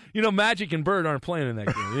 You know, Magic and Bird aren't playing in that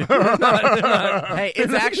game. Hey,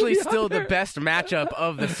 it's actually still the best matchup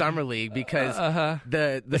of the Summer League because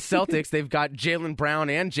the Celtics, they've got Jaylen Brown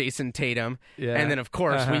and Jason Tatum. Yeah. And then, of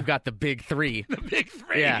course, we've got the big three. The big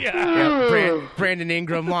three, yeah. Brandon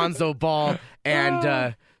Ingram, Lonzo Ball,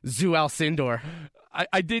 and Zu Alcindor.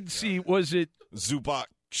 I did see, was it... Zubac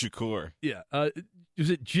Shakur. Yeah. Is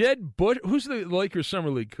it Jed Bush? Who's the Lakers Summer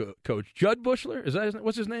League coach? Judd Bushler? Is that his name?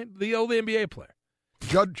 What's his name? The old NBA player.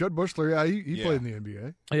 Judd Bushler, yeah, he played in the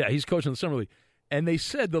NBA. Yeah, he's coaching the Summer League. And they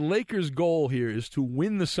said the Lakers' goal here is to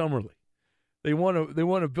win the Summer League. They want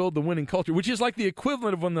to build the winning culture, which is like the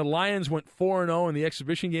equivalent of when the Lions went 4-0 in the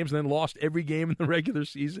exhibition games and then lost every game in the regular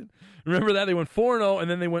season. Remember that? They went 4-0 and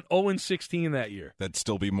then they went 0-16 that year. That'd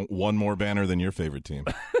still be one more banner than your favorite team.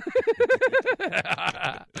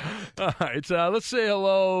 All right, let's say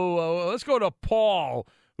hello. Let's go to Paul,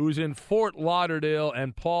 who's in Fort Lauderdale,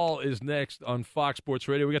 and Paul is next on Fox Sports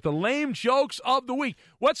Radio. We got the lame jokes of the week.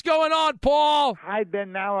 What's going on, Paul? Hi,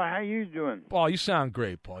 Ben Maller. How you doing? Paul, you sound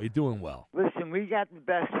great, Paul. You're doing well. Listen, we got the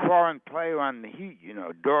best foreign player on the Heat,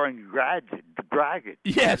 Doran Dragic.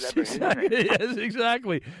 Yes, exactly. Yes,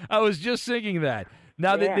 exactly. I was just thinking that.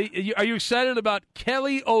 Now, are you excited about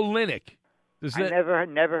Kelly Olynyk? I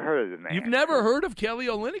never heard of the man. You've never heard of Kelly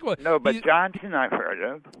Olynyk? Well, no, but Johnson I've heard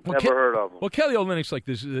of. Never heard of him. Well, Kelly Olynyk's like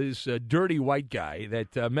this dirty white guy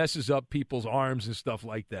that messes up people's arms and stuff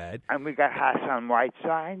like that. And we got Hassan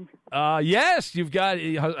Whiteside. Yes, you've got.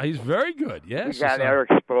 He's very good. Yes, we got Eric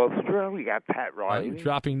Spoelstra. We got Pat Riley. You're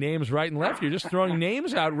dropping names right and left. You're just throwing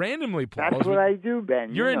names out randomly, Paul. That's what I do,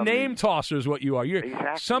 Ben. You're a name tosser, is what you are.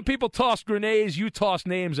 Exactly. Some people toss grenades. You toss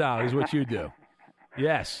names out, is what you do.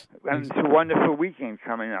 Yes. And it's a wonderful weekend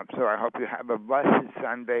coming up, so I hope you have a blessed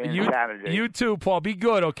Sunday and Saturday. You too, Paul. Be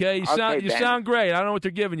good, okay? You Ben. sound great. I don't know what they're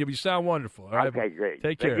giving you, but you sound wonderful. All right? Okay, great.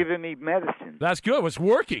 Take care. They're giving me medicine. That's good. It's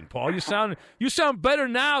working, Paul. You sound better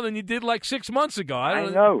now than you did like 6 months ago. I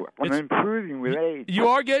know. I'm improving with age. You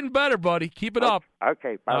are getting better, buddy. Keep it up.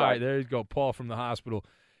 Okay, bye. All right, there you go. Paul from the hospital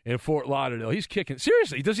in Fort Lauderdale. He's kicking.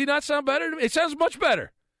 Seriously, does he not sound better to me? It sounds much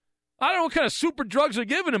better. I don't know what kind of super drugs they're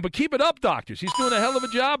giving him, but keep it up, doctors. He's doing a hell of a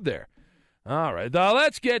job there. All right, now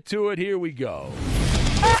let's get to it. Here we go.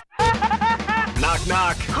 Knock,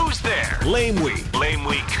 knock. Who's there? Lame Week. Lame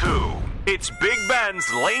Week who? It's Big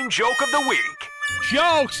Ben's Lame Joke of the Week.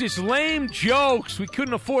 Jokes. It's lame jokes. We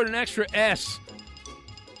couldn't afford an extra S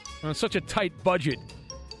on such a tight budget.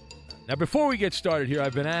 Now, before we get started here,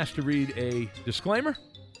 I've been asked to read a disclaimer,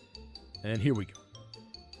 and here we go.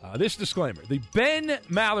 This disclaimer, the Ben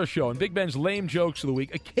Maller Show and Big Ben's Lame Jokes of the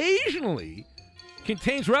Week occasionally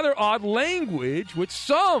contains rather odd language which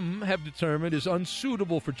some have determined is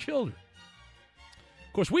unsuitable for children.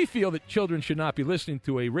 Of course, we feel that children should not be listening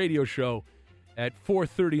to a radio show at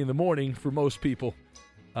 4:30 in the morning for most people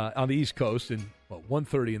on the East Coast and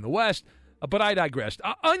 1:30 in the West, but I digress.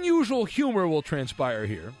 Unusual humor will transpire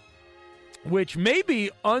here, which may be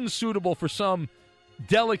unsuitable for some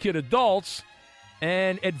delicate adults,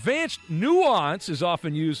 and advanced nuance is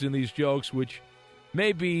often used in these jokes, which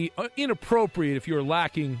may be inappropriate if you're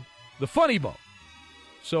lacking the funny bone.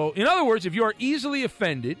 So, in other words, if you are easily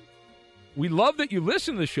offended, we love that you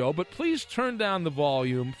listen to the show, but please turn down the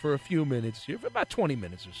volume for a few minutes here, for about 20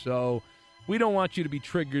 minutes or so. We don't want you to be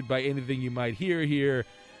triggered by anything you might hear here,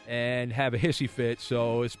 and have a hissy fit.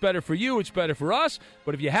 So it's better for you. It's better for us.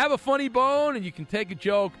 But if you have a funny bone and you can take a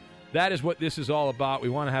joke, that is what this is all about. We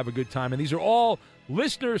want to have a good time. And these are all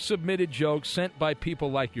listener-submitted jokes sent by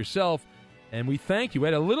people like yourself. And we thank you. We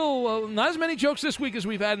had a little, not as many jokes this week as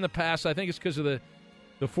we've had in the past. I think it's because of the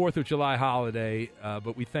 4th of July holiday.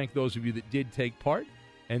 But we thank those of you that did take part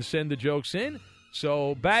and send the jokes in.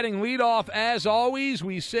 So batting leadoff, as always,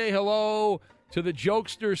 we say hello to the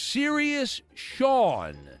jokester, Serious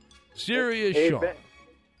Sean. Serious Sean.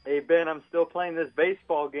 Hey, Ben, I'm still playing this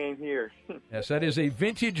baseball game here. Yes, that is a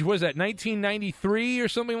vintage, was that 1993 or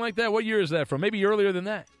something like that? What year is that from? Maybe earlier than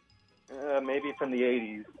that. Maybe from the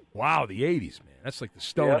 80s. Wow, the 80s, man. That's like the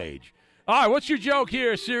Stone Age. All right, what's your joke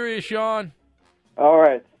here, Serious Sean? All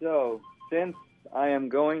right, so since I am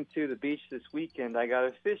going to the beach this weekend, I got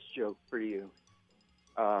a fish joke for you.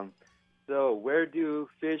 So where do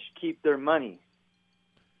fish keep their money?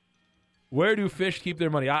 Where do fish keep their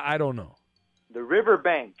money? I don't know. The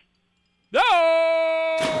riverbank. No!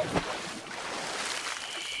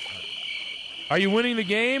 Are you winning the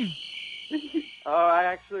game? I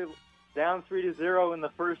actually down 3-0 in the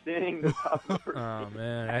first inning. Oh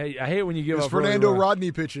man, I hate when you give it's up. Fernando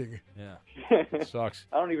Rodney pitching. Yeah, it sucks.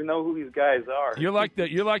 I don't even know who these guys are. You're like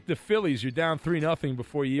the Phillies. You're down 3-0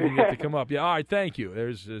 before you even get to come up. Yeah, all right, thank you.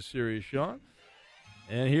 There's a Serious Sean.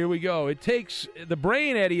 And here we go. It takes the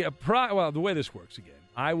brain, Eddie. Well, the way this works again.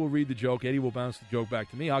 I will read the joke. Eddie will bounce the joke back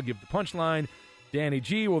to me. I'll give the punchline. Danny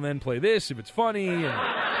G will then play this if it's funny. And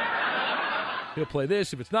he'll play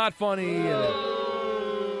this if it's not funny.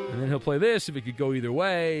 And then he'll play this if it could go either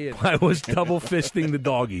way. I was double fisting the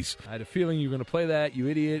doggies. I had a feeling you were going to play that, you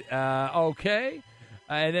idiot. Okay.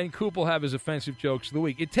 And then Coop will have his offensive jokes of the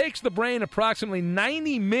week. It takes the brain approximately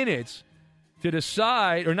 90 minutes to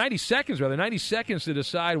decide, or 90 seconds rather, 90 seconds to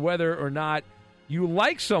decide whether or not you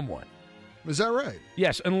like someone. Is that right?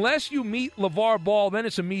 Yes, unless you meet LeVar Ball, then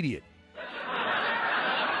it's immediate.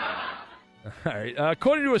 All right.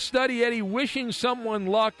 According to a study, Eddie, wishing someone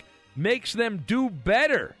luck makes them do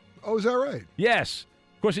better. Oh, is that right? Yes.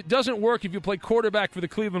 Of course, it doesn't work if you play quarterback for the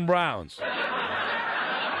Cleveland Browns.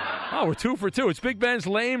 Oh, we're 2 for 2. It's Big Ben's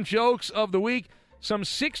lame jokes of the week. Some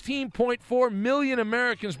 16.4 million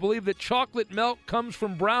Americans believe that chocolate milk comes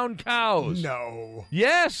from brown cows. No.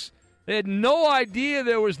 Yes. They had no idea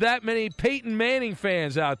there was that many Peyton Manning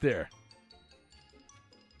fans out there.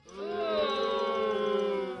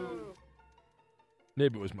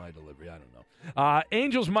 Maybe it was my delivery. I don't know.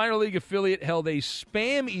 Angels minor league affiliate held a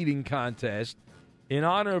spam eating contest in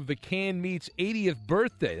honor of the canned meat's 80th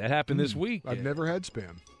birthday. That happened this week. I've never had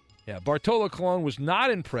spam. Yeah, Bartolo Colon was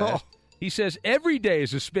not impressed. Oh. He says every day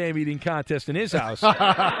is a spam eating contest in his house. That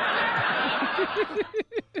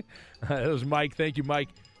was Mike. Thank you, Mike,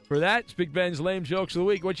 for that. It's Big Ben's lame jokes of the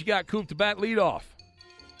week. What you got, Coop, to bat lead off?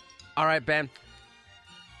 All right, Ben.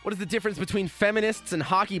 What is the difference between feminists and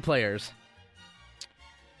hockey players?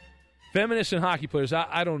 Feminists and hockey players,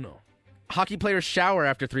 I don't know. Hockey players shower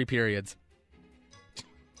after 3 periods.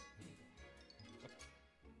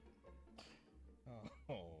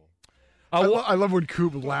 I love when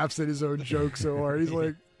Coop laughs at his own joke so hard. He's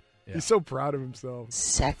like, he's so proud of himself.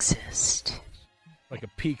 Sexist. Like a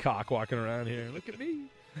peacock walking around here. Look at me.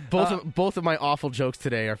 Both of my awful jokes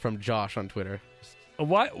today are from Josh on Twitter.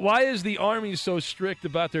 Why is the Army so strict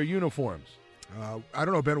about their uniforms? I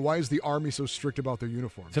don't know, Ben. Why is the Army so strict about their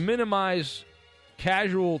uniforms? To minimize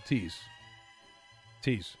casualties.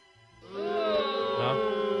 No?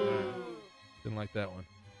 Didn't like that one.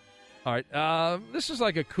 All right. This is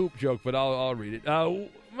like a Coop joke, but I'll read it. Well,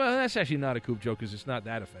 that's actually not a Coop joke because it's not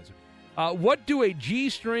that offensive. What do a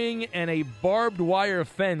G-string and a barbed wire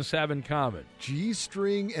fence have in common?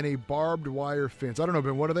 G-string and a barbed wire fence. I don't know,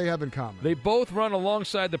 Ben. What do they have in common? They both run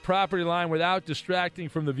alongside the property line without distracting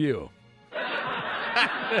from the view.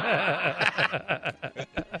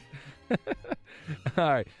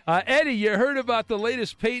 All right. Eddie, you heard about the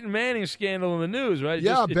latest Peyton Manning scandal in the news, right?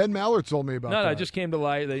 Ben Mallard told me about that. No, it just came to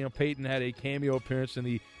light that Peyton had a cameo appearance in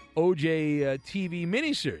the OJ TV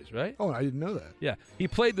miniseries, right? Oh, I didn't know that. Yeah. He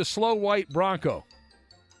played the slow white Bronco.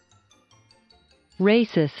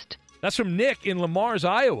 Racist. That's from Nick in Lamar's,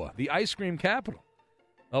 Iowa, the ice cream capital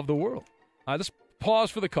of the world. Let's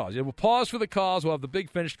pause for the cause. Yeah, we'll pause for the cause. We'll have the big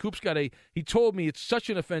finish. Coop's got he told me it's such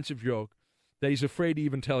an offensive joke that he's afraid to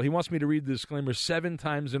even tell. He wants me to read the disclaimer 7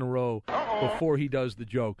 times in a row before he does the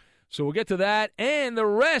joke. So we'll get to that and the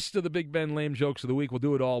rest of the Big Ben lame jokes of the week. We'll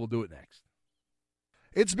do it all. We'll do it next.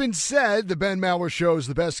 It's been said the Ben Maller Show is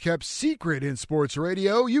the best-kept secret in sports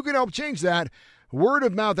radio. You can help change that.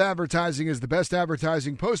 Word-of-mouth advertising is the best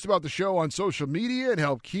advertising. Post about the show on social media and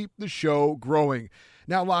help keep the show growing.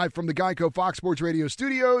 Now live from the Geico Fox Sports Radio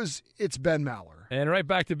studios, it's Ben Maller. And right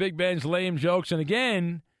back to Big Ben's lame jokes. And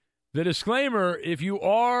again, the disclaimer, if you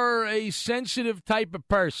are a sensitive type of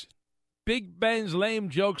person, Big Ben's lame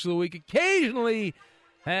jokes of the week occasionally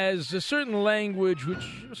has a certain language which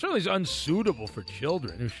certainly is unsuitable for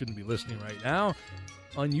children who shouldn't be listening right now.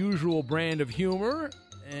 Unusual brand of humor.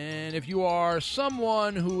 And if you are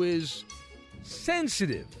someone who is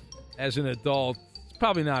sensitive as an adult, it's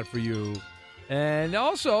probably not for you. And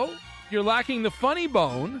also, you're lacking the funny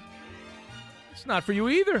bone, it's not for you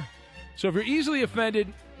either. So if you're easily offended,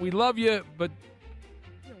 we love you, but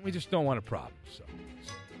we just don't want a problem. So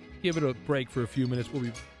give it a break for a few minutes. We'll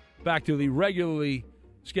be back to the regularly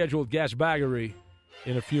scheduled gasbaggery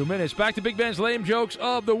in a few minutes. Back to Big Ben's lame jokes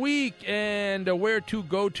of the week and where to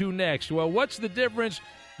go to next. Well, what's the difference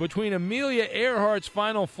between Amelia Earhart's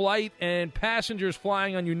final flight and passengers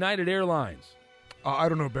flying on United Airlines? I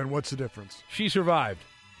don't know, Ben. What's the difference? She survived.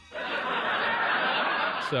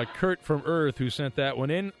 It's Kurt from Earth who sent that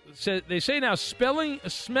one in. They say now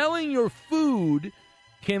smelling your food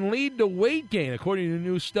can lead to weight gain, according to a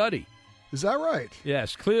new study. Is that right?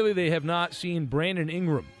 Yes. Clearly, they have not seen Brandon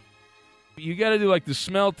Ingram. You got to do like the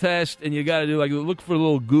smell test, and you got to do like look for a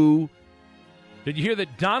little goo. Did you hear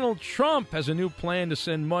that Donald Trump has a new plan to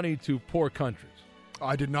send money to poor countries?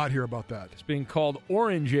 I did not hear about that. It's being called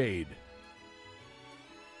Orange Aid.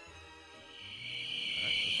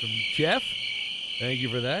 From Jeff, thank you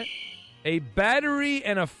for that. A battery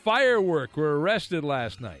and a firework were arrested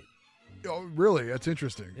last night. Oh, really? That's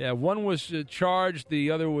interesting. Yeah, one was charged, the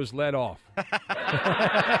other was let off.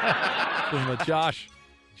 From Josh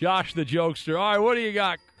the jokester. All right, what do you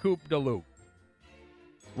got, Coop de Loop?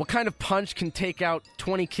 What kind of punch can take out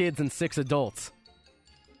 20 kids and 6 adults?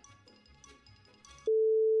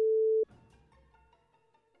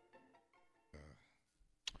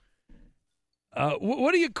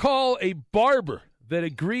 What do you call a barber that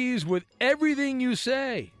agrees with everything you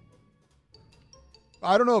say?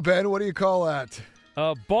 I don't know, Ben. What do you call that?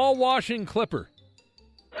 A ball washing clipper.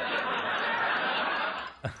 All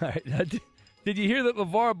right. Did you hear that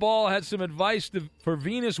LeVar Ball had some advice for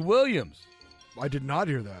Venus Williams? I did not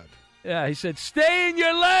hear that. Yeah, he said, stay in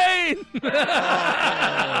your lane! The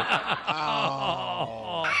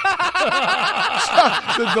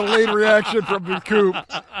delayed reaction from the Coop.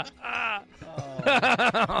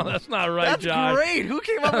 That's not right, That's Josh. That's great. Who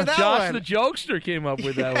came up with that Josh one? the jokester came up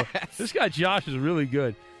with that one. This guy Josh is really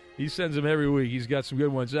good. He sends them every week. He's got some good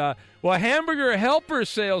ones. Well, hamburger helper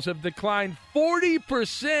sales have declined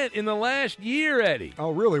 40% in the last year, Eddie.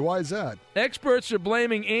 Oh, really? Why is that? Experts are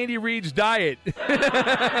blaming Andy Reid's diet.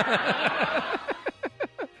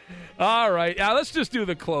 All right. Now, let's just do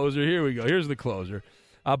the closer. Here we go. Here's the closer.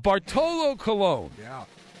 Bartolo Colon. Yeah.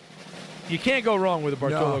 You can't go wrong with a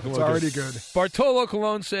Bartolo Colon. It's already good. Bartolo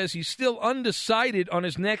Colon says he's still undecided on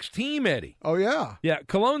his next team, Eddie. Oh, yeah? Yeah.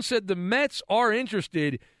 Colon said the Mets are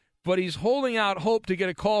interested, but he's holding out hope to get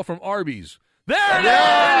a call from Arby's. There it is!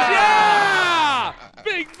 Yeah!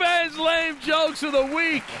 Big Ben's lame jokes of the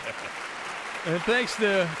week. And thanks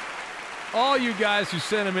to all you guys who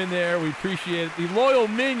sent them in there. We appreciate it. The loyal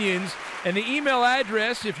minions. And the email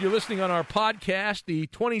address, if you're listening on our podcast, the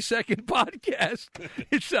 20-second podcast,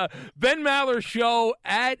 it's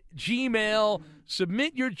benmallershow@gmail.com.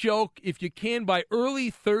 Submit your joke, if you can, by early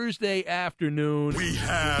Thursday afternoon. We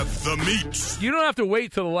have the meat. You don't have to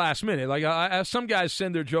wait till the last minute. Like some guys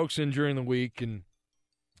send their jokes in during the week, and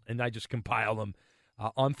I just compile them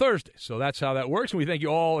on Thursday. So that's how that works. And we thank you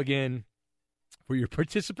all again for your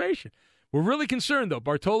participation. We're really concerned, though.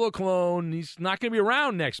 Bartolo Colon, he's not going to be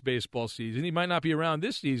around next baseball season. He might not be around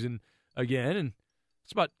this season again, and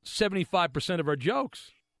it's about 75% of our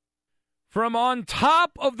jokes. From on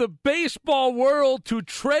top of the baseball world to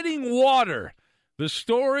treading water, the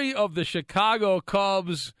story of the Chicago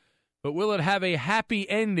Cubs, but will it have a happy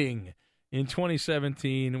ending in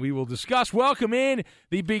 2017? We will discuss. Welcome in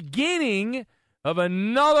the beginning of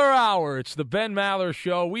another hour. It's the Ben Maller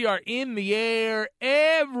Show. We are in the air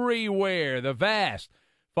everywhere. The vast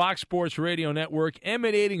Fox Sports Radio Network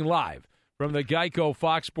emanating live from the Geico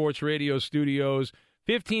Fox Sports Radio studios.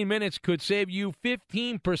 15 minutes could save you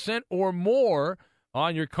 15% or more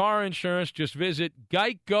on your car insurance. Just visit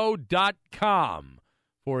geico.com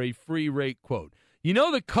for a free rate quote. You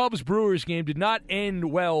know, the Cubs-Brewers game did not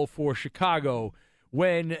end well for Chicago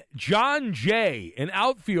when John Jay, an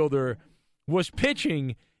outfielder, was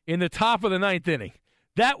pitching in the top of the ninth inning.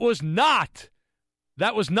 That was not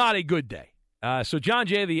a good day. So John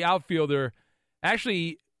Jay, the outfielder,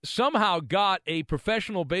 actually somehow got a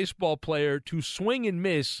professional baseball player to swing and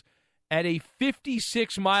miss at a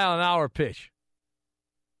 56-mile-an-hour pitch.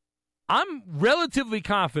 I'm relatively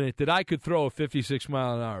confident that I could throw a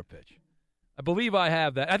 56-mile-an-hour pitch. I believe I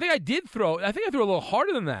have that. I think I threw a little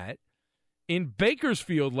harder than that in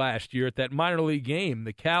Bakersfield last year at that minor league game,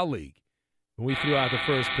 the Cal League, when we threw out the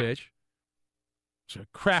first pitch. It's a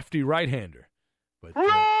crafty right-hander. But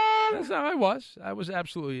that's how I was. I was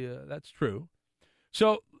absolutely, that's true.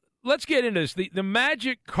 So let's get into this. The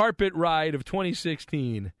magic carpet ride of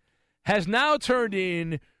 2016 has now turned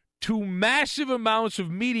into massive amounts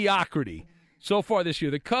of mediocrity so far this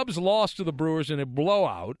year. The Cubs lost to the Brewers in a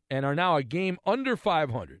blowout and are now a game under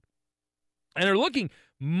 500. And are looking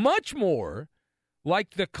much more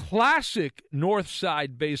like the classic North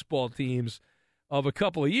Side baseball teams of a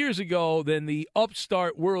couple of years ago than the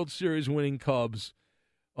upstart World Series winning Cubs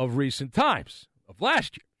of recent times, of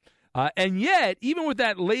last year. And yet, even with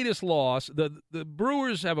that latest loss, the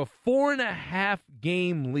Brewers have a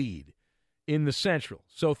 4.5-game lead in the Central.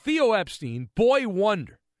 So Theo Epstein, boy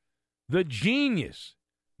wonder, the genius,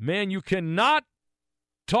 man you cannot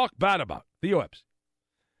talk bad about, Theo Epstein.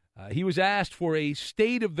 He was asked for a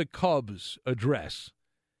State of the Cubs address.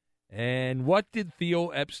 And what did Theo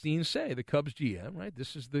Epstein say? The Cubs GM, right?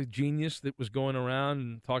 This is the genius that was going around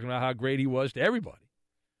and talking about how great he was to everybody.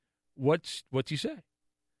 What's he say?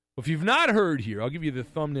 Well, if you've not heard here, I'll give you the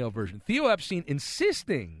thumbnail version. Theo Epstein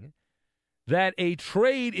insisting that a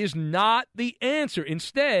trade is not the answer.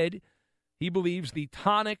 Instead, he believes the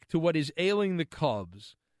tonic to what is ailing the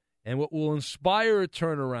Cubs and what will inspire a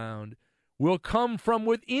turnaround will come from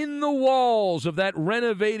within the walls of that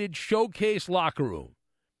renovated showcase locker room.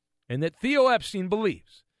 And that Theo Epstein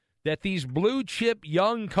believes that these blue-chip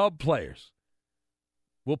young Cub players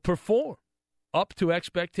will perform up to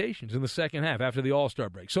expectations in the second half after the All-Star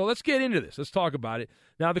break. So let's get into this. Let's talk about it.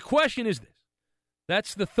 Now, the question is this.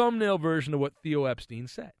 That's the thumbnail version of what Theo Epstein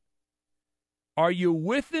said. Are you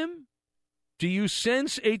with him? Do you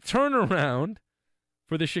sense a turnaround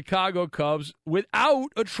for the Chicago Cubs without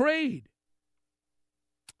a trade?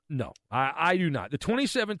 No, I do not. The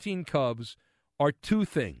 2017 Cubs are two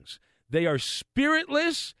things. They are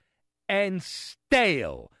spiritless and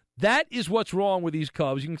stale. That is what's wrong with these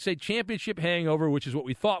Cubs. You can say championship hangover, which is what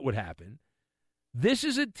we thought would happen. This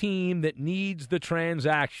is a team that needs the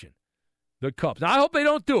transaction, the Cubs. Now, I hope they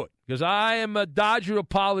don't do it because I am a Dodger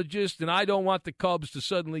apologist, and I don't want the Cubs to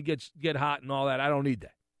suddenly get hot and all that. I don't need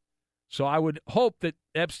that. So I would hope that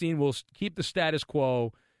Epstein will keep the status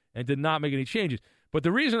quo and did not make any changes. But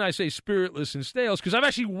the reason I say spiritless and stale is because I've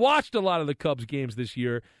actually watched a lot of the Cubs games this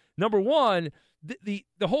year. Number one, the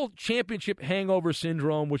whole championship hangover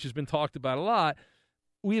syndrome, which has been talked about a lot,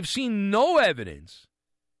 we have seen no evidence,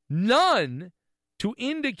 none, to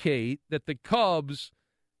indicate that the Cubs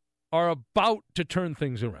are about to turn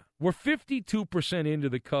things around. We're 52% into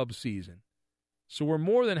the Cubs season, so we're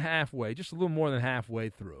more than halfway, just a little more than halfway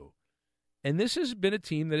through. And this has been a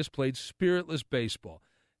team that has played spiritless baseball.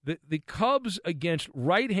 The Cubs against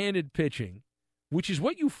right-handed pitching, which is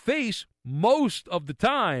what you face most of the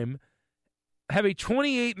time, have a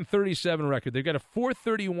 28-37 record. They've got a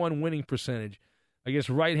 .431 winning percentage against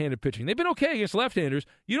right-handed pitching. They've been okay against left-handers.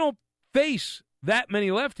 You don't face that many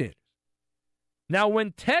left-handers. Now,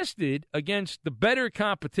 when tested against the better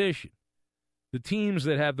competition, the teams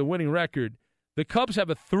that have the winning record, the Cubs have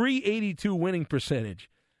a .382 winning percentage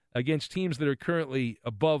against teams that are currently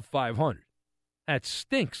above 500. That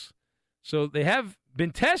stinks. So they have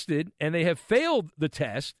been tested, and they have failed the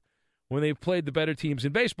test when they've played the better teams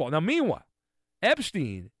in baseball. Now, meanwhile,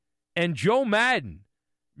 Epstein and Joe Madden,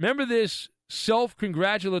 remember this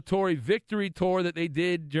self-congratulatory victory tour that they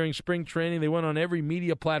did during spring training? They went on every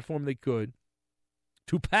media platform they could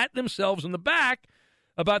to pat themselves on the back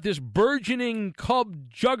about this burgeoning Cub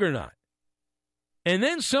juggernaut. And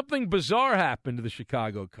then something bizarre happened to the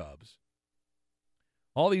Chicago Cubs.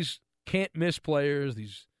 All these can't-miss players,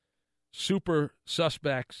 these super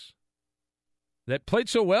suspects that played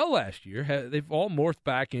so well last year, they've all morphed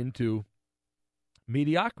back into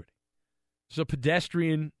mediocrity. It's a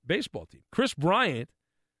pedestrian baseball team. Chris Bryant,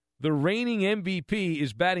 the reigning MVP,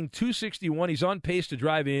 is batting .261. He's on pace to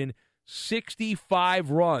drive in 65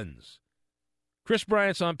 runs. Chris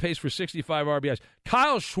Bryant's on pace for 65 RBIs.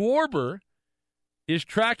 Kyle Schwarber is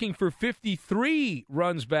tracking for 53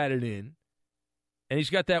 runs batted in, and he's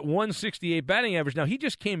got that 168 batting average. Now, he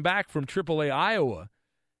just came back from AAA Iowa,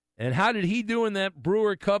 and how did he do in that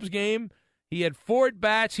Brewer-Cubs game? He had 4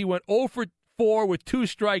 at-bats. He went 0 for 4 with 2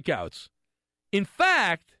 strikeouts. In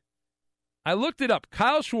fact, I looked it up.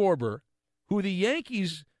 Kyle Schwarber, who the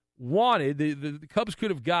Yankees wanted, the Cubs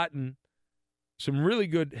could have gotten some really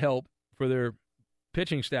good help for their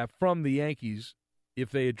pitching staff from the Yankees if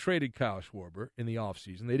they had traded Kyle Schwarber in the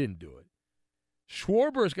offseason. They didn't do it.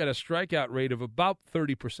 Schwarber's got a strikeout rate of about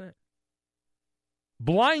 30%.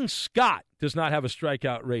 Blind Scott does not have a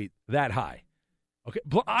strikeout rate that high. Okay,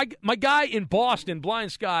 my guy in Boston,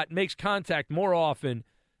 Blind Scott, makes contact more often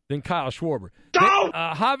than Kyle Schwarber.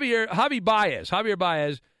 Javier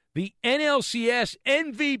Baez, the NLCS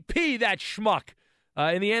MVP, that schmuck,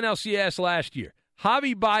 in the NLCS last year.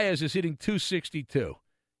 Javi Baez is hitting .262.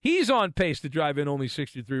 He's on pace to drive in only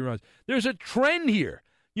 63 runs. There's a trend here.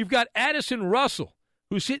 You've got Addison Russell,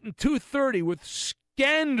 who's hitting .230 with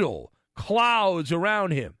scandal clouds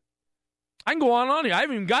around him. I can go on here. I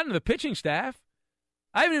haven't even gotten to the pitching staff.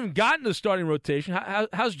 I haven't even gotten to the starting rotation.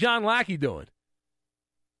 How's John Lackey doing?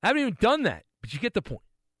 I haven't even done that, but you get the point.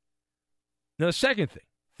 Now, the second thing,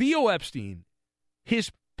 Theo Epstein,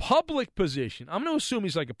 his public position, I'm going to assume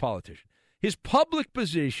he's like a politician. His public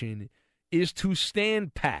position is to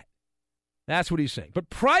stand pat. That's what he's saying. But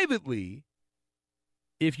privately,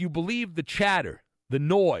 if you believe the chatter, the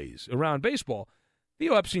noise around baseball,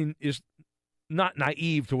 Theo Epstein is not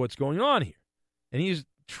naive to what's going on here. And he's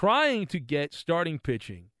trying to get starting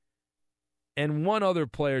pitching and one other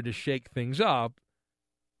player to shake things up.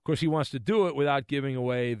 Of course, he wants to do it without giving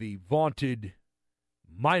away the vaunted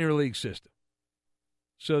minor league system.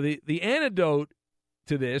 So the antidote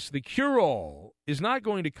to this, the cure-all, is not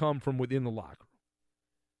going to come from within the locker room.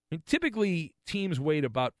 I mean, typically, teams wait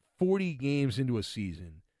about 40 games into a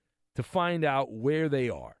season to find out where they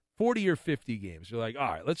are. 40 or 50 games. They're like,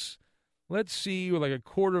 all right, let's see. We're like a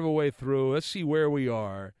quarter of a way through. Let's see where we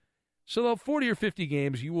are. So, about 40 or 50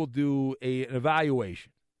 games, you will do an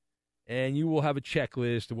evaluation. And you will have a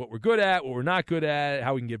checklist of what we're good at, what we're not good at,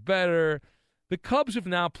 how we can get better. The Cubs have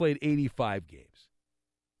now played 85 games.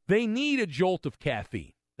 They need a jolt of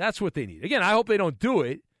caffeine. That's what they need. Again, I hope they don't do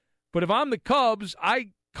it. But if I'm the Cubs, I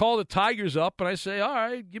call the Tigers up and I say, all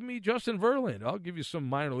right, give me Justin Verlander. I'll give you some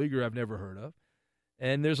minor leaguer I've never heard of.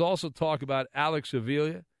 And there's also talk about Alex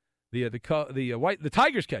Avila, the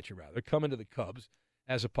Tigers catcher, rather, coming to the Cubs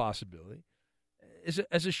as a possibility,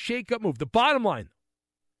 as a shake-up move. The bottom line,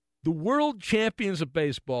 the world champions of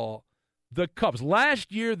baseball, the Cubs,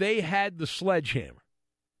 last year they had the sledgehammer.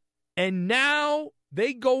 And now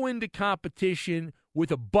they go into competition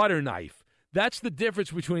with a butter knife. That's the difference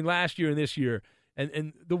between last year and this year.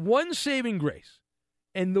 And the one saving grace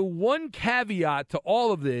and the one caveat to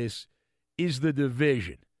all of this is the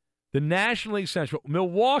division. The National League Central.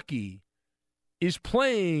 Milwaukee is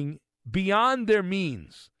playing beyond their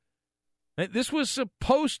means. This was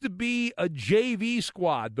supposed to be a JV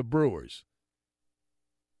squad, the Brewers.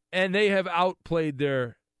 And they have outplayed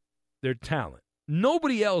their talent.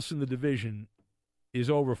 Nobody else in the division is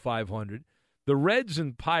over 500. The Reds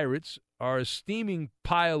and Pirates are a steaming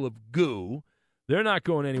pile of goo. They're not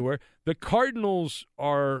going anywhere. The Cardinals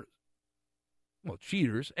are,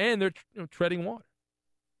 cheaters, and they're treading water.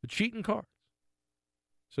 The cheating Cards.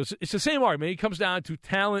 So it's the same argument. It comes down to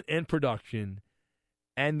talent and production.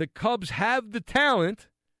 And the Cubs have the talent,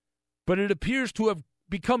 but it appears to have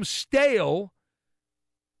become stale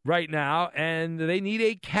right now, and they need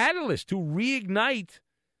a catalyst to reignite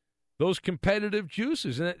those competitive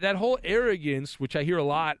juices. And that whole arrogance, which I hear a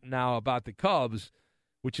lot now about the Cubs,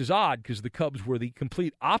 which is odd because the Cubs were the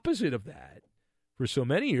complete opposite of that for so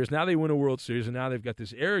many years. Now they win a World Series, and now they've got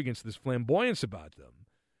this arrogance, this flamboyance about them,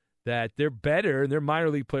 that they're better, and their minor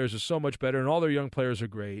league players are so much better, and all their young players are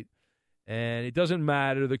great. And it doesn't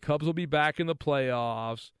matter. The Cubs will be back in the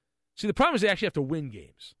playoffs. See, the problem is they actually have to win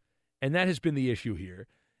games, and that has been the issue here.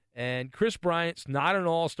 And Chris Bryant's not an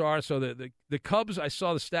all-star, so the Cubs, I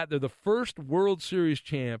saw the stat, they're the first World Series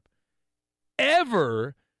champ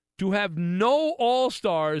ever to have no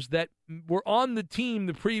all-stars that were on the team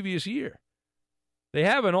the previous year. They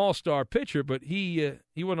have an all-star pitcher, but he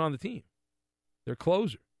wasn't on the team. Their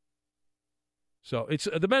closer. So it's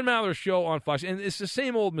the Ben Maller Show on Fox, and it's the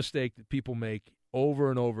same old mistake that people make over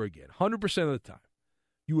and over again, 100% of the time.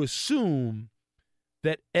 You assume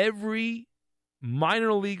that every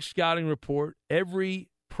minor league scouting report, every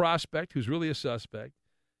prospect who's really a suspect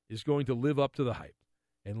is going to live up to the hype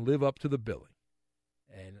and live up to the billing.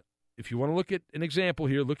 And if you want to look at an example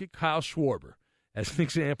here, look at Kyle Schwarber as an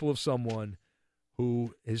example of someone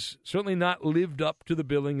who has certainly not lived up to the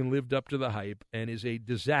billing and lived up to the hype and is a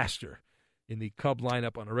disaster in the Cub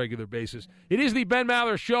lineup on a regular basis. It is the Ben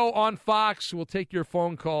Maller Show on Fox. We'll take your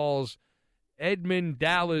phone calls. Edmund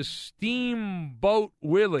Dallas Steamboat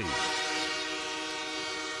Willie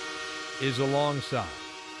is alongside.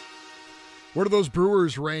 Where do those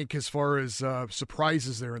Brewers rank as far as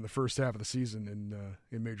surprises there in the first half of the season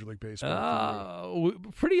in Major League Baseball?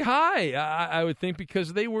 Pretty high, I would think,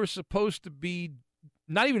 because they were supposed to be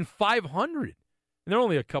not even 500. And they're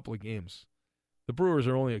only a couple of games The Brewers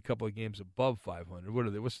are only a couple of games above 500. What are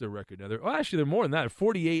they? What's their record now? Actually, they're more than that.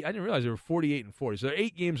 48. I didn't realize they were 48-40. So they're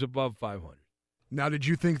 8 games above 500. Now, did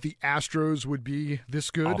you think the Astros would be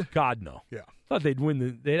this good? Oh, God, no. Yeah. I thought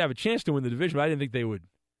they'd have a chance to win the division, but I didn't think they would.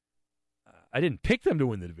 I didn't pick them to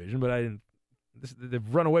win the division, but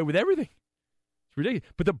they've run away with everything. It's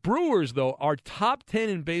ridiculous. But the Brewers, though, are top 10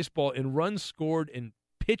 in baseball in runs scored and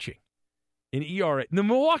pitching in ERA. The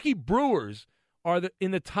Milwaukee Brewers are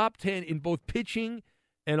in the top 10 in both pitching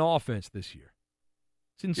and offense this year.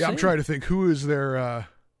 It's insane. Yeah, I'm trying to think who's their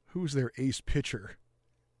ace pitcher.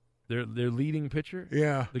 Their leading pitcher?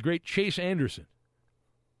 Yeah. The great Chase Anderson.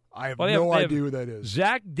 I have no idea who that is.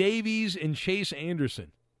 Zach Davies and Chase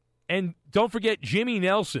Anderson. And don't forget Jimmy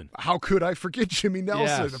Nelson. How could I forget Jimmy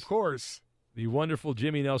Nelson? Yes. Of course. The wonderful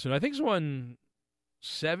Jimmy Nelson. I think he's won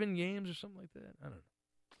 7 games or something like that. I don't know.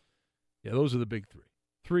 Yeah, those are the big 3.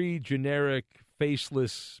 3 generic,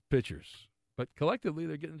 faceless pitchers. But collectively,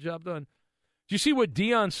 they're getting the job done. Did you see what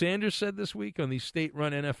Deion Sanders said this week on the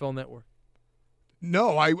state-run NFL Network?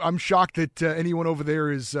 No, I'm shocked that anyone over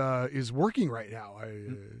there is working right now.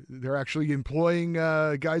 They're actually employing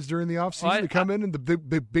guys during the offseason to come in, and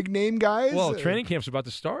the big name guys. Well, training camp's about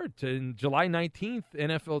to start. In July 19th,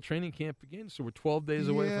 NFL training camp begins, so we're 12 days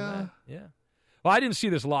away from that. Yeah. Well, I didn't see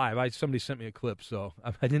this live. Somebody sent me a clip, so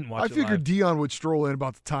I didn't watch it live. I figured Deion would stroll in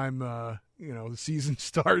about the time the season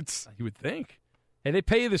starts. You would think. And they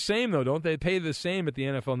pay you the same, though, don't they? They pay you the same at the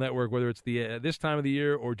NFL Network, whether it's this time of the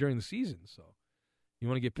year or during the season, so. You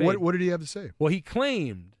want to get paid. What did he have to say? Well, he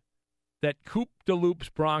claimed that Coop DeLoop's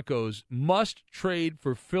Broncos must trade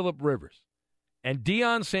for Phillip Rivers. And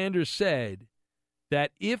Deion Sanders said that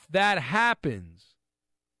if that happens,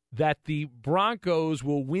 that the Broncos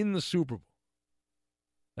will win the Super Bowl.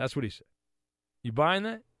 That's what he said. You buying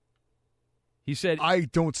that? He said, I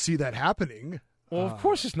don't see that happening. Well, of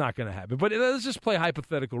course it's not going to happen. But let's just play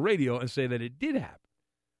hypothetical radio and say that it did happen.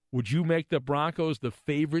 Would you make the Broncos the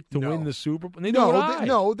favorite to win the Super Bowl?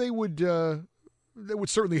 They would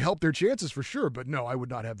certainly help their chances for sure, but no, I would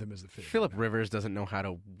not have them as the favorite. Phillip Rivers doesn't know how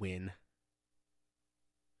to win.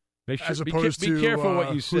 Make sure, as opposed be to careful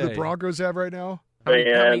what you say. Who the Broncos have right now? How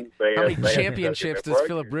many championships does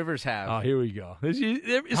Phillip Rivers have? Oh, here we go.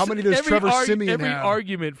 How many does Trevor Siemian have? Every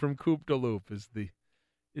argument from Coop DeLoop is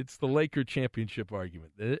it's the Laker championship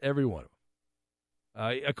argument. Every one of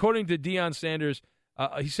them. According to Deion Sanders,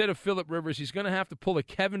 he said of Phillip Rivers, he's going to have to pull a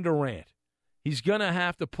Kevin Durant. He's going to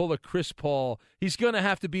have to pull a Chris Paul. He's going to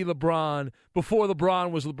have to be LeBron before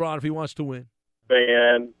LeBron was LeBron if he wants to win.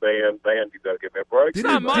 You got to give me a break. It's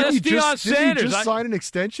not mine. It's Deion Sanders. Did he just sign an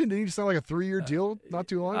extension? Didn't he just sign like a 3-year deal not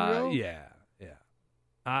too long ago? Yeah.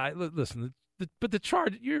 Listen, but the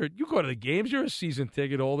charge, you go to the games. You're a season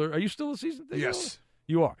ticket holder. Are you still a season ticket holder? Yes.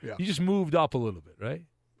 You are. Yeah. You just moved up a little bit, right?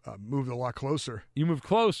 Moved a lot closer. You moved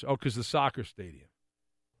close? Oh, because the soccer stadium.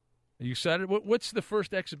 Are you excited? What's the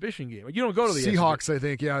first exhibition game? You don't go to the Seahawks, I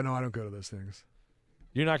think. Yeah, no, I don't go to those things.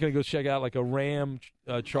 You're not going to go check out like a Ram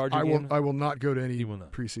Charger game? I will not go to any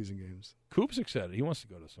preseason games. Coop's excited. He wants to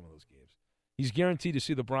go to some of those games. He's guaranteed to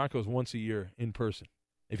see the Broncos once a year in person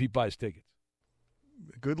if he buys tickets.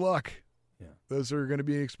 Good luck. Yeah. Those are going to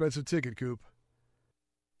be an expensive ticket, Coop.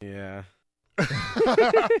 Yeah.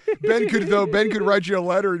 Ben could write you a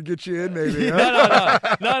letter and get you in, maybe.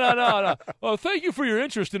 No. Well, thank you for your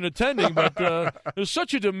interest in attending, but there's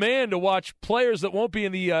such a demand to watch players that won't be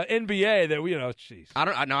in the NBA that jeez. I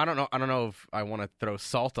don't know if I want to throw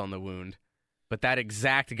salt on the wound, but that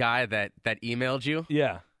exact guy that emailed you,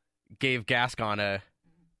 gave Gascon a.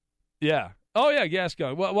 Yeah. Oh yeah,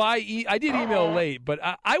 Gascon. Well, I did email late, but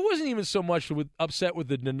I wasn't even so much upset with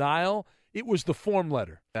the denial. It was the form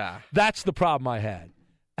letter. That's the problem I had.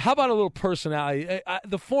 How about a little personality?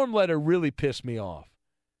 The form letter really pissed me off.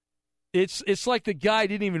 It's like the guy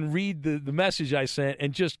didn't even read the message I sent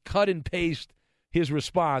and just cut and paste his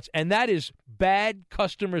response, and that is bad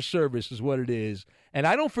customer service is what it is. And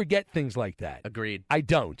I don't forget things like that. Agreed. I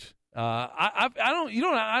don't. I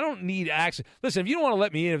don't need access. Listen, if you don't want to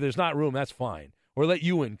let me in if there's not room, that's fine. Or let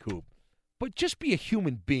you in, Coop. But just be a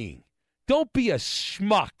human being. Don't be a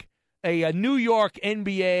schmuck. A New York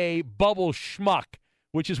NBA bubble schmuck,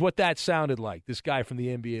 which is what that sounded like, this guy from the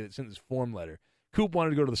NBA that sent this form letter. Coop wanted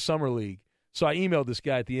to go to the Summer League, so I emailed this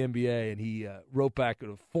guy at the NBA, and he wrote back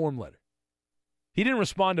a form letter. He didn't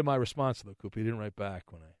respond to my response, though, Coop. He didn't write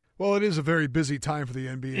back when I... Well, it is a very busy time for the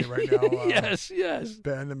NBA right now. Yes.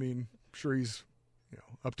 Ben, I mean, I'm sure he's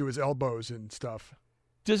up to his elbows and stuff.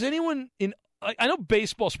 Does anyone I know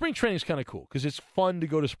baseball, spring training is kind of cool because it's fun to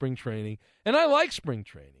go to spring training, and I like spring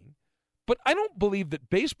training. But I don't believe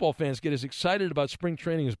that baseball fans get as excited about spring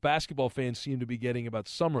training as basketball fans seem to be getting about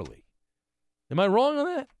summer league. Am I wrong on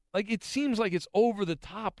that? Like, it seems like it's over the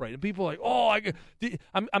top, right? And people are like, oh,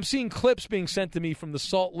 I'm seeing clips being sent to me from the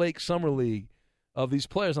Salt Lake Summer League of these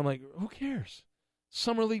players. I'm like, who cares?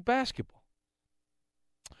 Summer League basketball.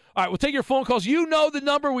 All right, we'll take your phone calls. You know the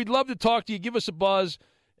number. We'd love to talk to you. Give us a buzz,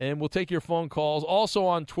 and we'll take your phone calls. Also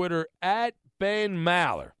on Twitter, at Ben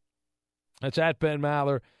Maller. That's at Ben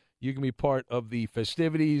Maller. You can be part of the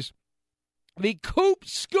festivities. The Coop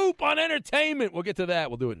Scoop on entertainment. We'll get to that.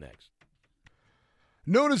 We'll do it next.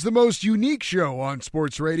 Known as the most unique show on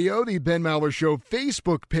sports radio, the Ben Maller Show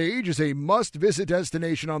Facebook page is a must-visit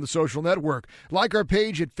destination on the social network. Like our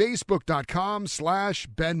page at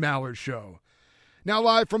facebook.com/Ben Maller Show. Now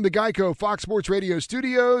live from the Geico Fox Sports Radio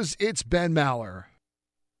studios, it's Ben Maller.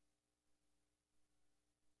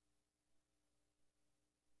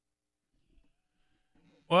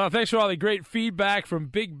 Well, thanks for all the great feedback from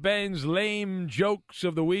Big Ben's lame jokes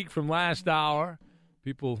of the week from last hour.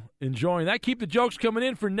 People enjoying that. Keep the jokes coming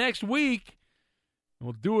in for next week.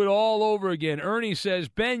 We'll do it all over again. Ernie says,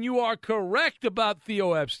 Ben, you are correct about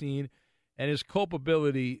Theo Epstein and his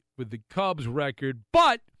culpability with the Cubs record,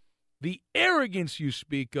 but the arrogance you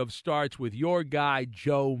speak of starts with your guy,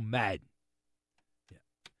 Joe Madden. Yeah.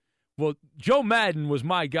 Well, Joe Madden was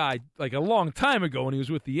my guy like a long time ago when he was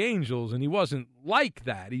with the Angels, and he wasn't like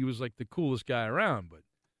that. He was like the coolest guy around, but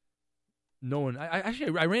no one.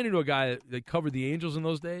 I ran into a guy that covered the Angels in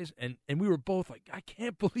those days, and we were both like, I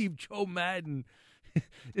can't believe Joe Madden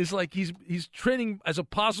is like he's trending as a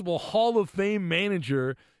possible Hall of Fame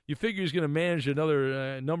manager. You figure he's going to manage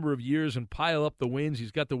another number of years and pile up the wins. He's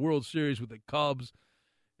got the World Series with the Cubs,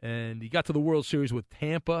 and he got to the World Series with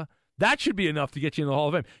Tampa. That should be enough to get you in the Hall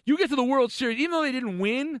of Fame. You get to the World Series, even though they didn't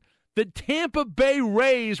win, the Tampa Bay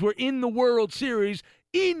Rays were in the World Series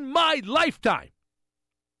in my lifetime.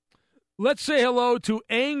 Let's say hello to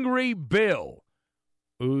Angry Bill,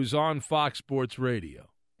 who's on Fox Sports Radio.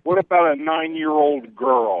 What about a 9-year-old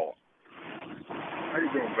girl? How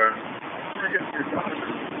you doing, Ben?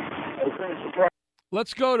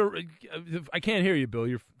 Let's go to – I can't hear you, Bill.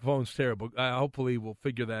 Your phone's terrible. Hopefully we'll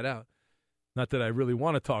figure that out. Not that I really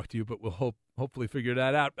want to talk to you, but we'll hopefully figure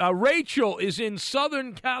that out. Rachel is in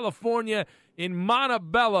Southern California in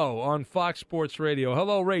Montebello on Fox Sports Radio.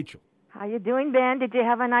 Hello, Rachel. How you doing, Ben? Did you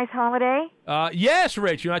have a nice holiday? Yes,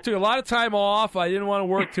 Rachel. I took a lot of time off. I didn't want to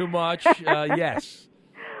work too much. Yes.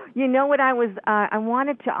 You know what I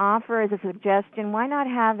wanted to offer as a suggestion? Why not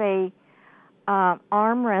have a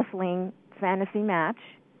arm wrestling fantasy match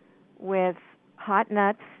with Hot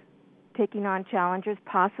Nuts taking on challengers,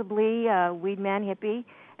 possibly Weedman Hippie,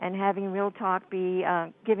 and having Real Talk be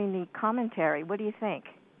giving the commentary. What do you think?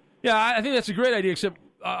 Yeah, I think that's a great idea, except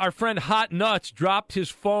our friend Hot Nuts dropped his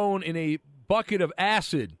phone in a bucket of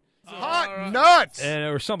acid. Hot Nuts!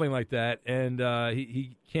 Or something like that, and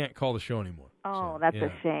he can't call the show anymore. Oh, that's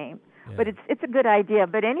a shame. Yeah. But it's a good idea.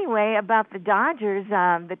 But anyway, about the Dodgers,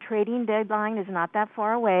 the trading deadline is not that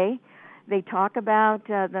far away. They talk about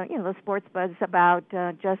the sports buzz about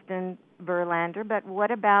Justin Verlander, but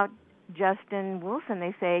what about Justin Wilson?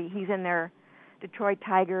 They say he's in their Detroit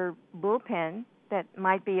Tiger bullpen. That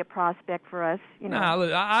might be a prospect for us. Nah,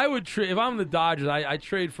 I would if I'm the Dodgers, I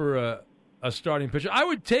trade for a starting pitcher. I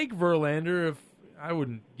would take Verlander if I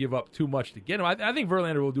wouldn't give up too much to get him. I think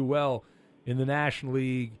Verlander will do well in the National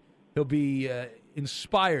League. He'll be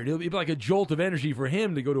inspired. It'll be like a jolt of energy for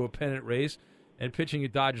him to go to a pennant race. And pitching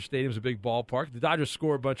at Dodger Stadium is a big ballpark. The Dodgers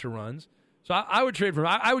score a bunch of runs. So I would trade for him.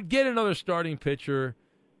 I would get another starting pitcher.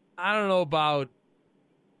 I don't know about,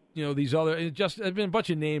 these other. There's been a bunch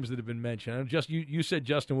of names that have been mentioned. You said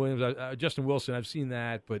Justin Wilson. I've seen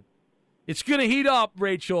that. But it's going to heat up,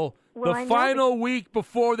 Rachel. Well, the final week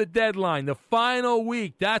before the deadline. The final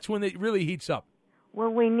week. That's when it really heats up. Well,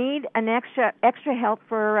 we need an extra help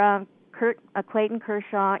for Clayton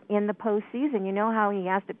Kershaw in the postseason. You know how he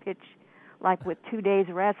has to pitch like with 2 days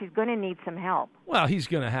rest. He's going to need some help. Well, he's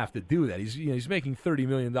going to have to do that. He's making $30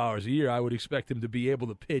 million a year. I would expect him to be able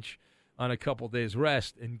to pitch on a couple days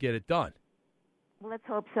rest and get it done. Well, let's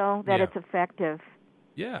hope so that it's effective.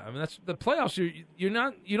 Yeah, I mean that's the playoffs. You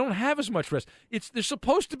don't have as much rest. There's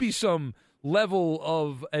supposed to be some level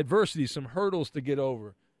of adversity, some hurdles to get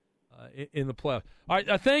over in the playoffs. All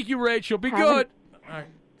right, thank you, Rachel. Be good. All right,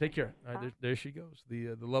 take care. All right, there she goes,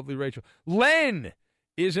 the lovely Rachel. Len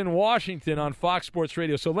is in Washington on Fox Sports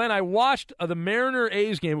Radio. So, Len, I watched the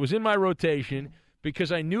Mariner-A's game. It was in my rotation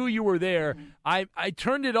because I knew you were there. I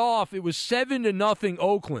turned it off. It was 7-0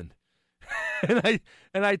 Oakland. and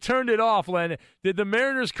I turned it off, Len. Did the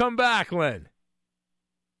Mariners come back, Len?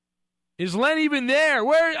 Is Len even there?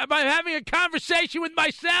 Where am I having a conversation with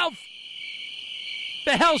myself?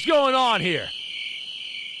 The hell's going on here?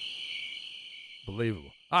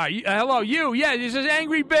 Unbelievable. All right, hello, you. Yeah, this is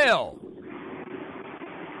Angry Bill.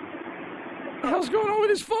 What the hell's going on with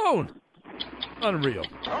his phone? Unreal.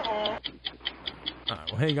 All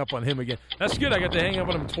right, we'll hang up on him again. That's good. I got to hang up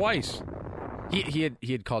on him twice. He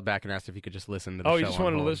had called back and asked if he could just listen to the show. Oh, he just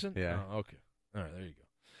wanted to listen? Yeah. Oh, okay. All right, there you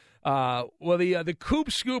go. Well, the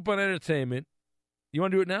Coop Scoop on entertainment. You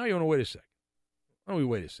want to do it now or you want to wait a second? Why don't we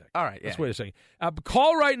wait a second? All right, Let's wait a second.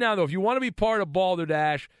 Call right now, though. If you want to be part of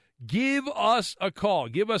Balderdash, give us a call.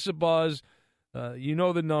 Give us a buzz. You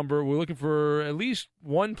know the number. We're looking for at least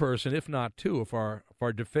one person, if not two. If our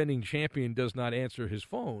defending champion does not answer his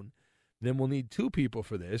phone, then we'll need two people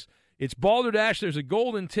for this. It's Balderdash. There's a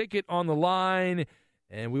golden ticket on the line,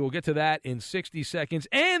 and we will get to that in 60 seconds.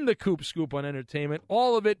 And the Coop Scoop on entertainment,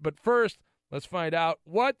 all of it. But first, let's find out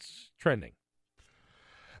what's trending.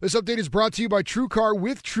 This update is brought to you by TrueCar.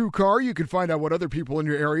 With TrueCar, you can find out what other people in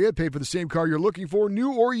your area pay for the same car you're looking for,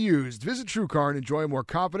 new or used. Visit TrueCar and enjoy a more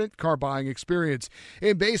confident car buying experience.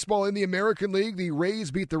 In baseball, in the American League, the Rays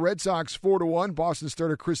beat the Red Sox 4-1. Boston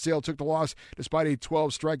starter Chris Sale took the loss despite a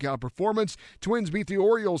 12-strikeout performance. Twins beat the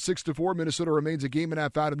Orioles 6-4. Minnesota remains a game and a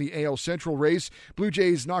half out in the AL Central race. Blue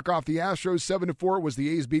Jays knock off the Astros 7-4. It was the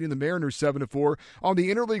A's beating the Mariners 7-4. On the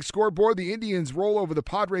interleague scoreboard, the Indians roll over the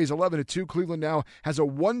Padres 11-2. Cleveland now has a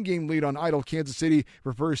one-game lead on idle Kansas City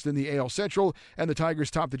for first in the AL Central, and the Tigers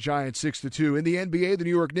top the Giants 6-2. In the NBA, the New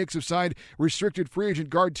York Knicks have signed restricted free agent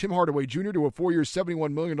guard Tim Hardaway Jr. to a 4-year,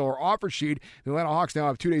 $71 million offer sheet. The Atlanta Hawks now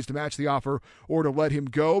have 2 days to match the offer or to let him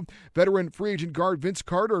go. Veteran free agent guard Vince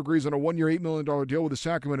Carter agrees on a 1-year, $8 million deal with the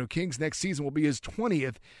Sacramento Kings. Next season will be his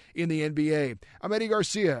 20th in the NBA. I'm Eddie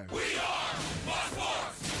Garcia.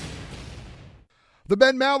 The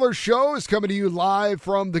Ben Maller Show is coming to you live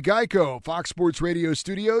from the Geico Fox Sports Radio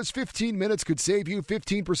studios. 15 minutes could save you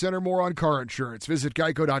 15% or more on car insurance. Visit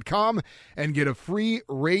geico.com and get a free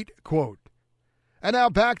rate quote. And now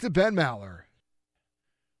back to Ben Maller.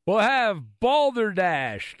 We'll have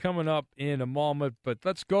Balderdash coming up in a moment, but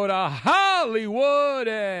let's go to Hollywood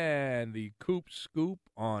and the Coop Scoop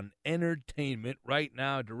on entertainment right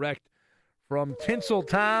now, direct from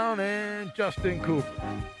Tinseltown and Justin Coop.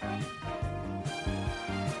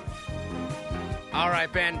 All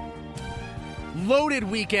right, Ben. Loaded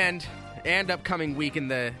weekend and upcoming week in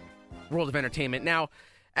the world of entertainment. Now,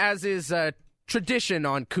 as is tradition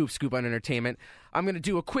on Coop Scoop on entertainment, I'm going to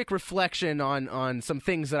do a quick reflection on some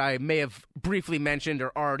things that I may have briefly mentioned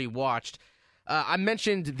or already watched. I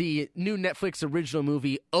mentioned the new Netflix original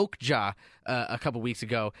movie Okja a couple weeks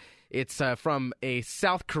ago. It's from a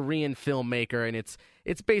South Korean filmmaker, and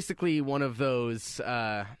it's basically one of those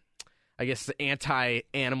I guess,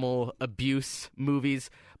 anti-animal abuse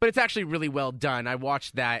movies. But it's actually really well done. I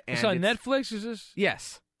watched that. And it's on Netflix, is this?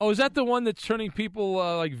 Yes. Oh, is that the one that's turning people,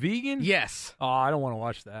 like, vegan? Yes. Oh, I don't want to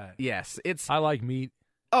watch that. Yes. I like meat.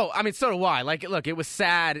 Oh, I mean, so do I. Like, look, it was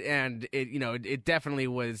sad, and, it definitely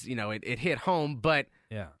was, it hit home, but...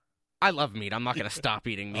 Yeah. I love meat. I'm not going to stop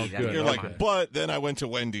eating meat. Oh, you're like, but then I went to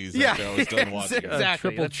Wendy's after I was done watching. Exactly.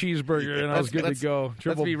 Triple cheeseburger, and I was good to go.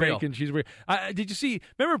 Triple bacon cheeseburger. Did you see?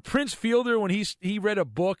 Remember Prince Fielder when he read a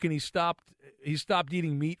book and he stopped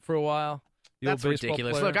eating meat for a while? That's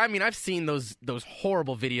ridiculous. Player? Look, I mean, I've seen those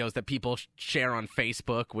horrible videos that people share on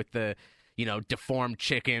Facebook with the deformed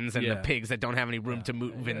chickens and the pigs that don't have any room to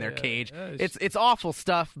move in their cage. It's awful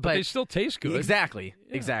stuff, but they still taste good. Exactly.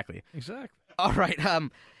 All right.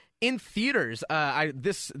 In theaters,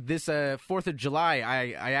 this 4th of July,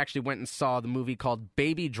 I actually went and saw the movie called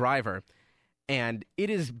Baby Driver, and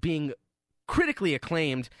it is being critically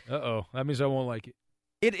acclaimed. Uh-oh, that means I won't like it.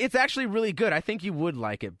 It's actually really good. I think you would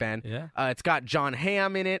like it, Ben. Yeah. It's got John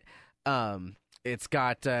Hamm in it. It's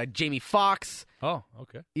got Jamie Foxx. Oh,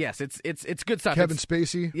 okay. Yes, it's good stuff. Kevin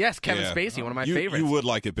Spacey. Yes, Kevin Spacey, one of my favorites. You would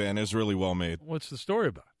like it, Ben. It's really well made. What's the story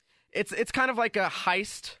about? It's kind of like a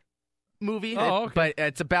heist movie, okay. But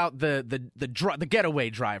it's about the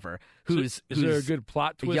getaway driver who's there a good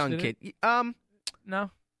plot twist? A young in kid. It?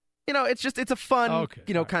 No. It's a fun,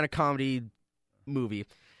 kind of comedy movie.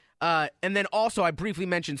 And then also I briefly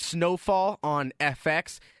mentioned Snowfall on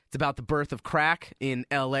FX. It's about the birth of crack in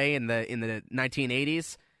LA in the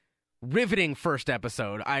 1980s. Riveting first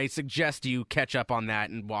episode. I suggest you catch up on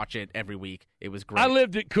that and watch it every week. It was great. I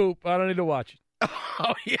lived at Coop. I don't need to watch it.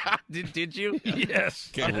 Oh, yeah. Did you?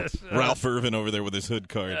 Yes. Ralph Irvin over there with his hood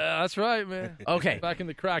card. That's right, man. Okay. Back in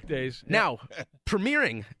the crack days. Now,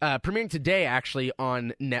 premiering today, actually,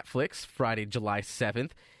 on Netflix, Friday, July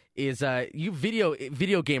 7th, is you video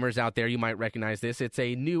gamers out there, you might recognize this. It's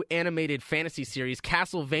a new animated fantasy series,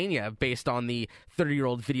 Castlevania, based on the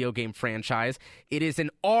 30-year-old video game franchise. It is an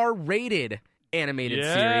R-rated animated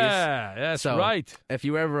series. Yeah, that's right. If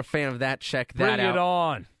you were ever a fan of that, check that out. Bring it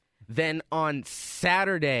on. Then on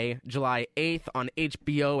Saturday, July 8th, on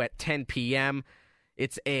HBO at 10 p.m.,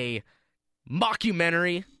 it's a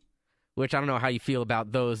mockumentary, which I don't know how you feel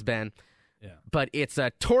about those, Ben. Yeah. But it's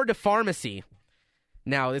a Tour de Pharmacy.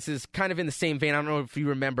 Now, this is kind of in the same vein. I don't know if you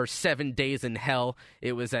remember 7 Days in Hell.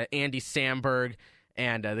 It was Andy Samberg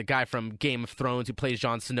and the guy from Game of Thrones who plays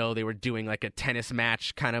Jon Snow. They were doing like a tennis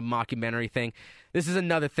match kind of mockumentary thing. This is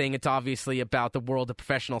another thing. It's obviously about the world of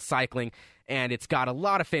professional cycling, and it's got a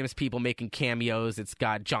lot of famous people making cameos. It's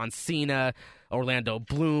got John Cena, Orlando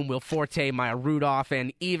Bloom, Will Forte, Maya Rudolph,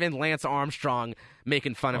 and even Lance Armstrong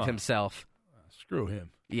making fun of himself. Screw him.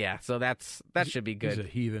 Yeah, so that should be good. He's a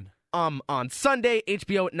heathen. On Sunday,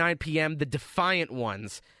 HBO at 9 p.m., The Defiant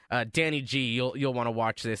Ones. Danny G, you'll want to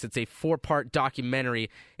watch this. It's a 4-part documentary,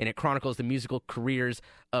 and it chronicles the musical careers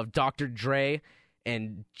of Dr. Dre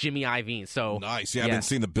and Jimmy Iovine. So nice. Yeah, I've been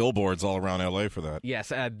seeing the billboards all around L.A. for that. Yes,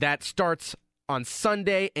 that starts on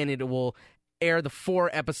Sunday, and it will air the 4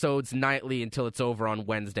 episodes nightly until it's over on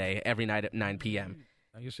Wednesday, every night at 9 p.m.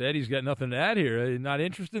 I guess Eddie's got nothing to add here. Not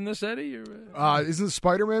interested in this, Eddie? Isn't the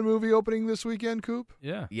Spider-Man movie opening this weekend, Coop?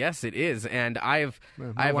 Yeah. Yes, it is, and I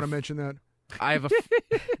want to mention that. I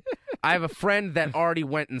have a friend that already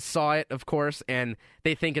went and saw it, of course, and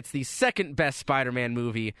they think it's the second best Spider-Man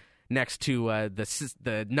movie next to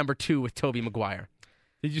the number 2 with Tobey Maguire.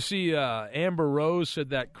 Did you see Amber Rose said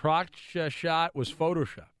that crotch shot was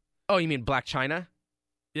Photoshop? Oh, you mean Black China?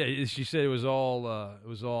 Yeah, she said it was all.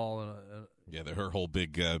 Yeah, her whole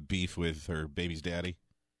big beef with her baby's daddy.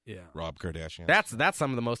 Yeah, Rob Kardashian. That's some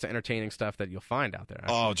of the most entertaining stuff that you'll find out there.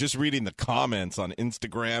 Actually. Oh, just reading the comments on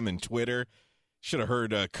Instagram and Twitter. Should have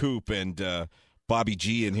heard Coop and Bobby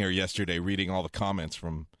G in here yesterday reading all the comments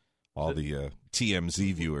from all the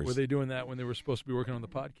TMZ viewers. Were they doing that when they were supposed to be working on the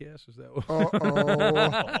podcast? Is that what?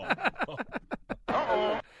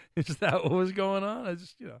 Is that what was going on? I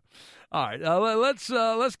just, All right,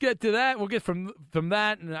 let's get to that. We'll get from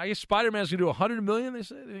that, and I guess Spider-Man's gonna do 100 million. They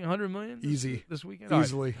say 100 million easy this weekend.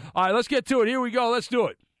 Easily. All right, let's get to it. Here we go. Let's do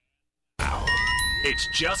it. It's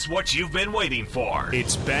just what you've been waiting for.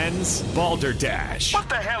 It's Ben's Balderdash. What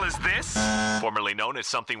the hell is this? Formerly known as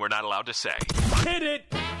something we're not allowed to say. Hit it.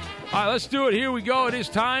 All right, let's do it. Here we go. It is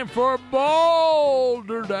time for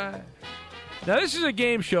Balderdash. Now, this is a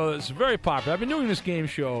game show that's very popular. I've been doing this game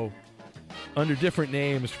show under different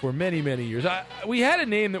names for many, many years. We had a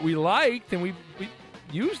name that we liked, and we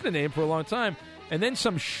used the name for a long time. And then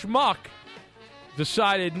some schmuck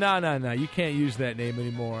decided, no, you can't use that name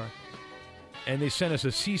anymore. And they sent us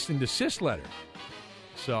a cease and desist letter.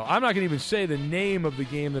 So I'm not going to even say the name of the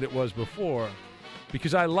game that it was before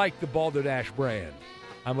because I like the Balderdash brand.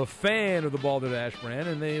 I'm a fan of the Balderdash brand,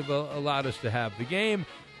 and they've allowed us to have the game.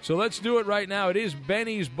 So let's do it right now. It is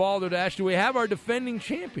Benny's Balderdash. Do we have our defending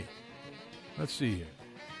champion? Let's see here.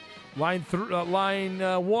 Line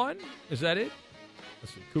 1, is that it?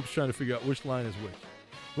 Let's see. Coop's trying to figure out which line is which.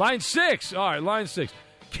 Line 6. All right, line 6.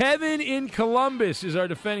 Kevin in Columbus is our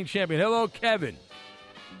defending champion. Hello, Kevin.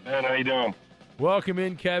 Man, how you doing? Welcome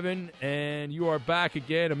in, Kevin. And you are back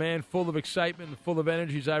again, a man full of excitement and full of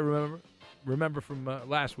energy, as I remember from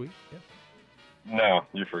last week. Yeah. No,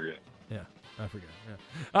 you forget. Yeah, I forgot. Yeah.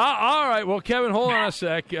 All right, well, Kevin, hold on a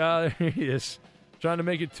sec. Here he is, trying to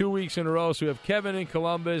make it 2 weeks in a row. So we have Kevin in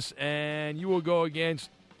Columbus, and you will go against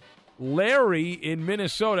Larry in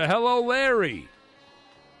Minnesota. Hello, Larry.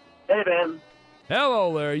 Hey, Ben. Hello,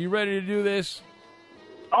 Larry. You ready to do this?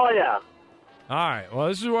 Oh, yeah. All right. Well,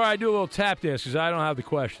 this is where I do a little tap dance because I don't have the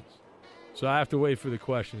questions. So I have to wait for the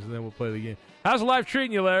questions, and then we'll play the game. How's life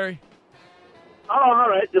treating you, Larry? Oh, all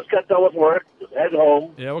right. Just got done with work. Just heading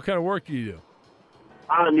home. Yeah, what kind of work do you do?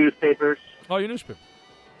 Newspapers. Oh, your newspaper.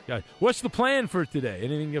 Got it. What's the plan for today?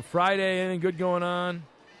 Anything Friday? Anything good going on?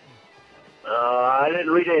 I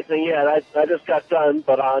didn't read anything yet. I just got done,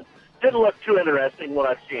 but didn't look too interesting what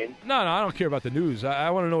I've seen. No, I don't care about the news. I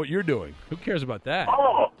want to know what you're doing. Who cares about that?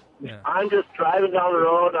 Oh, yeah. I'm just driving down the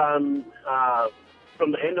road on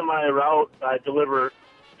from the end of my route. I deliver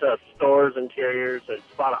to stores and carriers. It's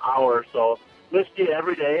about an hour, so missed you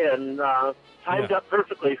every day, and timed up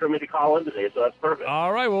perfectly for me to call in today, so that's perfect.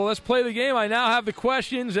 All right, well, let's play the game. I now have the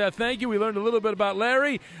questions. Thank you. We learned a little bit about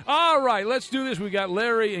Larry. All right, let's do this. We got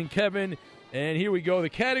Larry and Kevin, and here we go. The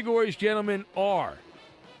categories, gentlemen, are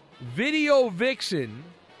Video Vixen,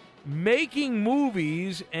 Making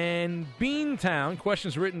Movies, and Beantown.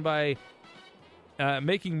 Questions written by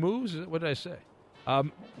Making Moves. What did I say?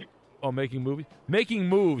 Making Movies? Making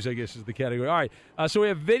Moves, I guess, is the category. All right, so we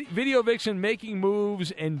have Video Vixen, Making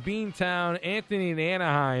Moves, and Beantown. Anthony in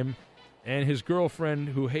Anaheim and his girlfriend,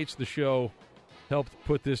 who hates the show, helped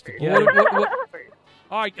put this together.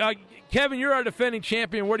 All right, Kevin, you're our defending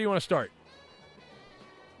champion. Where do you want to start?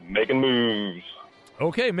 Making moves.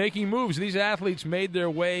 Okay, making moves. These athletes made their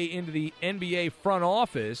way into the NBA front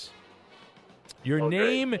office. Your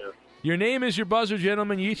name is your buzzer,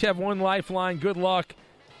 gentlemen. You each have one lifeline. Good luck.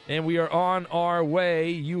 And we are on our way.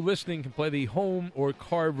 You listening can play the home or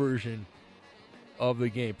car version of the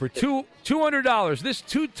game. For $200, this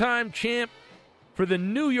two-time champ for the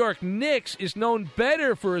New York Knicks is known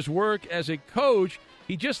better for his work as a coach.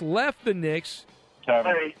 He just left the Knicks.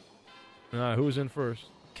 Kevin. Who's in first?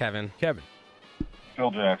 Kevin.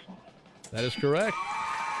 Phil Jackson. That is correct.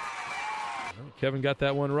 Kevin got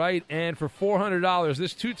that one right. And for $400,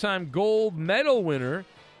 this two-time gold medal winner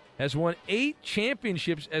has won 8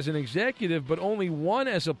 championships as an executive, but only 1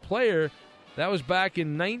 as a player. That was back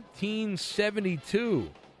in 1972.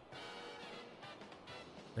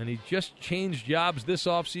 And he just changed jobs this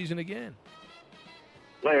offseason again.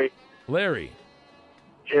 Larry.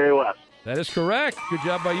 Jerry West. That is correct. Good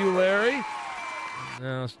job by you, Larry.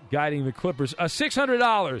 Now guiding the Clippers.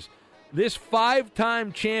 $600. This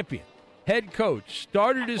 5-time champion, head coach,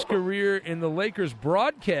 started his career in the Lakers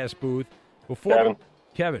broadcast booth before...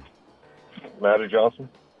 Kevin. Magic Johnson.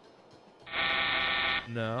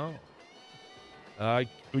 No.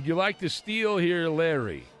 Would you like to steal here,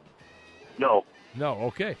 Larry? No. No,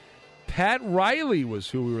 okay. Pat Riley was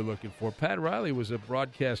who we were looking for. Pat Riley was a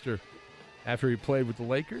broadcaster after he played with the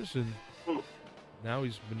Lakers, and now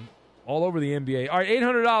he's been all over the NBA. All right,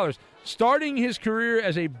 $800. Starting his career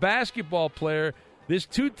as a basketball player, this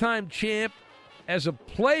two-time champ as a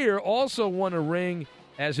player also won a ring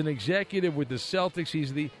as an executive with the Celtics.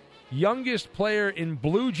 He's the youngest player in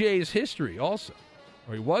Blue Jays history also.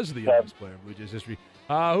 Or he was the youngest player in Blue Jays history.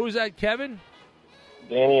 Who is that, Kevin?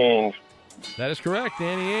 Danny Ainge. That is correct,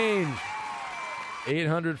 Danny Ainge.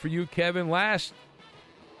 $800 for you, Kevin. Last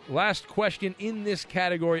question in this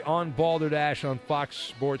category on Balderdash on Fox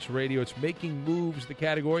Sports Radio. It's Making Moves, the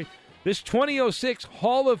category. This 2006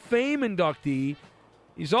 Hall of Fame inductee,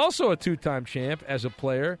 he's also a two-time champ as a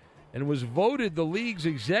player and was voted the league's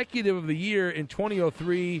Executive of the Year in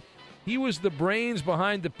 2003. He was the brains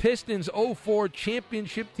behind the Pistons' 04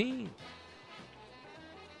 championship team.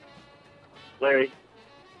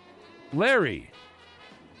 Larry.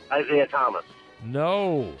 Isaiah Thomas.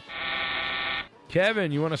 No.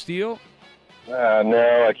 Kevin, you want to steal?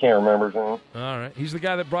 No, I can't remember his name. All right. He's the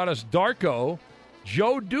guy that brought us Darko.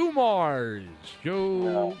 Joe Dumars.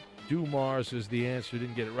 Dumars is the answer.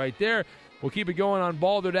 Didn't get it right there. We'll keep it going on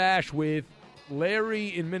Balderdash with Larry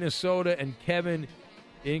in Minnesota and Kevin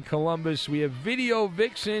in Columbus. We have Video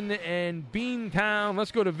Vixen and Beantown.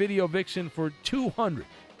 Let's go to Video Vixen for $200.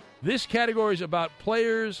 This category is about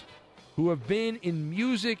players who have been in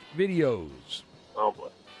music videos. Oh, boy.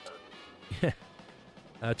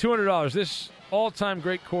 $200. This all-time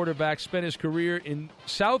great quarterback spent his career in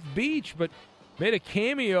South Beach, but made a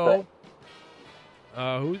cameo.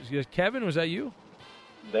 Kevin, was that you?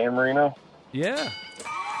 Dan Marino. Yeah.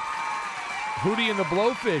 Hootie and the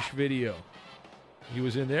Blowfish video. He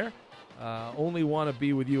was in there. Only Want to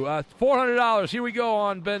Be With You. $400. Here we go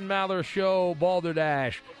on Ben Maller Show,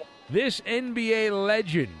 Balderdash. This NBA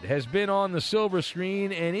legend has been on the silver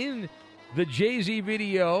screen, and in the Jay-Z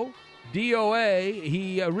video, DOA,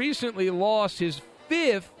 he recently lost his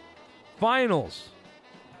 5th finals.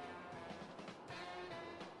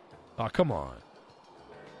 Oh, come on.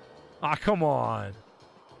 Come on.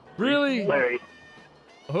 Really? Larry.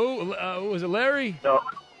 Who? Was it Larry? No,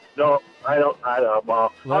 I don't.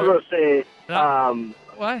 Well, I'm going to say...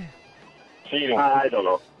 what? Cheating. I don't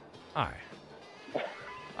know. All right.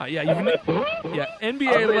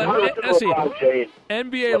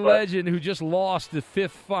 NBA legend who just lost the 5th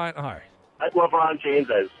final. All right. That's LeBron James,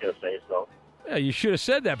 I was going to say, so. Yeah, you should have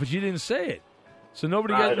said that, but you didn't say it. So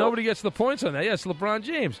nobody gets the points on that. Yeah, it's LeBron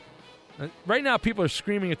James. Right now, people are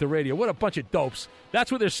screaming at the radio. What a bunch of dopes.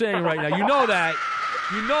 That's what they're saying right now. You know that.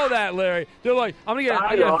 You know that, Larry. They're like, I'm going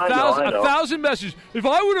to get a thousand messages. If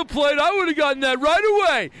I would have played, I would have gotten that right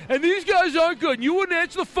away. And these guys aren't good. And you wouldn't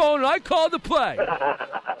answer the phone, and I called the play.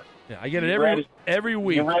 Yeah, I get it every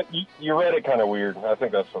week. You read it kind of weird. I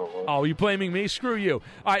think that's what it was. Oh, you blaming me? Screw you.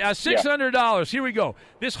 All right, $600. Here we go.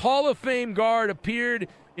 This Hall of Fame guard appeared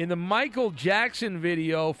in the Michael Jackson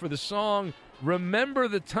video for the song Remember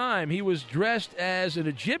the Time. He was dressed as an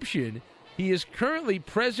Egyptian. He is currently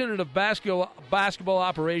president of basketball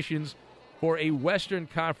operations for a Western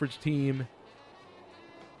Conference team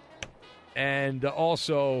and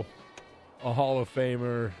also a Hall of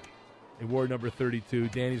Famer. Award number 32.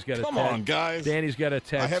 Danny's got a Come on, guys. Danny's got a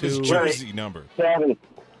tattoo. I have his jersey number. Larry.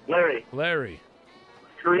 Larry.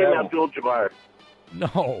 Kareem Abdul-Jabbar.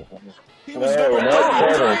 No. He was number 30. I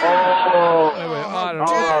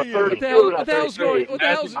don't know. What the hell's going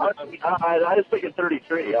on? I was thinking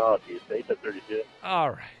 33. Oh, geez. They said 32.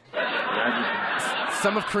 All right.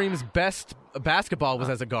 Some of Kareem's best basketball was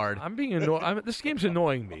as a guard. I'm being annoyed. This game's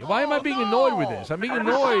annoying me. Why am I being annoyed with this? I'm being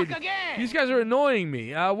annoyed. These guys are annoying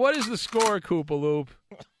me. What is the score, Koopa Loop?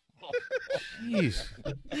 Jeez.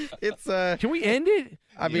 It's Can we end it?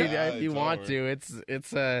 I mean, if you want to.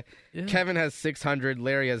 It's Kevin has 600,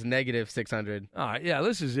 Larry has negative 600. All right, yeah,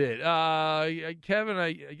 this is it. Kevin,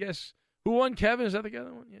 I guess. Who won? Kevin? Is that the guy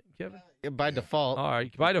that won? Yeah, Kevin? By default. All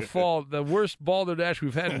right, by default, the worst balderdash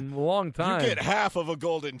we've had in a long time. You get half of a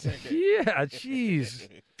golden ticket. Yeah, jeez.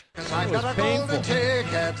 I got a golden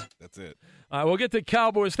ticket. That's it. All right, we'll get to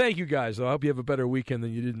Cowboys. Thank you, guys. I hope you have a better weekend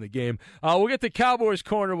than you did in the game. We'll get to Cowboys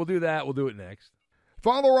Corner. We'll do that. We'll do it next.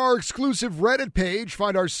 Follow our exclusive Reddit page,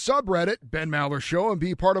 find our subreddit, Ben Maller Show, and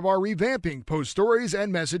be part of our revamping. Post stories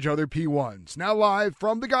and message other P1s. Now live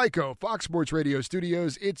from the Geico Fox Sports Radio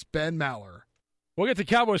studios, it's Ben Maller. We'll get to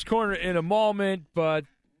Cowboys Corner in a moment, but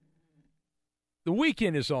the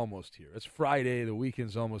weekend is almost here. It's Friday. The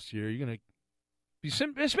weekend's almost here. You're going to be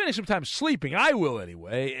spending some time sleeping. I will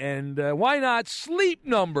anyway. And why not Sleep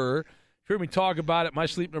Number? You heard me talk about it. My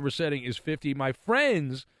Sleep Number setting is 50. My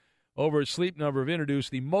friends over at Sleep Number have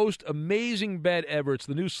introduced the most amazing bed ever. It's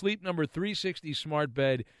the new Sleep Number 360 smart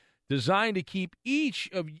bed designed to keep each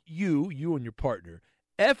of you and your partner,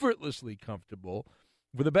 effortlessly comfortable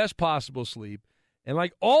with the best possible sleep. And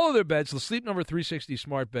like all other beds, the Sleep Number 360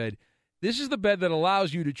 smart bed, this is the bed that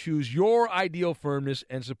allows you to choose your ideal firmness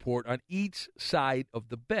and support on each side of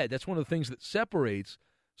the bed. That's one of the things that separates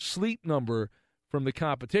Sleep Number from the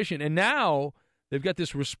competition. And now they've got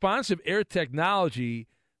this responsive air technology.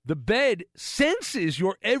 The bed senses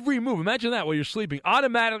your every move. Imagine that while you're sleeping.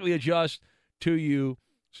 Automatically adjusts to you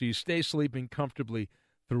so you stay sleeping comfortably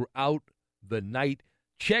throughout the night.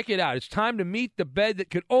 Check it out. It's time to meet the bed that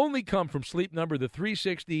could only come from Sleep Number, the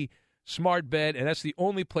 360 smart bed, and that's the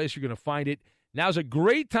only place you're going to find it. Now's a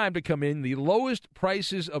great time to come in. The lowest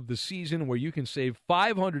prices of the season where you can save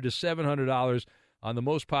 $500 to $700 on the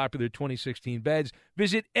most popular 2016 beds.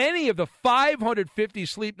 Visit any of the 550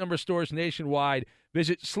 Sleep Number stores nationwide.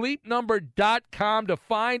 Visit sleepnumber.com to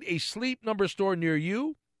find a Sleep Number store near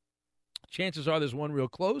you. Chances are there's one real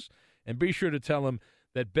close. And be sure to tell them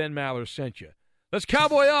that Ben Maller sent you. Let's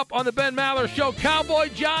cowboy up on the Ben Maller Show. Cowboy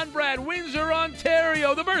John Brad, Windsor,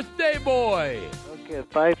 Ontario, the birthday boy. Okay, at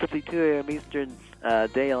 5:52 a.m. Eastern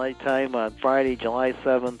Daylight Time on Friday, July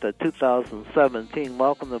 7th, 2017.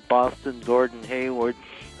 Welcome to Boston, Gordon Hayward.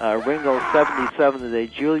 Ringo, 77 today.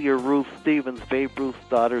 Julia Ruth Stevens, Babe Ruth's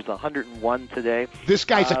daughter's 101 today. This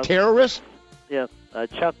guy's a terrorist? Yeah.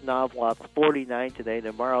 Chuck Knobloch's 49 today.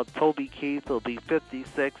 Tomorrow, Toby Keith will be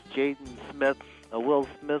 56. Jaden Smith, Will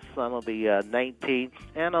Smith's son, will be 19.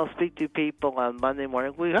 And I'll speak to people on Monday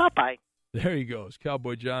morning. Bye. There he goes,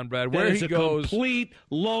 Cowboy John Brad. Where he goes, complete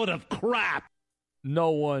load of crap. No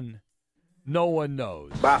one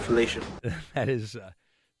knows. Bye, Felicia. That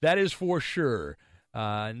is for sure.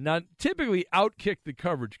 Not typically Outkick the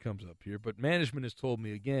coverage comes up here, but management has told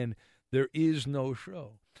me again there is no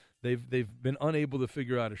show. They've been unable to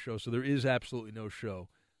figure out a show, so there is absolutely no show,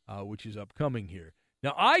 which is upcoming here.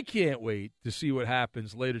 Now I can't wait to see what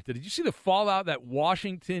happens later today. Did you see the fallout, that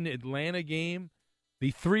Washington-Atlanta game?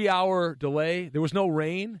 The 3-hour delay. There was no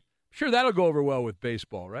rain. I'm sure that'll go over well with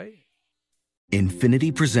baseball, right?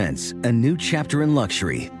 Infiniti presents a new chapter in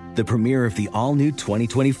luxury, the premiere of the all-new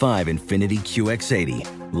 2025 Infiniti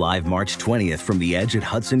QX80, live March 20th from the Edge at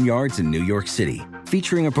Hudson Yards in New York City,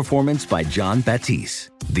 featuring a performance by John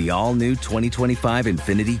Batiste. The all-new 2025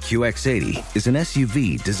 Infiniti QX80 is an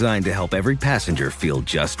SUV designed to help every passenger feel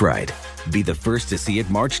just right. Be the first to see it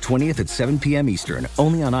March 20th at 7 p.m. Eastern,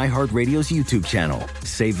 only on iHeartRadio's YouTube channel.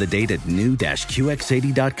 Save the date at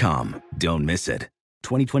new-QX80.com. Don't miss it.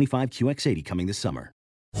 2025 QX80 coming this summer.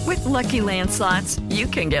 With Lucky Land Slots, you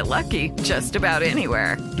can get lucky just about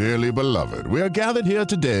anywhere. Dearly beloved, we are gathered here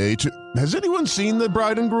today to... Has anyone seen the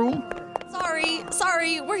bride and groom?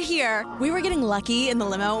 Sorry, we're here. We were getting lucky in the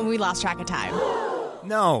limo and we lost track of time.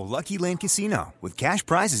 No, Lucky Land Casino, with cash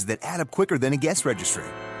prizes that add up quicker than a guest registry.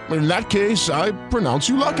 In that case, I pronounce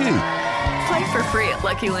you lucky. Play for free at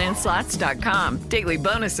LuckyLandSlots.com. Daily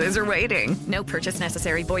bonuses are waiting. No purchase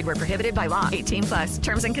necessary. Void where prohibited by law. 18+.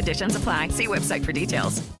 Terms and conditions apply. See website for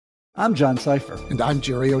details. I'm John Cipher. And I'm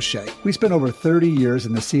Jerry O'Shea. We spent over 30 years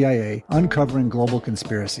in the CIA uncovering global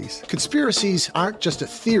conspiracies. Conspiracies aren't just a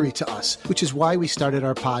theory to us, which is why we started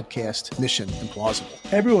our podcast, Mission Implausible.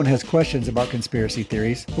 Everyone has questions about conspiracy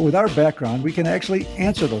theories, but with our background, we can actually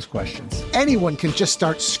answer those questions. Anyone can just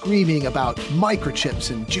start screaming about microchips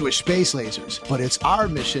and Jewish space lasers, but it's our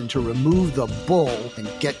mission to remove the bull and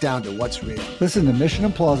get down to what's real. Listen to Mission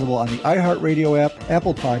Implausible on the iHeartRadio app,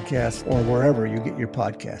 Apple Podcasts, or wherever you get your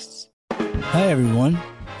podcasts. Hi, everyone.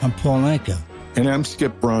 I'm Paul Anka. And I'm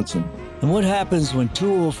Skip Bronson. And what happens when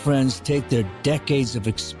two old friends take their decades of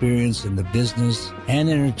experience in the business and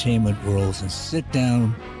entertainment worlds and sit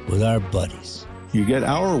down with our buddies? You get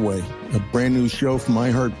Our Way, a brand new show from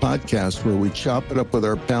iHeart Podcast where we chop it up with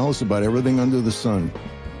our pals about everything under the sun.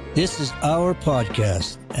 This is our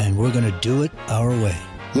podcast, and we're going to do it our way.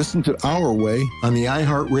 Listen to Our Way on the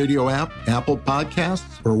iHeartRadio app, Apple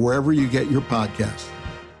Podcasts, or wherever you get your podcasts.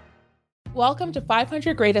 Welcome to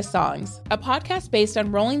 500 Greatest Songs, a podcast based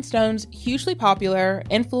on Rolling Stone's hugely popular,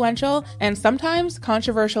 influential, and sometimes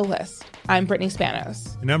controversial list. I'm Brittany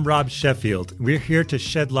Spanos. And I'm Rob Sheffield. We're here to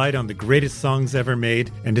shed light on the greatest songs ever made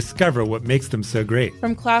and discover what makes them so great.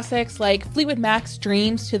 From classics like Fleetwood Mac's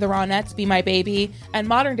Dreams to the Ronettes' Be My Baby, and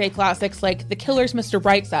modern-day classics like The Killers' Mr.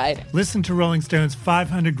 Brightside. Listen to Rolling Stone's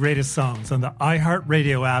 500 Greatest Songs on the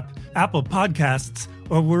iHeartRadio app, Apple Podcasts,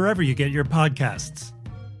 or wherever you get your podcasts.